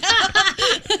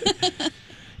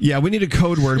 Yeah, we need a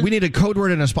code word. We need a code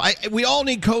word and a spot. We all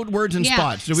need code words and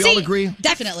spots. Do we all agree?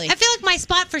 Definitely. I feel like my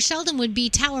spot for Sheldon would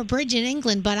be Tower Bridge in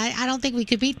England, but I don't think we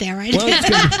could beat there, right? Well,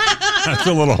 That's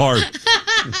a little hard.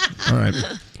 All right.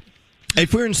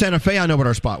 If we're in Santa Fe, I know what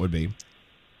our spot would be.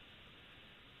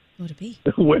 What would it be?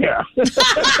 Where?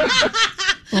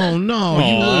 Oh no!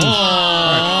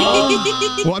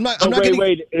 Well, I'm not. I'm not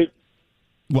wait.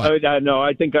 What? No,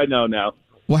 I think I know now.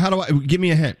 Well, how do I? Give me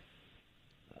a hint.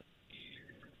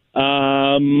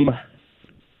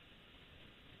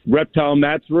 Reptile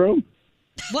Matt's room.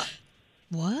 What?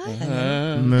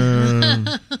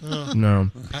 No.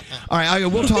 All right,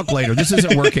 we'll talk later. This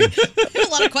isn't working. A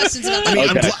lot of questions about I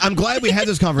that. mean, I'm glad we had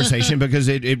this conversation because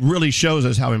it really shows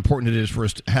us how important it is for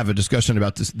us to have a discussion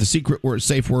about the secret word,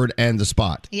 safe word, and the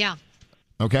spot. Yeah.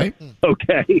 Okay?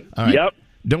 Okay. All right. Yep.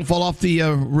 Don't fall off the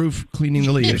roof cleaning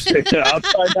the leaves. I'll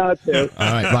try not to.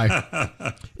 All right,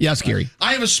 bye. Yeah, Scary.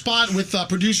 I have a spot with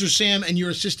producer Sam and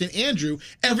your assistant Andrew.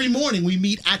 Every morning we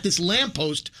meet at this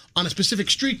lamppost on a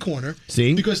specific street corner.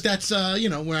 See? Because that's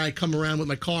where I come around with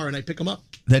my car and I pick them up.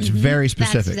 That's very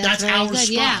specific. That's very our good, spot.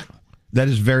 yeah. That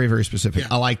is very, very specific.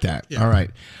 I like that. All right.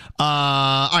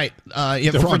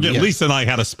 Don't forget, Lisa and I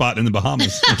had a spot in the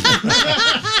Bahamas.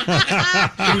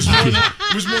 It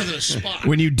was more than a spot.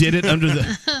 When you did it under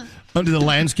the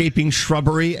landscaping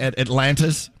shrubbery at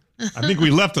Atlantis. I think we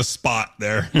left a spot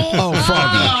there. Oh,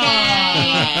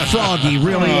 Froggy. Froggy,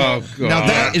 really? Oh, God. Now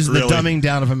that is the Really? dumbing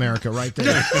down of America right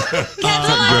there.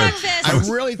 I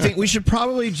really think we should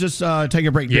probably just take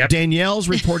a break. Yep. Danielle's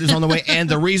report is on the way, and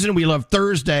the reason we love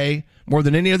Thursday more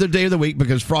than any other day of the week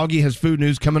because Froggy has food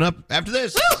news coming up after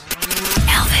this.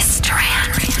 Elvis Duran.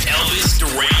 Elvis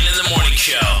Duran in the morning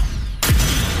show.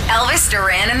 Elvis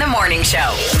Duran in the morning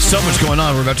show. So much going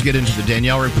on. We're about to get into the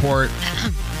Danielle report.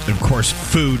 And, of course,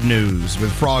 food news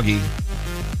with Froggy.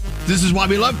 This is why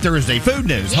we love Thursday. Food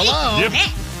news. Hello. Yep. You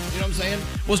know what I'm saying?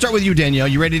 We'll start with you, Danielle.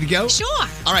 You ready to go? Sure.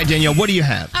 All right, Danielle, what do you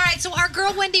have? All right, so our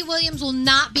girl Wendy Williams will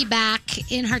not be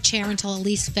back in her chair until at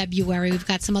least February. We've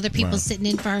got some other people Wow. sitting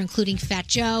in for her, including Fat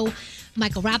Joe.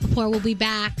 Michael Rappaport will be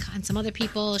back, and some other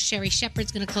people. Sherry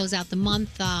Shepherd's going to close out the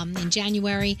month in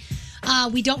January.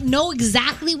 We don't know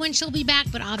exactly when she'll be back,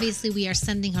 but obviously we are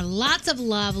sending her lots of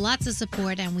love, lots of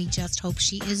support, and we just hope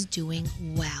she is doing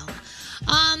well.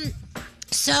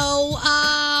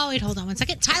 Wait, hold on one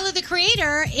second. Tyler, the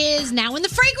Creator, is now in the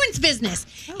fragrance business.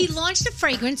 He launched a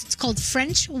fragrance. It's called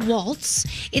French Waltz.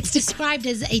 It's described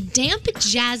as a damp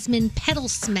jasmine petal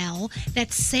smell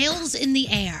that sails in the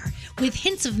air with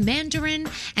hints of mandarin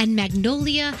and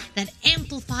magnolia that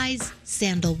amplifies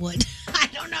sandalwood. I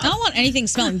don't know. I don't want anything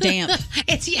smelling damp.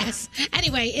 Yes.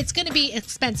 Anyway, it's going to be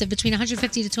expensive, between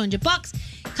 $150 to $200.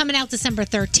 Coming out December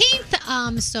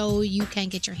 13th, so you can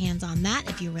get your hands on that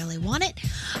if you really want it.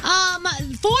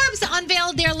 Forbes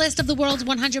unveiled their list of the world's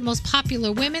 100 most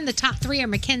popular women. The top 3 are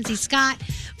Mackenzie Scott,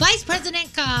 Vice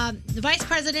President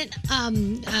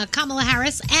Kamala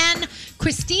Harris, and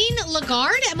Christine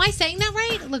Lagarde. Am I saying that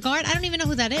right? Lagarde? I don't even know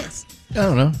who that is. I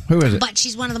don't know. Who is it? But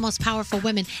she's one of the most powerful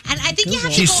women. And I think you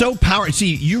have She's to go... so powerful.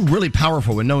 See, you're really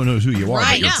powerful when no one knows who you are.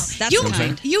 Right, but no.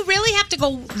 you're- You really have to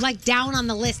go like down on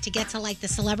the list to get to like the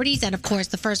celebrities. And of course,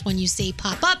 the first one you see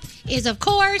pop up is, of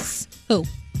course, who?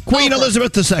 Queen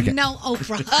Elizabeth II. No,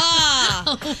 Oprah.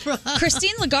 Oprah.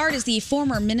 Christine Lagarde is the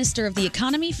former Minister of the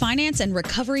Economy, Finance, and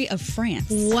Recovery of France.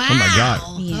 Wow. Oh my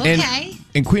God. Yeah. Okay.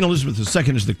 And Queen Elizabeth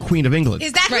II is the Queen of England.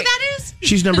 Is that who that is?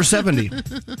 She's number 70.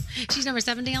 She's number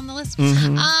 70 on the list.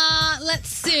 Mhm. Let's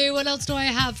see. What else do I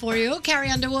have for you? Carrie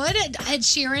Underwood, Ed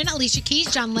Sheeran, Alicia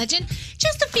Keys, John Legend.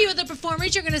 Just a few of the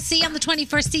performers you're going to see on the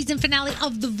 21st season finale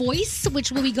of The Voice,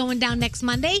 which will be going down next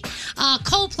Monday.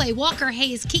 Coldplay, Walker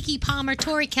Hayes, Keke Palmer,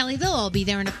 Tori Kelly. They'll all be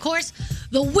there. And, of course,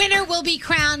 the winner will be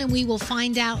crowned, and we will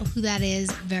find out who that is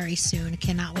very soon.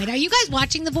 Cannot wait. Are you guys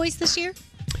watching The Voice this year?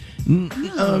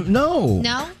 No.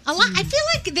 No? A lot. I feel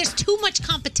like there's too much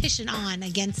competition on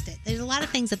against it. There's a lot of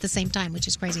things at the same time, which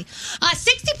is crazy.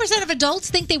 60% of adults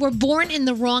think they were born in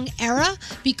the wrong era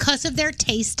because of their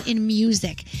taste in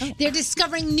music. They're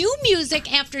discovering new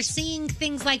music after seeing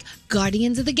things like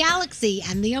Guardians of the Galaxy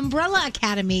and the Umbrella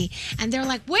Academy. And they're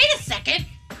like, wait a second.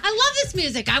 I love this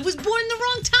music. I was born in the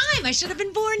wrong time. I should have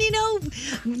been born,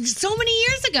 so many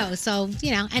years ago. So,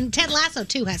 and Ted Lasso,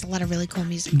 too, has a lot of really cool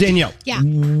music. Danielle. Yeah.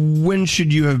 When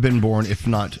should you have been born, if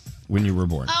not when you were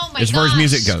born? Oh, my As far as gosh.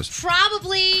 music goes.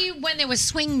 Probably when there was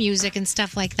swing music and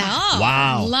stuff like that. Oh.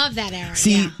 Wow. Love that era.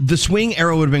 See, the swing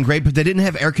era would have been great, but they didn't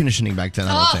have air conditioning back then,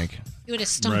 I don't think. It would have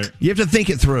stunk. You have to think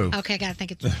it through. Okay, gotta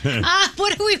think it through.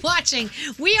 What are we watching?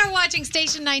 We are watching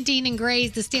Station 19 and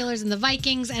Grey's The Steelers and the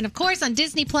Vikings. And of course, on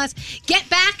Disney Plus, Get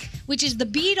Back, which is the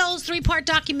Beatles 3-part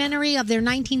documentary of their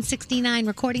 1969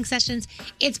 recording sessions.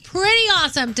 It's pretty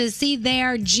awesome to see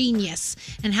their genius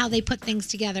and how they put things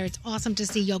together. It's awesome to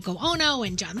see Yoko Ono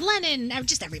and John Lennon,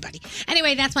 just everybody.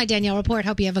 Anyway, that's my Danielle report.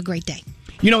 Hope you have a great day.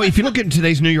 If you look at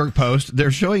today's New York Post,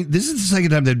 they're showing, this is the second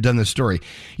time they've done this story.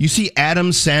 You see Adam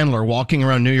Sandler walking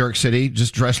around New York City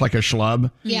just dressed like a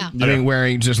schlub. Yeah. I mean,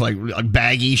 wearing just like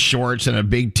baggy shorts and a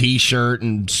big T-shirt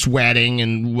and sweating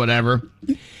and whatever.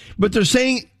 But they're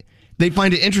saying they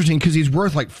find it interesting because he's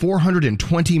worth like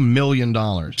 $420 million.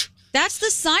 That's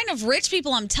the sign of rich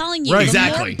people, I'm telling you. Right, the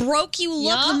exactly. more broke you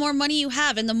look, the more money you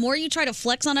have. And the more you try to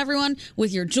flex on everyone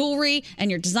with your jewelry and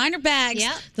your designer bags,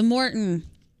 the more...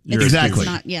 Exactly. It's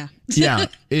not, yeah. Yeah.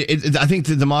 I think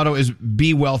the motto is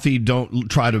be wealthy, don't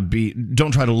try to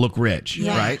look rich,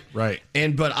 right? Right.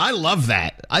 But I love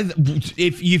that.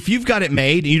 If you've got it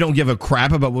made and you don't give a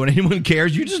crap about what anyone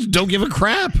cares, you just don't give a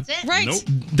crap. That's it. Right. Nope.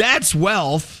 That's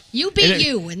wealth. You be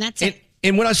you, and that's it.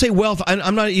 And when I say wealth,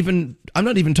 I'm not even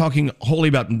talking wholly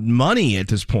about money at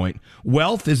this point.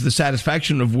 Wealth is the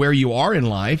satisfaction of where you are in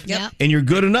life, and you're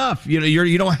good enough.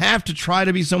 You don't have to try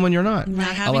to be someone you're not. Not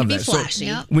having I love to be that. flashy.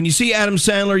 So when you see Adam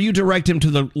Sandler, you direct him to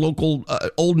the local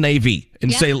Old Navy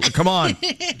and say, "Come on,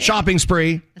 shopping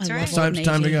spree. That's right. It's time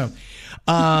to go."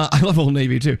 I love Old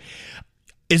Navy too.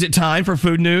 Is it time for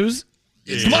food news?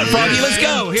 Come on, Froggy, let's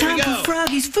go. Here we go. Time for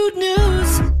Froggy's food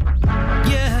news.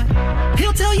 Yeah,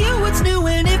 he'll tell you what's new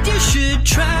and if you should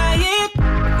try it.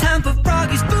 Time for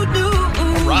Froggy's food news.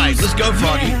 All right, let's go,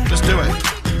 Froggy. Let's do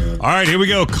it. All right, here we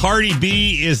go. Cardi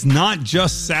B is not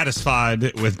just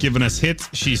satisfied with giving us hits.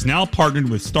 She's now partnered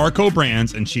with Starco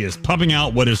Brands, and she is pumping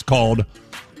out what is called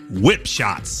Whip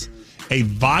Shots, a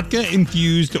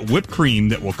vodka-infused whipped cream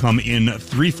that will come in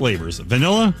 3 flavors: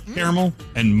 vanilla, caramel,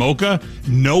 and mocha.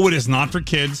 No, it is not for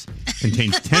kids.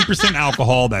 Contains 10%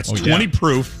 alcohol. That's 20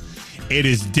 proof. It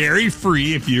is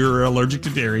dairy-free if you're allergic to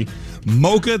dairy.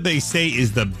 Mocha, they say,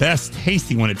 is the best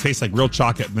tasting one. It tastes like real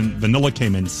chocolate. Vanilla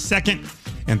came in second.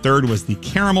 And third was the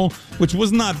caramel, which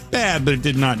was not bad, but it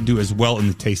did not do as well in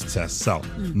the taste test. So,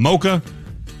 mocha,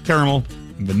 caramel,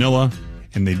 and vanilla.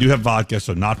 And they do have vodka,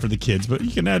 so not for the kids, but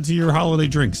you can add to your holiday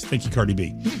drinks. Thank you, Cardi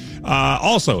B.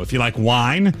 Also, if you like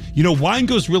wine, wine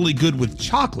goes really good with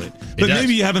chocolate. But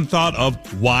maybe you haven't thought of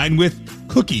wine with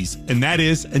cookies, and that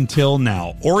is until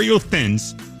now. Oreo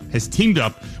Thins has teamed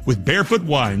up with Barefoot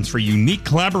Wines for a unique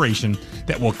collaboration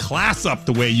that will class up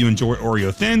the way you enjoy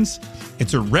Oreo Thins.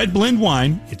 It's a red blend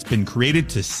wine. It's been created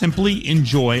to simply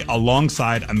enjoy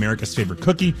alongside America's favorite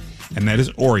cookie, and that is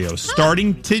Oreo.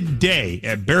 Starting today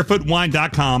at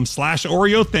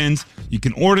barefootwine.com/Oreo Thins. You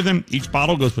can order them. Each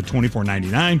bottle goes for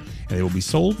 $24.99, and they will be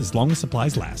sold as long as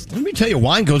supplies last. Let me tell you,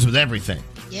 wine goes with everything.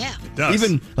 Yeah. It does.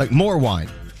 Even like more wine.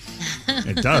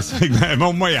 It does.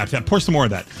 Pour some more of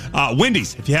that.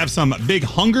 Wendy's, if you have some big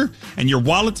hunger and your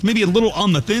wallet's maybe a little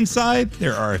on the thin side,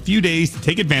 there are a few days to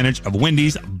take advantage of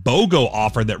Wendy's BOGO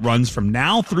offer that runs from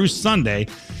now through Sunday.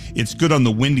 It's good on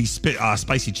the Wendy's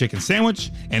spicy chicken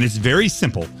sandwich, and it's very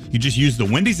simple. You just use the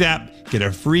Wendy's app, get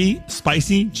a free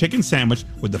spicy chicken sandwich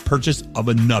with the purchase of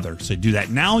another. So do that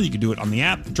now. You can do it on the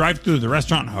app, drive through the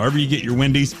restaurant, however you get your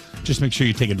Wendy's. Just make sure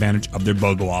you take advantage of their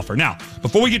BOGO offer. Now,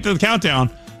 before we get to the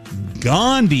countdown,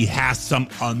 Gandhi has some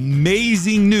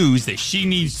amazing news that she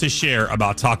needs to share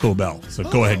about Taco Bell. So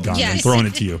go ahead, Gandhi. Yes. I'm throwing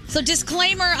it to you. So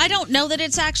disclaimer, I don't know that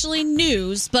it's actually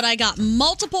news, but I got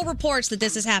multiple reports that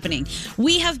this is happening.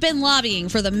 We have been lobbying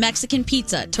for the Mexican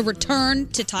pizza to return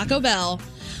to Taco Bell.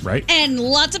 Right. And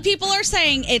lots of people are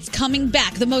saying it's coming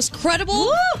back. The most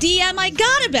credible DM I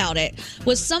got about it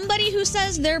was somebody who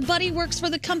says their buddy works for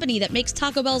the company that makes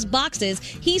Taco Bell's boxes.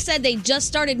 He said they just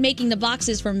started making the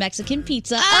boxes for Mexican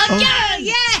pizza again.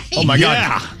 Yay! Oh my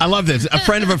God. I love this. A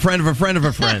friend of a friend of a friend of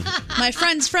a friend. My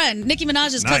friend's friend, Nicki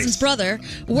Minaj's cousin's brother,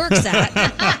 works at.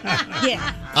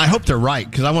 Yeah. I hope they're right,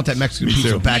 because I want that Mexican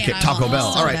pizza back at Taco Bell.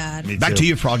 All right. Back to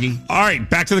you, Froggy. All right,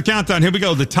 back to the countdown. Here we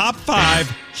go. The top 5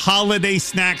 holiday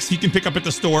snacks you can pick up at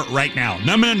the store right now.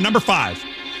 Number 5.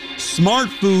 Smart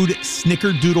Food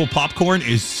Snickerdoodle popcorn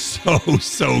is so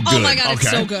good. Oh my God, it's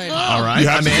so good. All right. You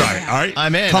have to try it. All right.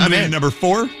 I'm in. Coming in at number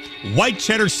 4, White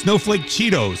Cheddar Snowflake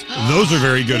Cheetos. Those are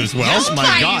very good as well. Oh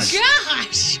my gosh.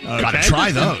 Gotta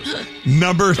try those.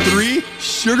 Number 3,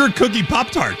 Sugar Cookie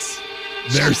Pop-Tarts.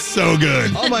 They're so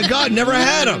good. Oh my God, never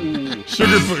had them.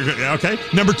 Okay.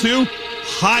 Number 2,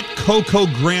 Hot Cocoa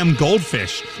Graham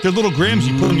Goldfish. They're little grams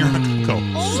you put in your hot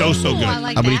cocoa. So good. I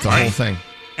like I'm gonna eat that. the whole thing.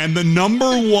 And the number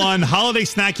 1 holiday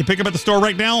snack you pick up at the store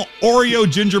right now, Oreo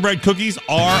gingerbread cookies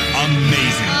are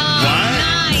amazing.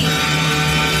 Nice.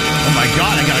 Oh my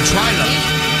God, I gotta try them.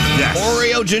 Yes.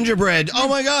 Oreo gingerbread. Oh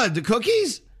my God, the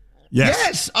cookies?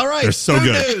 Yes. All right. They're so Food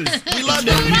good. news. We loved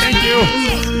it. Thank you.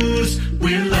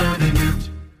 We're loving it.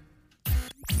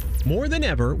 More than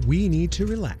ever, we need to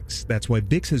relax. That's why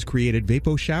Vicks has created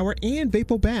Vapo Shower and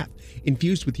Vapo Bath.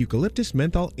 Infused with eucalyptus,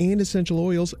 menthol, and essential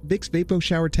oils, Vicks Vapo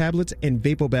Shower tablets and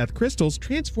Vapo Bath crystals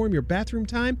transform your bathroom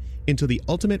time into the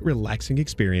ultimate relaxing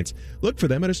experience. Look for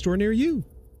them at a store near you.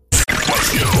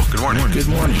 Good morning. Good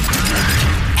morning.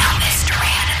 Elvis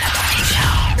Duran and the Morning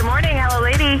Show. Good morning. Hello,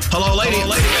 lady. Hello,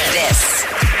 lady. This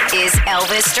is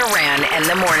Elvis Duran and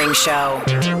the Morning Show.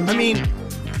 I mean,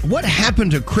 what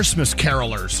happened to Christmas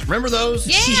carolers? Remember those?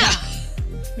 Yeah.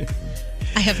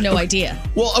 I have no idea.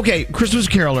 Well, okay, Christmas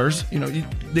carolers,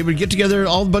 they would get together,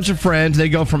 all a bunch of friends. They'd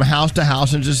go from house to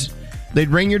house and they'd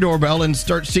ring your doorbell and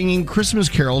start singing Christmas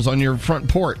carols on your front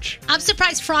porch. I'm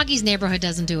surprised Froggy's neighborhood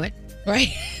doesn't do it. Right?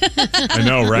 I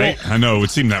know, right? I know. It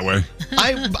would seem that way.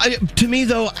 To me,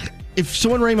 though, if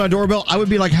someone rang my doorbell, I would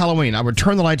be like Halloween. I would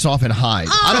turn the lights off and hide.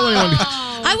 I don't want anyone.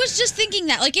 I was just thinking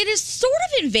that. Like, it is sort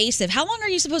of invasive. How long are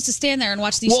you supposed to stand there and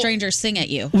watch these strangers sing at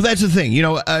you? Well, that's the thing.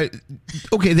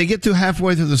 Okay, they get through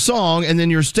halfway through the song, and then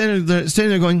you're standing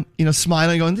there going,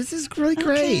 smiling, going, this is really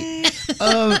great.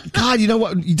 God, you know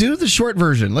what? You do the short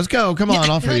version. Let's go. Come on,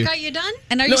 off for you. Are you done?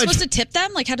 And are you supposed to tip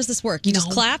them? Like, how does this work? You just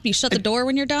clap? You shut the door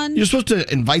when you're done? You're supposed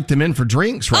to invite them in for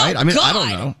drinks, right? I mean, God. I don't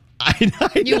know.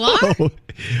 I you know. are?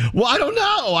 Well, I don't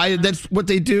know. That's what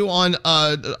they do on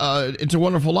It's a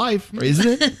Wonderful Life,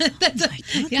 isn't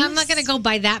it? Yeah, I'm not going to go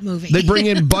by that movie. They bring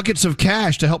in buckets of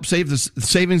cash to help save the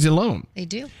savings and loan. They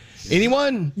do.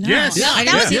 Anyone? No. Yes. No, I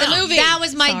didn't see the movie. That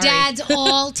was my Sorry. dad's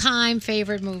all-time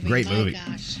favorite movie. Great My movie.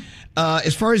 gosh.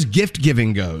 As far as gift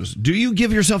giving goes, do you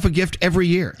give yourself a gift every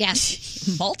year?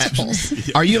 Yes. Multiples.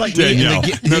 Are you like me? Danielle,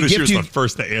 The notice gift she was the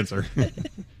first to answer.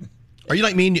 Are you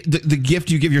like me? The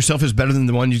gift you give yourself is better than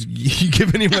the one you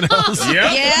give anyone else? Yep.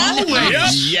 Yeah.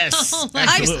 Always. Yes. I've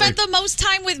absolutely. spent the most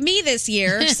time with me this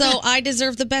year, so I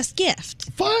deserve the best gift.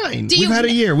 Fine. Do We've you- had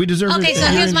a year. We deserve Okay, a so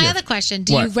year here's and my gift. other question.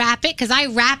 Do What? you wrap it? Because I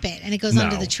wrap it, and it goes No.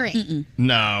 under the tree.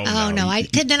 No. Oh, no.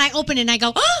 Then I open it, and I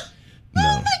go, oh,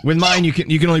 No. With mine, you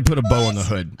can only put a bow on the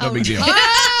hood. No big deal.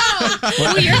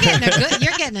 oh,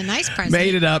 you're getting a nice present.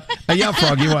 Made it up. Yeah,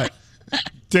 Froggy, what?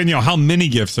 Danielle, how many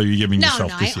gifts are you giving No,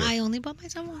 yourself this year? I only bought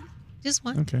myself one. Just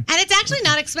one. Okay. And it's actually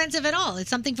not expensive at all. It's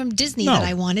something from Disney No. that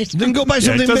I wanted. Then go buy Yeah,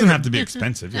 something it doesn't bigger. have to be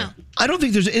expensive. Yeah. I don't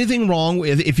think there's anything wrong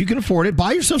with, if you can afford it,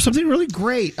 buy yourself something really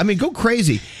great. I mean, go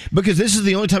crazy, because this is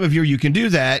the only time of year you can do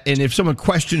that. And if someone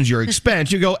questions your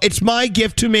expense, you go, it's my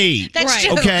gift to me. That's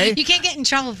true. Okay? You can't get in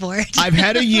trouble for it. I've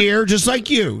had a year just like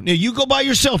you. Now, you go buy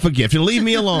yourself a gift and leave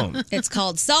me alone. It's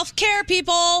called self-care,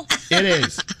 people. It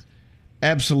is.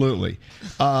 Absolutely.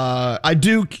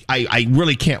 I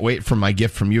really can't wait for my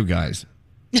gift from you guys.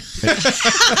 The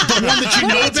one that you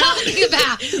What know are you about? talking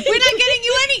about? We're not getting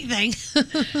you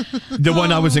anything. The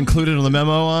one I was included on the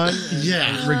memo on?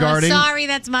 Yeah. Regarding? Sorry,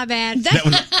 that's my bad. That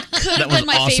was- could that have was been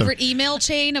my awesome. favorite email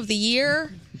chain of the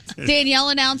year. Danielle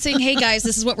announcing, hey guys,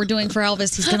 this is what we're doing for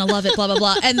Elvis. He's going to love it, blah, blah,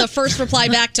 blah. And the first reply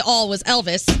back to all was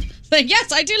Elvis. Like,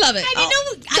 yes, I do love it.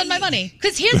 Send my money.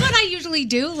 Because here's what I usually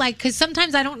do. Because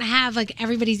sometimes I don't have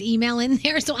everybody's email in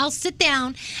there. So I'll sit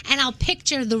down and I'll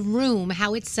picture the room,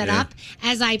 how it's set up,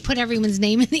 as I put everyone's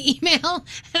name in the email.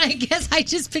 And I guess I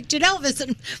just pictured Elvis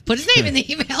and put his name in the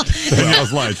email.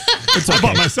 Danielle's like, I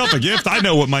bought myself a gift. I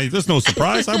know there's no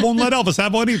surprise. I won't let Elvis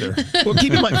have one either. Well,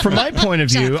 keep in mind, from my point of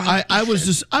view, I was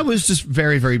just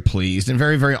very, very pleased and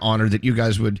very, very honored that you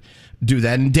guys would do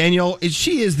that. And Danielle,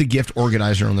 she is the gift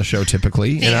organizer on the show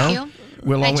typically. Thank you. you.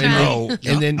 Well, I and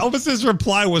try. then Elvis's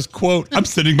reply was, quote, I'm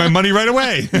sending my money right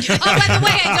away. Oh, by the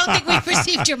way, I don't think we've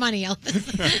received your money,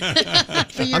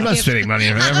 Elvis. For your I'm not gift. spending money.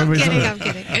 I'm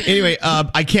kidding. Anyway,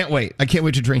 I can't wait. I can't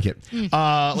wait to drink it.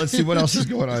 Let's see what else is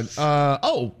going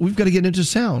on. We've got to get into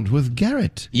sound with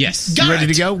Garrett. Yes. You ready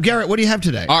to go? Garrett, what do you have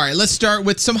today? All right, let's start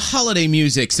with some holiday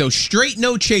music. So Straight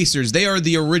No Chasers, they are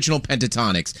the original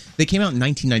Pentatonics. They came out in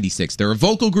 1996. They're a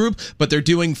vocal group, but they're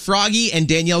doing Froggy and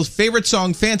Danielle's favorite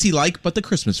song, Fancy Like, but the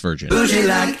Christmas version. Bougie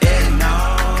like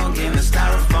eggnog in the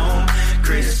styrofoam.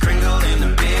 Chris Kringle in the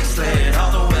big sled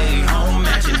all the way home.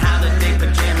 Matching holiday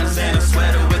pajamas and a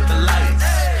sweater with the lights.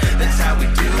 That's how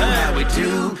we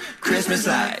do Christmas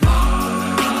lights.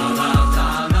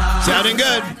 Sounding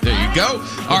good. There you go.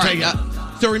 All right. take it.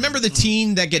 So remember the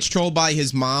teen that gets trolled by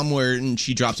his mom and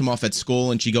she drops him off at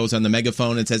school and she goes on the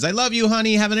megaphone and says, I love you,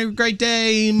 honey. Having a great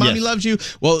day. Mommy Yes. loves you.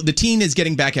 Well, the teen is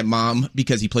getting back at mom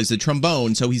because he plays the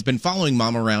trombone. So he's been following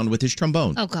mom around with his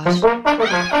trombone. Oh, gosh.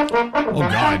 Oh,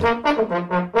 God.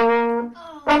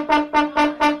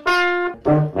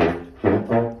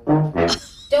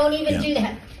 Don't even do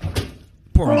that.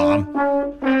 Poor mom.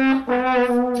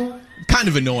 Kind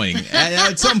of annoying.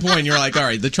 at some point you're like, all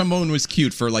right, the trombone was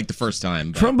cute for like the first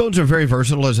time. But. Trombones are very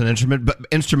versatile as an instrument, but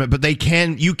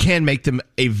you can make them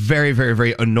a very, very,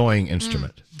 very annoying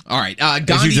instrument. All right,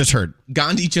 Gandhi, as you just heard.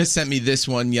 Gandhi just sent me this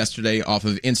one yesterday off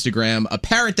of Instagram. A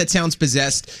parrot that sounds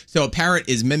possessed. So a parrot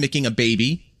is mimicking a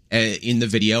baby in the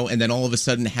video, and then all of a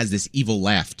sudden it has this evil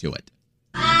laugh to it.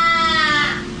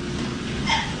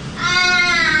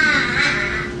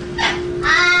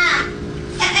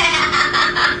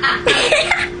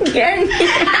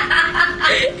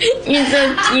 You're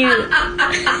so cute.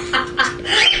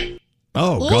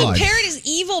 Oh, well, God. the parrot is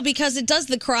evil because it does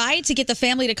the cry to get the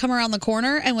family to come around the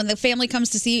corner, and when the family comes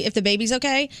to see if the baby's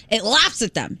okay, it laughs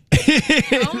at them.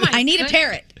 I need a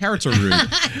parrot. Parrots are rude.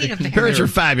 Parrots are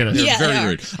fabulous. They're Yeah, very they are.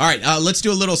 rude. All right, let's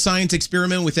do a little science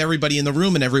experiment with everybody in the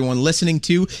room and everyone listening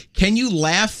to. Can you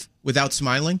laugh without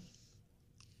smiling?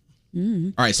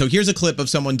 All right, so here's a clip of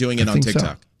someone doing it on think so.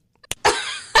 TikTok.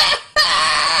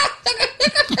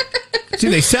 See,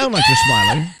 they sound like they're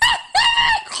smiling.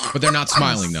 But they're not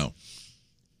smiling, though.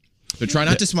 So try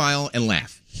not to smile and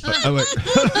laugh.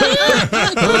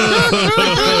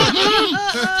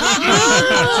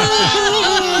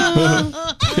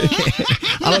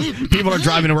 People are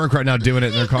driving to work right now doing it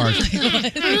in their cars.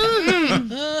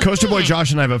 Coaster Boy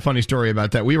Josh and I have a funny story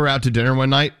about that. We were out to dinner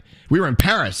one night. We were in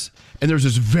Paris, and there was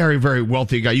this very, very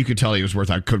wealthy guy. You could tell he was worth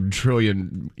a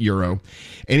quadrillion euro.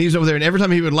 And he's over there, and every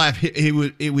time he would laugh, he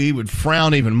would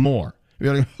frown even more. He'd be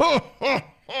like, ho, ho,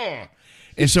 ho.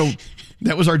 And so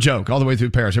that was our joke all the way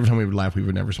through Paris. Every time we would laugh, we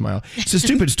would never smile. It's a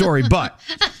stupid story, but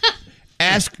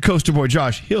ask Coaster Boy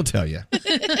Josh. He'll tell you.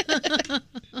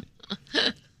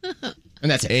 And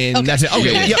that's it. And that's it.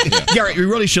 Okay. Yeah, right. You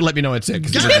really should let me know it's it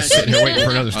because you're sitting here waiting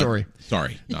for another story.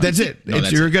 Sorry. No, That's it. No,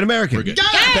 that's you're a it. good American. We're good.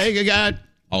 Thank you, God.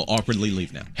 I'll awkwardly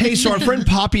leave now. Hey, so our friend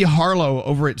Poppy Harlow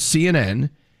over at CNN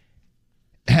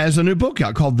has a new book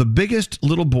out called The Biggest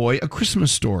Little Boy, A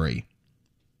Christmas Story.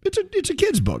 It's a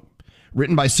kid's book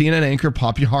written by CNN anchor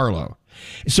Poppy Harlow.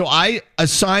 So I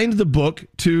assigned the book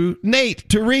to Nate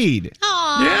to read.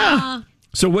 Aww. Yeah.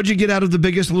 So what'd you get out of The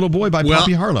Biggest Little Boy by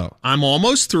Poppy Harlow? I'm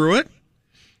almost through it,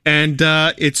 and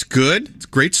it's good. It's a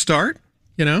great start,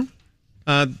 you know.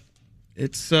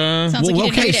 It's Sounds like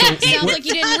you didn't read it. Sounds like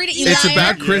you didn't read it, you It's liar.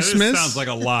 about Christmas. Yeah, this sounds like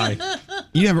a lie.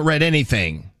 You haven't read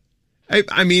anything.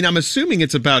 I mean, I'm assuming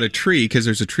it's about a tree because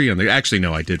there's a tree on there. Actually,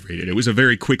 no, I did read it. It was a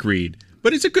very quick read.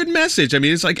 But it's a good message. I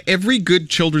mean, it's like every good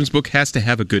children's book has to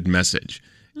have a good message.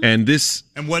 And this...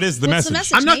 And what is the What's message? the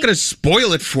message, I'm not Nate? going to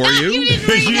spoil it for you. You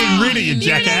didn't read it, you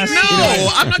jackass. No,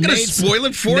 I'm not going to spoil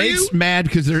it for you. Nate's mad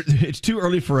because it's too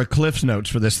early for a Cliff's Notes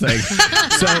for this thing.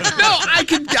 So No,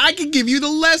 I can give you the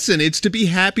lesson. It's to be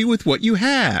happy with what you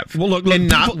have. Well, look, and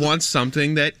not people- want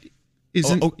something that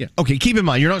isn't... Okay, keep in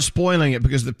mind, you're not spoiling it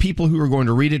because the people who are going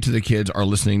to read it to the kids are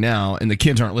listening now, and the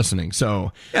kids aren't listening.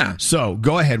 So, So,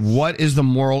 go ahead. What is the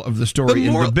moral of the story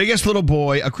in The Biggest Little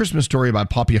Boy, A Christmas Story by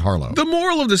Poppy Harlow? The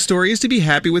moral of the story is to be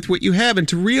happy with what you have and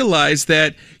to realize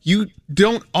that you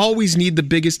don't always need the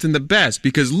biggest and the best,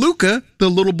 because Luca, the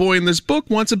little boy in this book,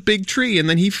 wants a big tree, and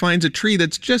then he finds a tree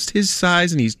that's just his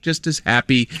size, and he's just as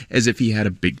happy as if he had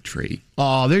a big tree.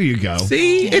 Oh, there you go.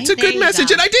 See, it's a good message,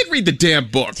 and I did read the damn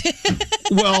book.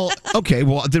 Well, okay.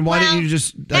 Well, then why didn't you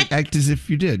just act as if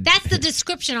you did? That's the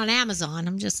description on Amazon.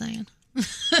 I'm just saying.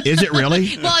 Is it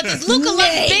really? Well, it's Luca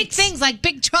loves big things like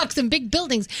big trucks and big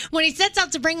buildings. When he sets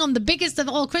out to bring home the biggest of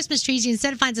all Christmas trees, he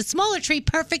instead finds a smaller tree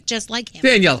perfect just like him.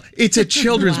 Danielle, it's a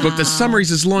children's book. The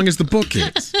summary's as long as the book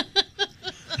is.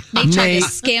 Nate tried to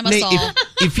scam us all.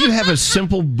 If you have a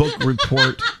simple book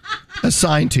report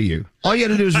assigned to you, all you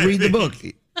got to do is read the book.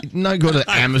 Not go to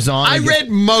Amazon. I read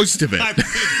most of it. I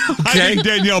think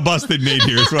Danielle busted Nate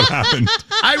here is what happened.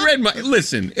 I read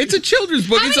listen, it's a children's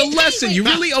book. It's a lesson. You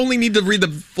really only need to read the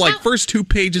first 2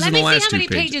 pages Let and me the see last how 2 many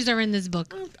pages. pages are in this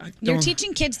book. You're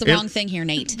teaching kids the wrong thing here,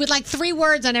 Nate. With like 3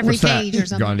 words on every What's that, page or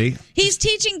something. Gandhi? He's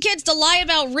teaching kids to lie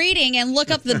about reading and look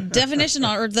up the definition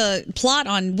or the plot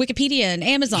on Wikipedia and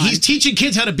Amazon. He's teaching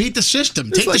kids how to beat the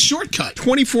system. Take the shortcut.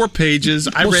 24 pages.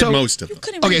 I read most of them.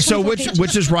 Okay, so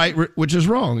which is right, which is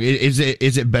wrong? Is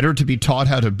it better to be taught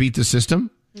how to beat the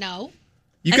system? No.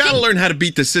 You got to learn how to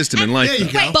beat the system in life. There you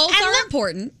though. go. Both are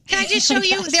important. Can I just show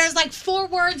you? There's like 4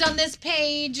 words on this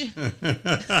page. 10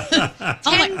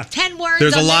 words.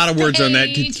 There's a on lot this of words on that.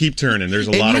 page. Keep turning. There's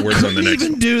a lot of words on the You next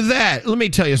couldn't even do that. Let me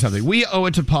tell you something. We owe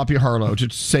it to Poppy Harlow to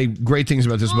say great things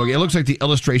about this book. It looks like the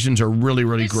illustrations are really,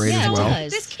 really great as well.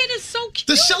 This kid is so cute.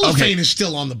 The cellophane is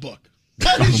still on the book.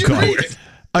 How Oh, did you God. read it?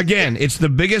 Again, it's The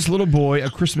Biggest Little Boy, A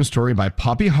Christmas Story by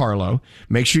Poppy Harlow.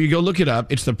 Make sure you go look it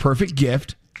up. It's the perfect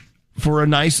gift for a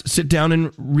nice sit-down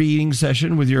and reading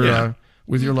session with your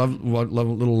with your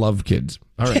little love kids.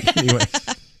 All right. Anyway.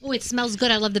 Oh, it smells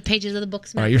good. I love the pages of the book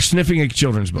smell. All right, you're sniffing a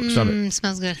children's book. Stop it.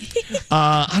 Smells good.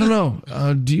 I don't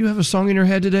know. Do you have a song in your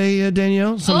head today,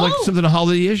 Danielle? Something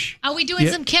holiday-ish? Are we doing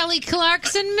some Kelly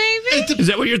Clarkson, maybe? Is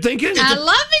that what you're thinking? I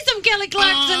love me some Kelly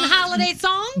Clarkson holiday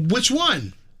song. Which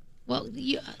one? Well,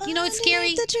 you know it's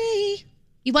scary. The tree.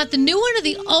 You want the new one or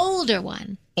the older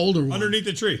one? Older one. Underneath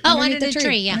the tree. Oh, under the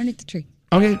tree. Yeah. Underneath the tree.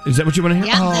 Okay, is that what you want to hear?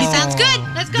 Yeah, that sounds good.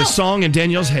 Let's go. The song in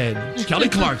Danielle's head. Kelly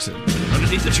Clarkson,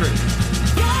 Underneath the Tree.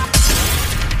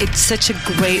 It's such a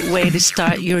great way to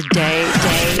start your day.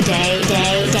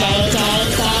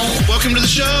 Welcome to the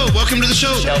show. Welcome to the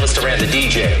show. Elvis Duran, the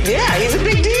DJ. Yeah, he's a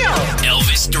big deal.